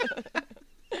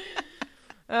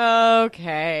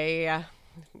 Okay,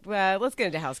 well, let's get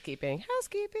into housekeeping.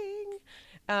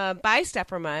 Buy stuff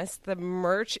from us. The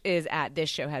merch is at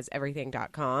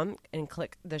thisshowhaseverything.com and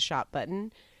click the shop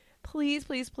button. Please,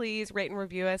 please, please rate and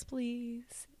review us,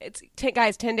 please. It's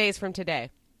 10 days from today.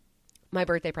 My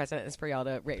birthday present is for y'all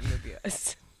to rate and review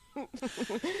us. Oh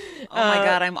my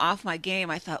God, I'm off my game.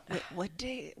 I thought, what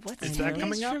day? What's is that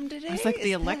coming up? From today? It's like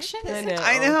the election.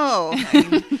 I know. I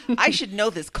mean, I should know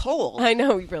this cold. I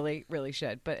know we really, really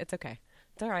should, but it's okay.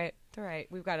 It's all right. It's all right.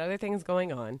 We've got other things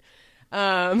going on.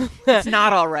 It's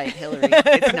not all right, Hillary.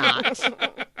 It's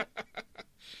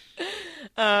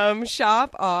not.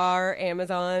 Shop our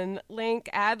Amazon link.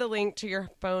 Add the link to your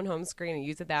phone home screen and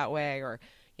use it that way, or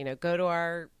go to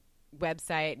our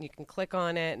website and you can click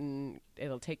on it and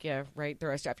it'll take you right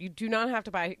through our stuff. You do not have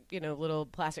to buy little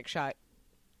plastic shot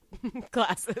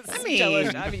glasses. I mean,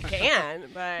 you can,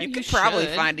 but you could probably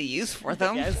find a use for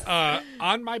them. Yes.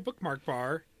 On my bookmark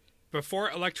bar,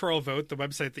 before Electoral Vote, the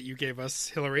website that you gave us,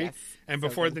 Hillary, and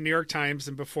before the New York Times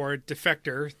and before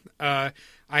Defector, I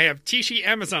have TSHE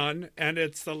Amazon, and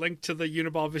it's the link to the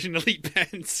Uniball Vision Elite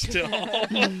pen still.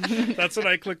 That's what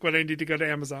I click when I need to go to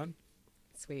Amazon.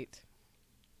 Sweet.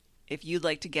 If you'd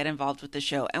like to get involved with the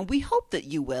show, and we hope that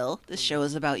you will, this show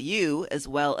is about you as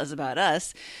well as about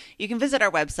us, you can visit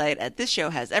our website at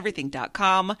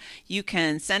thisshowhaseverything.com. You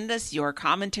can send us your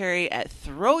commentary at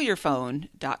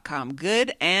throwyourphone.com.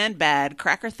 Good and bad,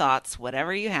 cracker thoughts,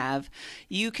 whatever you have.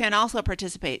 You can also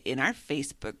participate in our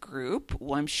Facebook group.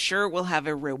 I'm sure we'll have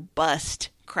a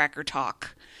robust cracker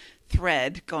talk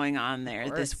thread going on there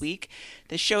this week.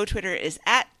 The show Twitter is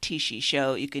at TSHE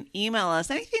Show. You can email us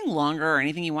anything longer or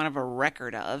anything you want to have a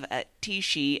record of at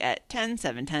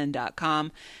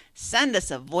tshe@10710.com. Send us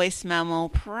a voice memo,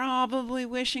 probably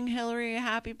wishing Hillary a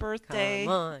happy birthday.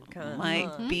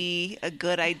 Might be a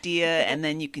good idea. And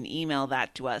then you can email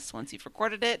that to us once you've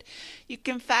recorded it. You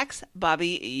can fax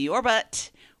Bobby your butt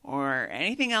or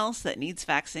anything else that needs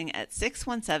faxing at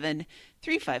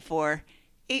 617-354-8513.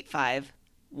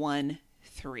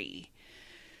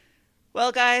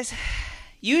 Well, guys,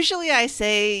 usually I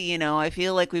say, I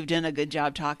feel like we've done a good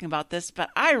job talking about this, but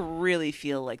I really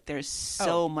feel like there's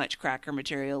so much cracker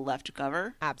material left to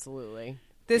cover. Absolutely.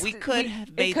 It could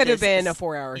have been a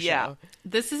 4-hour show. Yeah.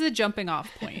 This is a jumping off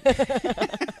point.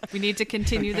 We need to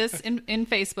continue this in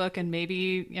Facebook and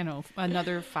maybe,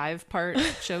 another 5-part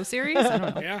show series. I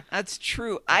don't know. Yeah, that's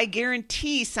true. I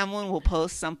guarantee someone will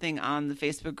post something on the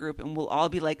Facebook group and we'll all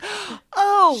be like,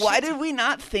 oh, why did we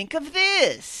not think of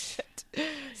this?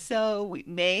 So we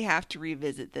may have to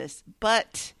revisit this.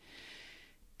 But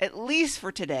at least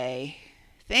for today,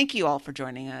 Thank you all for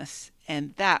joining us.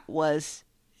 And that was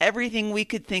everything we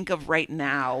could think of right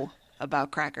now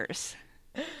about crackers.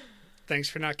 Thanks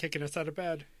for not kicking us out of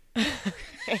bed.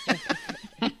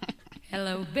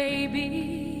 Hello,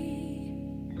 baby.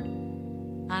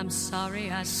 I'm sorry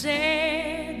I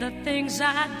said the things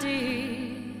I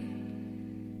did.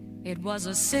 It was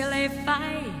a silly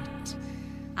fight.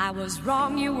 I was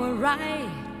wrong, you were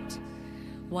right.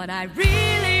 What I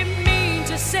really mean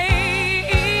to say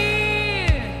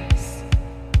is,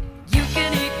 you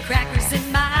can eat crackers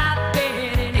in my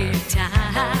bed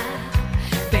anytime.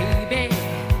 Baby,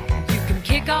 you can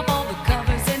kick off all the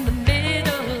covers in the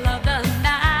middle of the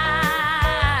night.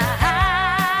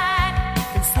 You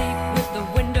can sleep with the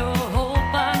window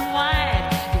open wide.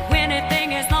 Do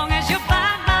anything as long as you're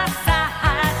by my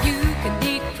side. You can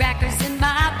eat crackers in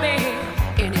my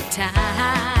bed anytime.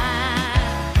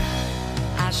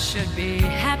 I should be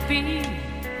happy.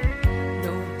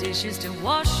 No dishes to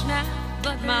wash now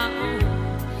but my own.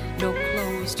 No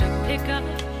clothes to pick up.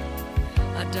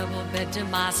 A double bed to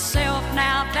myself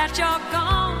now that you're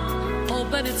gone. Oh,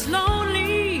 but it's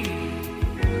lonely.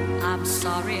 I'm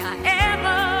sorry I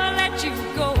ever let you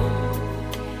go.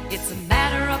 It's a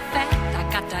matter of fact, I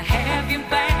got to have you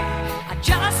back. I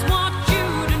just